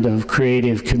kind of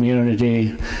creative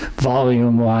community,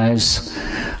 volume-wise,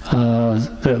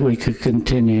 that we could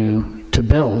continue to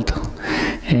build.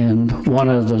 And one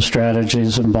of the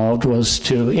strategies involved was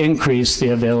to increase the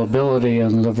availability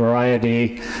and the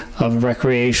variety of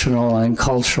recreational and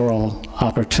cultural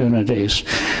opportunities.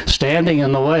 Standing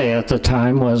in the way at the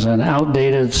time was an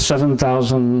outdated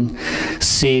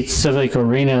 7,000-seat civic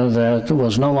arena that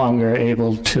was no longer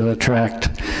able to attract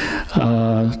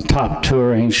top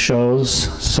touring shows.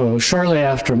 So shortly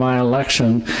after my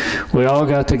election, we all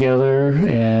got together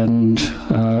and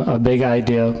a big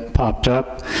idea popped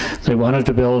up. They wanted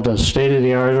to build a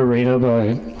state-of-the-art arena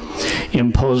by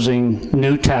imposing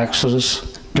new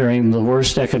taxes during the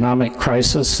worst economic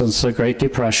crisis since the Great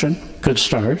Depression. Good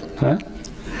start, huh?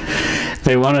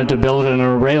 They wanted to build in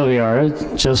a rail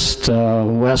yard just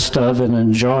west of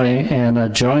and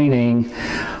adjoining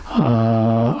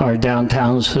our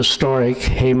downtown's historic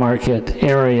Haymarket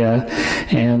area,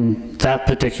 and that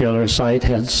particular site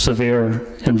had severe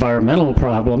environmental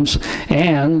problems,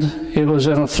 and it was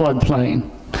in a floodplain.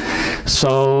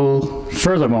 So,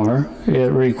 furthermore,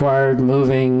 it required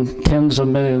moving tens of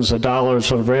millions of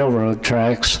dollars of railroad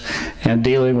tracks and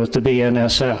dealing with the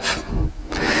BNSF.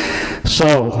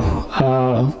 So,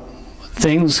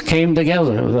 things came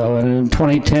together, though, and in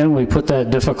 2010 we put that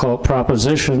difficult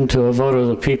proposition to a vote of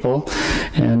the people,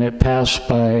 and it passed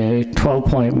by a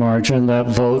 12-point margin. That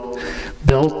vote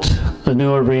built the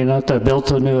new arena,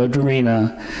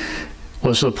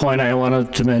 was the point I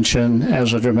wanted to mention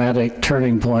as a dramatic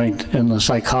turning point in the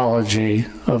psychology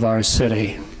of our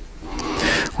city.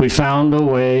 We found a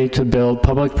way to build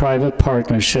public-private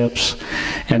partnerships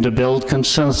and to build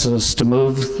consensus to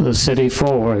move the city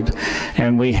forward,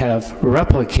 and we have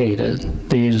replicated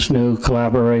these new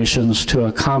collaborations to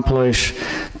accomplish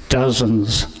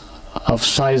dozens of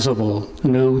sizable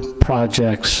new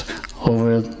projects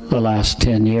over the last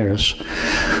 10 years.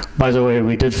 By the way,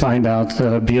 we did find out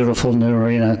that a beautiful new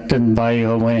arena didn't buy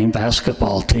you a winning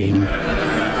basketball team.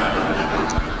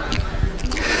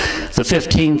 The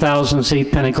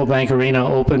 15,000-seat Pinnacle Bank Arena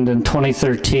opened in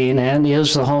 2013 and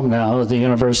is the home now of the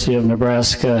University of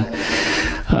Nebraska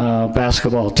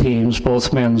basketball teams,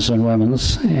 both men's and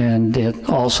women's, and it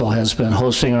also has been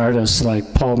hosting artists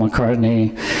like Paul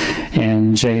McCartney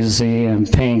and Jay-Z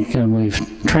and Pink, and we've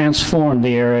transformed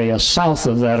the area south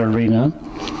of that arena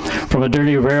from a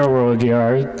dirty railroad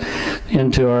yard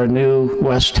into our new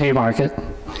West Haymarket.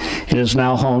 It is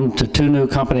now home to 2 new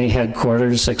company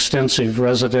headquarters, extensive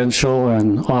residential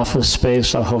and office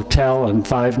space, a hotel, and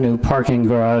 5 new parking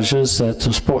garages that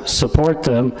support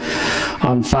them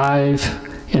on 5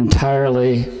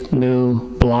 entirely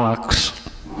new blocks.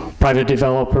 Private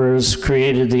developers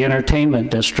created the entertainment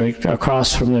district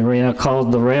across from the arena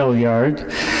called the Rail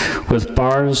Yard, with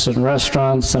bars and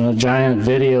restaurants and a giant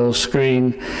video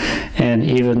screen and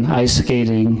even ice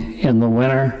skating in the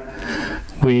winter.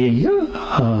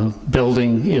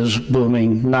 Building is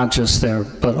booming, not just there,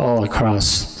 but all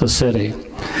across the city.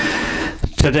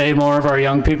 Today, more of our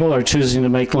young people are choosing to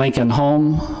make Lincoln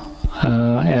home.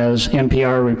 As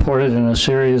NPR reported in a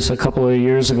series a couple of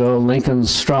years ago, Lincoln's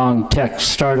strong tech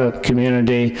startup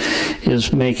community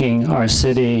is making our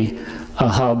city a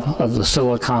hub of the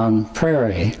Silicon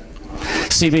Prairie.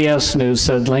 CBS News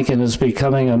said Lincoln is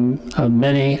becoming a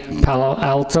mini Palo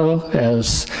Alto,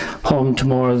 as home to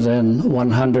more than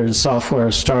 100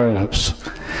 software startups.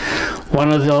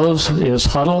 One of those is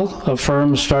Huddle, a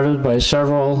firm started by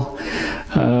several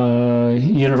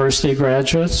university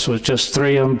graduates with just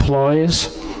 3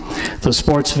 employees. The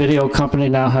sports video company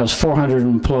now has 400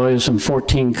 employees in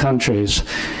 14 countries.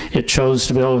 It chose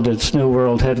to build its new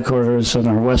world headquarters in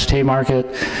our West Haymarket,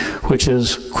 which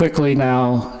is quickly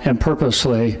now and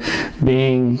purposely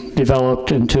being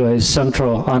developed into a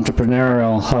central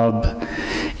entrepreneurial hub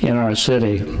in our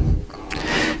city.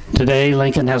 Today,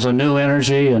 Lincoln has a new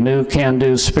energy, a new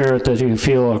can-do spirit that you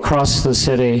feel across the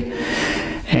city.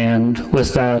 And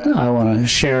with that, I want to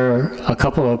share a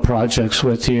couple of projects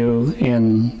with you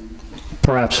in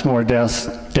perhaps more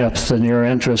depth than you're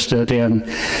interested in,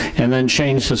 and then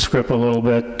change the script a little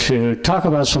bit to talk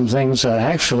about some things that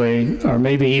actually are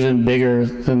maybe even bigger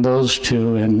than those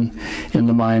two in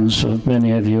the minds of many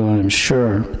of you, I'm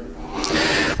sure.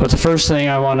 But the first thing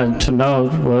I wanted to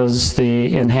note was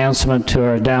the enhancement to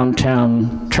our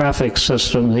downtown traffic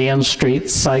system. The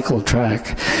N-Street Cycle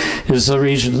Track is the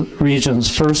region's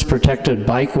first protected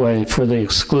bikeway for the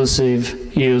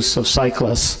exclusive use of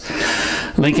cyclists.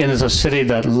 Lincoln is a city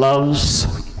that loves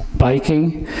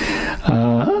biking.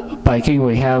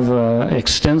 We have an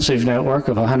extensive network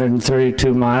of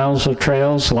 132 miles of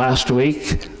trails. Last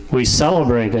week, we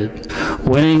celebrated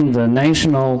winning the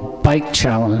National Bike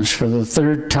Challenge for the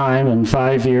 3rd time in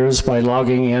 5 years by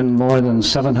logging in more than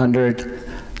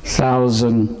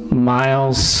 700,000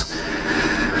 miles.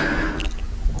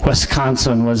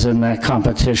 Wisconsin was in that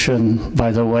competition,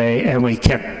 by the way, and we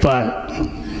kicked butt.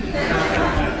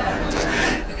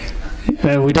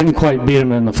 We didn't quite beat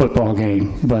them in the football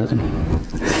game, but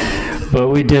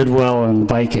we did well in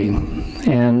biking.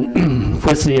 And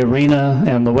with the arena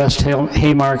and the West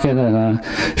Haymarket and a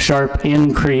sharp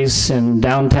increase in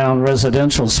downtown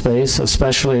residential space,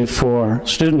 especially for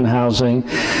student housing,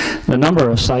 the number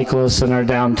of cyclists in our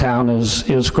downtown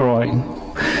is growing.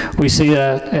 We see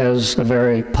that as a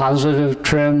very positive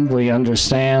trend. We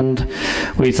understand,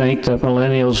 we think that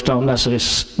millennials don't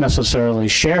necessarily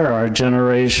share our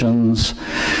generation's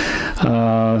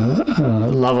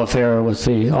love affair with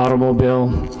the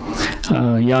automobile.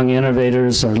 Young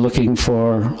innovators are looking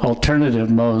for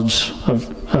alternative modes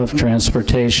of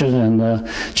transportation, and the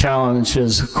challenge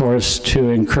is, of course, to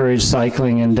encourage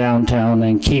cycling in downtown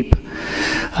and keep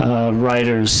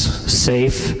riders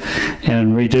safe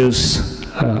and reduce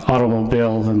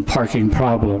automobile and parking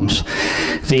problems.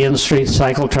 The N-Street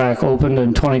Cycle Track opened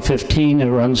in 2015. It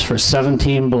runs for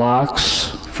 17 blocks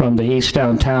from the East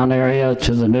Downtown area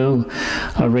to the new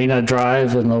Arena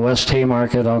Drive in the West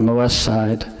Haymarket on the west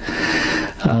side.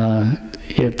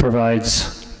 It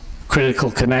provides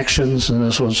critical connections, and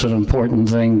this was an important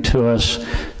thing to us,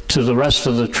 to the rest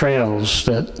of the trails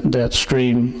that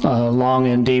stream long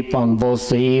and deep on both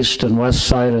the east and west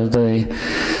side of the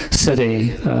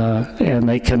city, and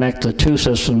they connect the 2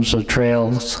 systems of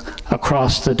trails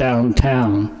across the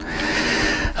downtown.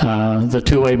 The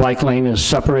 2-way bike lane is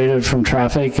separated from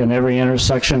traffic, and every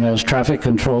intersection has traffic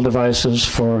control devices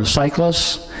for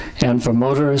cyclists and for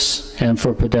motorists and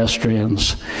for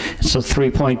pedestrians. It's a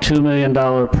 $3.2 million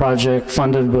project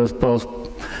funded with both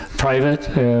private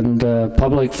and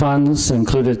public funds,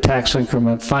 included tax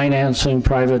increment financing,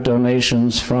 private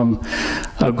donations from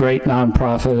a great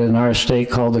nonprofit in our state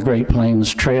called the Great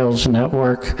Plains Trails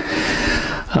Network.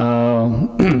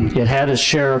 It had its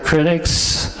share of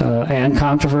critics and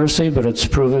controversy, but it's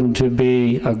proven to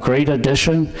be a great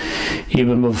addition.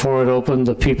 Even before it opened,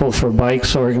 the People for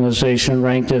Bikes organization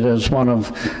ranked it as one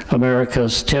of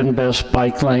America's 10 best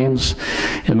bike lanes.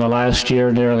 In the last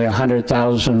year, nearly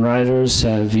 100,000 riders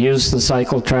have used the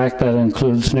cycle track. That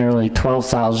includes nearly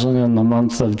 12,000 in the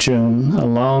month of June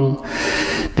alone.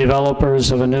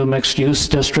 Developers of a new mixed-use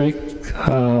district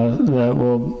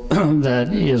that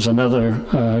is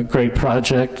another great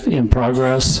project in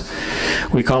progress.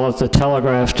 We call it the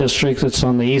Telegraph District. It's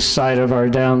on the east side of our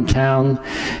downtown,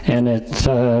 and it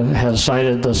has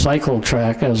cited the cycle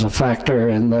track as a factor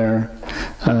in their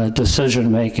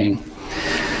decision making.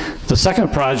 The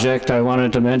second project I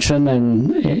wanted to mention,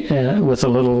 and with a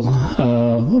little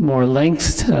more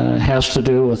length, has to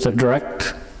do with the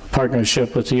direct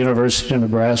partnership with the University of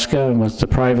Nebraska and with the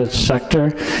private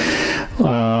sector.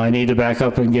 I need to back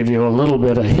up and give you a little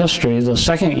bit of history. The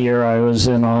second year I was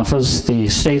in office, the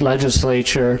state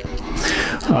legislature,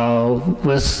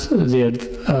 with the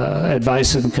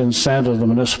advice and consent of the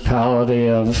municipality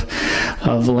of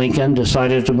Lincoln,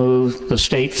 decided to move the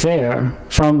state fair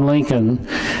from Lincoln,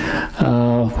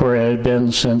 where it had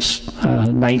been since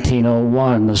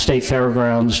 1901. The state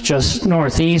fairgrounds just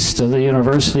northeast of the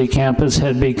university campus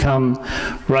had become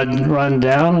run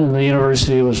down, and the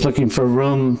university was looking for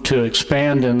room to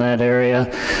expand in that area.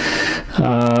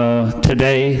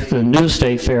 Today, the new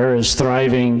state fair is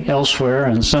thriving elsewhere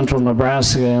in central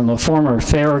Nebraska, and the former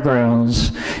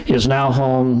fairgrounds is now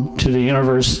home to the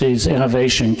university's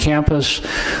innovation campus,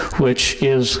 which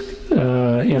is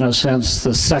in a sense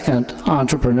the second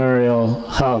entrepreneurial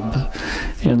hub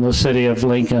in the city of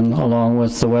Lincoln, along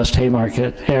with the West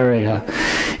Haymarket area.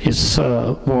 It's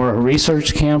more a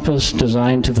research campus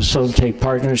designed to facilitate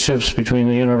partnerships between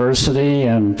the university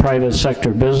and private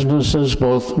sector businesses,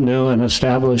 both new and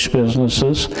established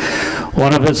businesses.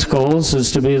 One of its goals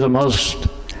is to be the most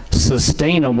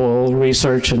sustainable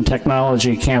research and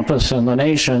technology campus in the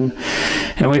nation,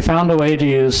 and we found a way to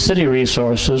use city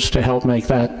resources to help make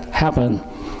that happen.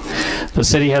 The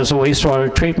city has a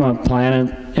wastewater treatment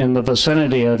plant in the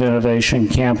vicinity of Innovation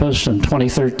Campus. In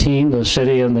 2013, the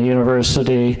city and the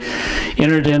university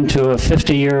entered into a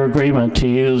 50-year agreement to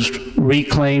use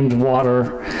reclaimed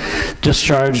water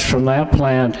discharged from that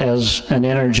plant as an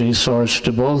energy source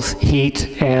to both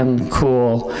heat and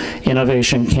cool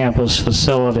Innovation Campus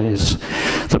facilities.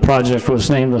 The project was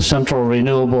named the Central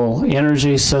Renewable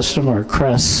Energy System, or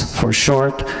CRESS for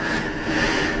short.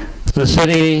 The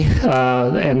city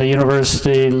and the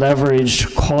university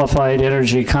leveraged qualified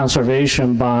energy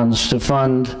conservation bonds to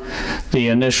fund the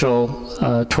initial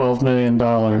 $12 million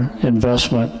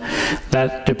investment.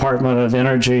 That Department of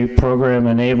Energy program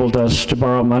enabled us to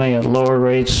borrow money at lower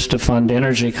rates to fund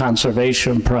energy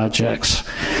conservation projects.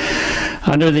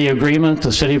 Under the agreement,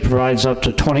 the city provides up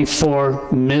to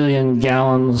 24 million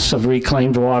gallons of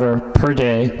reclaimed water per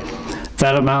day.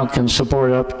 That amount can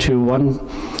support up to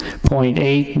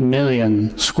 1.8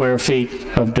 million square feet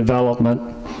of development.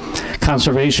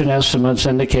 Conservation estimates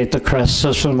indicate the CRESS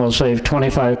system will save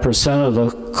 25% of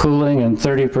the cooling and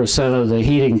 30% of the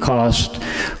heating cost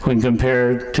when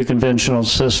compared to conventional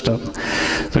system.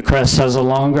 The CRESS has a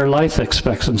longer life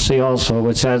expectancy also,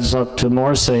 which adds up to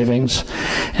more savings.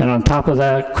 And on top of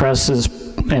that, CRESS is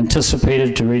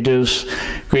anticipated to reduce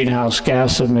greenhouse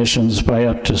gas emissions by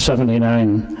up to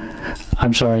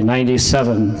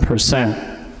 97%.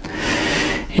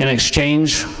 In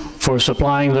exchange for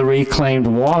supplying the reclaimed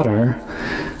water,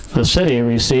 the city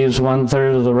receives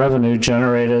 1/3 of the revenue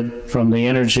generated from the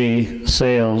energy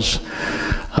sales,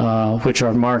 which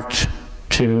are marked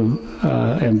to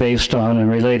and based on and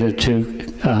related to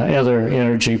other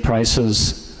energy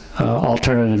prices,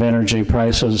 alternative energy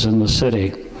prices in the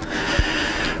city.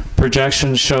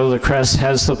 Projections show the CRESS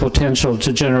has the potential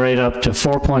to generate up to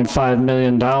 $4.5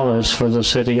 million for the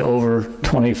city over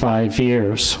 25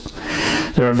 years.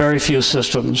 There are very few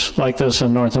systems like this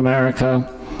in North America.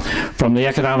 From the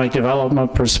economic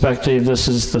development perspective, this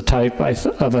is the type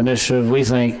of initiative we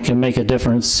think can make a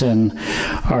difference in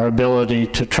our ability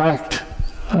to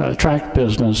attract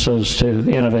businesses to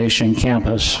Innovation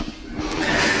Campus.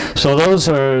 So those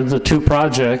are the two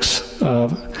projects,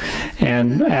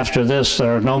 and after this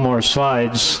there are no more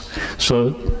slides,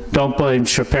 so don't blame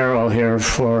Shapiro here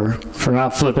for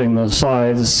not flipping the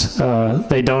slides.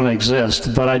 They don't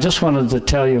exist, but I just wanted to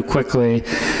tell you quickly,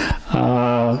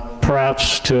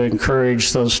 perhaps to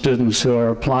encourage those students who are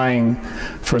applying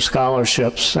for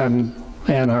scholarships, and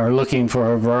and are looking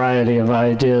for a variety of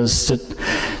ideas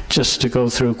just to go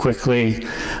through quickly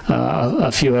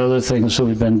a few other things that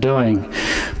we've been doing.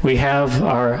 We have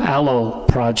our ALLO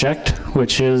project,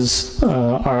 which is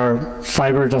our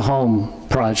fiber to home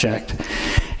project.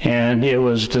 And it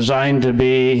was designed to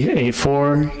be a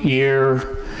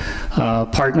 4-year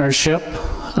partnership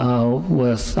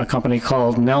with a company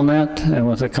called Nelnet and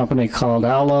with a company called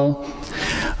ALLO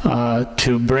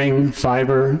to bring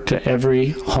fiber to every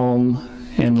home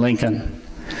in Lincoln.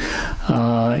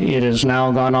 It has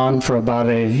now gone on for about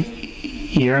a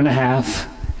year and a half,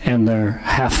 and they're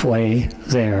halfway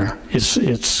there.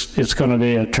 It's going to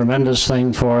be a tremendous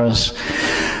thing for us,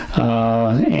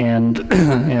 and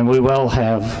we will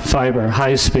have fiber,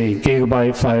 high-speed,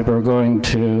 gigabyte fiber going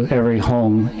to every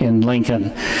home in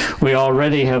Lincoln. We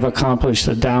already have accomplished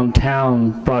a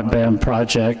downtown broadband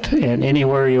project, and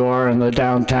anywhere you are in the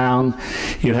downtown,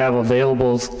 you have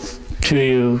available to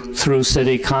you through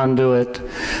city conduit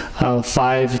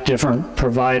 5 different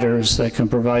providers that can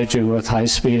provide you with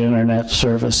high-speed internet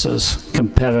services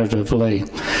competitively.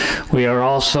 We are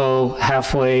also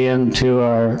halfway into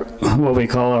our what we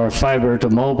call our fiber to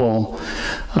mobile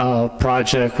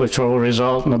project, which will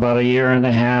result in about a year and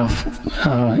a half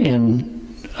in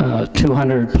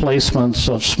 200 placements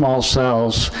of small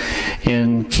cells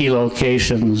in key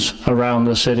locations around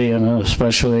the city and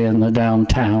especially in the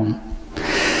downtown.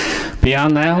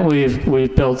 Beyond that,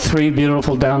 we've built 3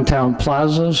 beautiful downtown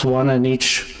plazas, one in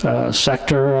each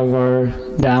sector of our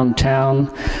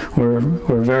downtown. We're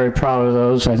very proud of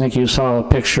those. I think you saw a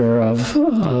picture of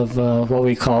what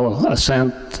we call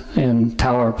Ascent in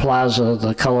Tower Plaza,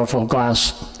 the colorful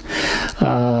glass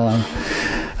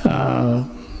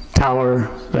tower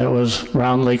that was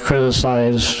roundly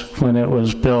criticized when it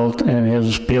was built and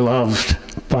is beloved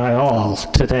by all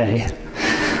today.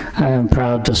 I am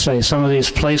proud to say some of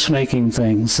these placemaking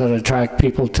things that attract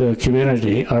people to a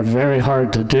community are very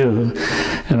hard to do,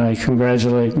 and I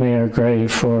congratulate Mayor Gray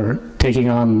for taking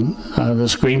on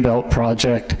this Greenbelt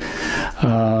project.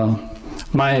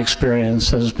 My experience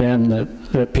has been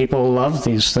that people love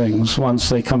these things once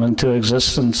they come into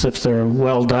existence if they're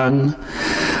well done,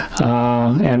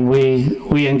 and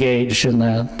we engage in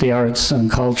that. The arts and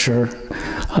culture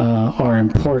are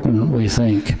important, we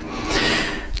think.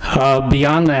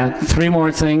 Beyond that, 3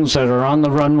 more things that are on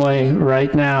the runway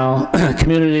right now.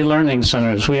 Community learning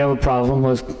centers. We have a problem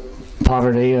with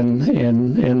poverty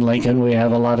in Lincoln. We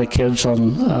have a lot of kids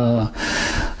on the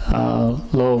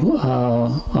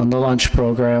lunch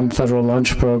program, federal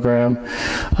lunch program.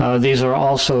 These are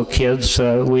also kids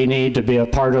we need to be a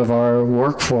part of our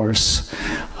workforce,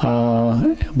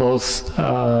 both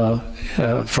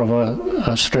from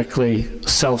a strictly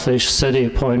selfish city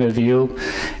point of view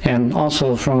and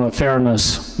also from a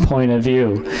fairness point of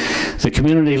view. The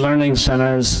community learning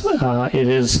centers, it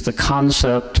is the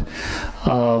concept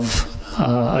of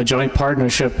a joint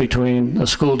partnership between the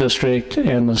school district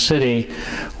and the city,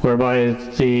 whereby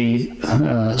the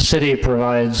city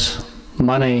provides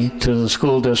money to the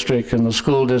school district, and the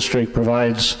school district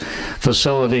provides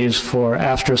facilities for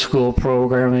after-school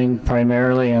programming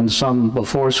primarily, and some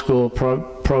before-school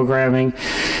programming.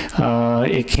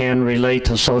 It can relate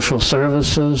to social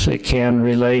services. It can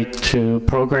relate to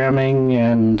programming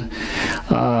and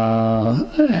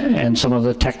some of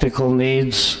the technical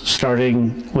needs,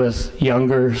 starting with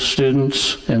younger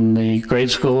students in the grade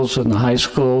schools and the high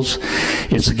schools.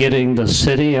 It's getting the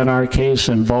city, in our case,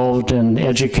 involved in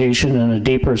education in a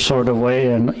deeper sort of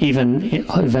way, and even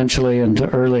eventually into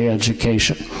early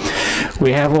education.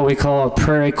 We have what we call a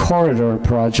Prairie Corridor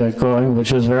project going,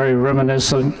 which is very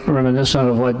reminiscent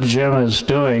of what Jim is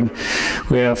doing.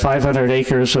 We have 500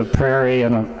 acres of prairie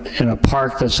in a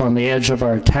park that's on the edge of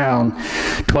our town.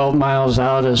 12 miles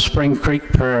out is Spring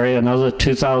Creek Prairie, another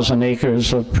 2,000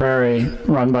 acres of prairie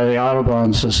run by the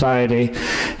Audubon Society.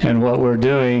 And what we're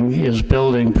doing is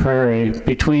building prairie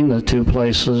between the 2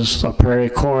 places, a prairie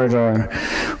corridor,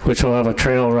 which will have a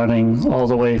trail running all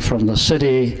the way from the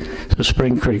city to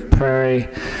Spring Creek Prairie.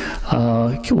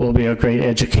 It will be a great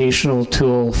educational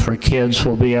tool for kids,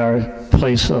 will be our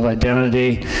place of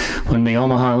identity. When the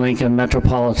Omaha-Lincoln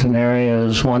metropolitan area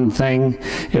is one thing,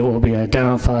 it will be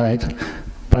identified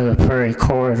by the Prairie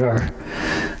Corridor,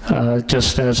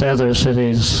 just as other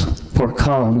cities, Fort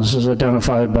Collins is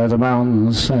identified by the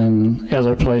mountains, and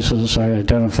other places are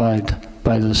identified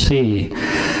by the sea.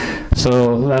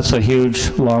 So that's a huge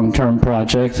long-term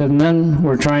project. And then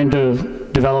we're trying to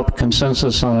develop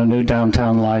consensus on a new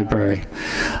downtown library.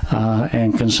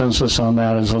 And consensus on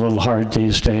that is a little hard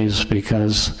these days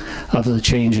because of the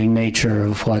changing nature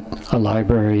of what a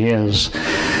library is.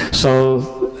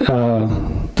 So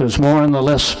there's more on the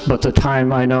list, but the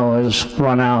time I know has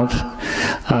run out.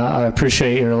 I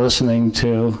appreciate your listening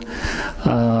to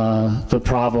the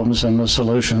problems and the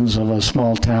solutions of a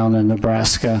small town in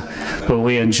Nebraska, but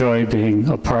we enjoy being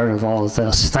a part of all of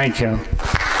this. Thank you.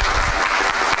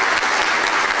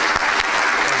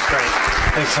 That's great.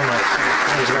 Thanks so much.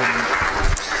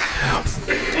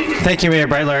 Thank you, Mayor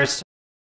Breitler.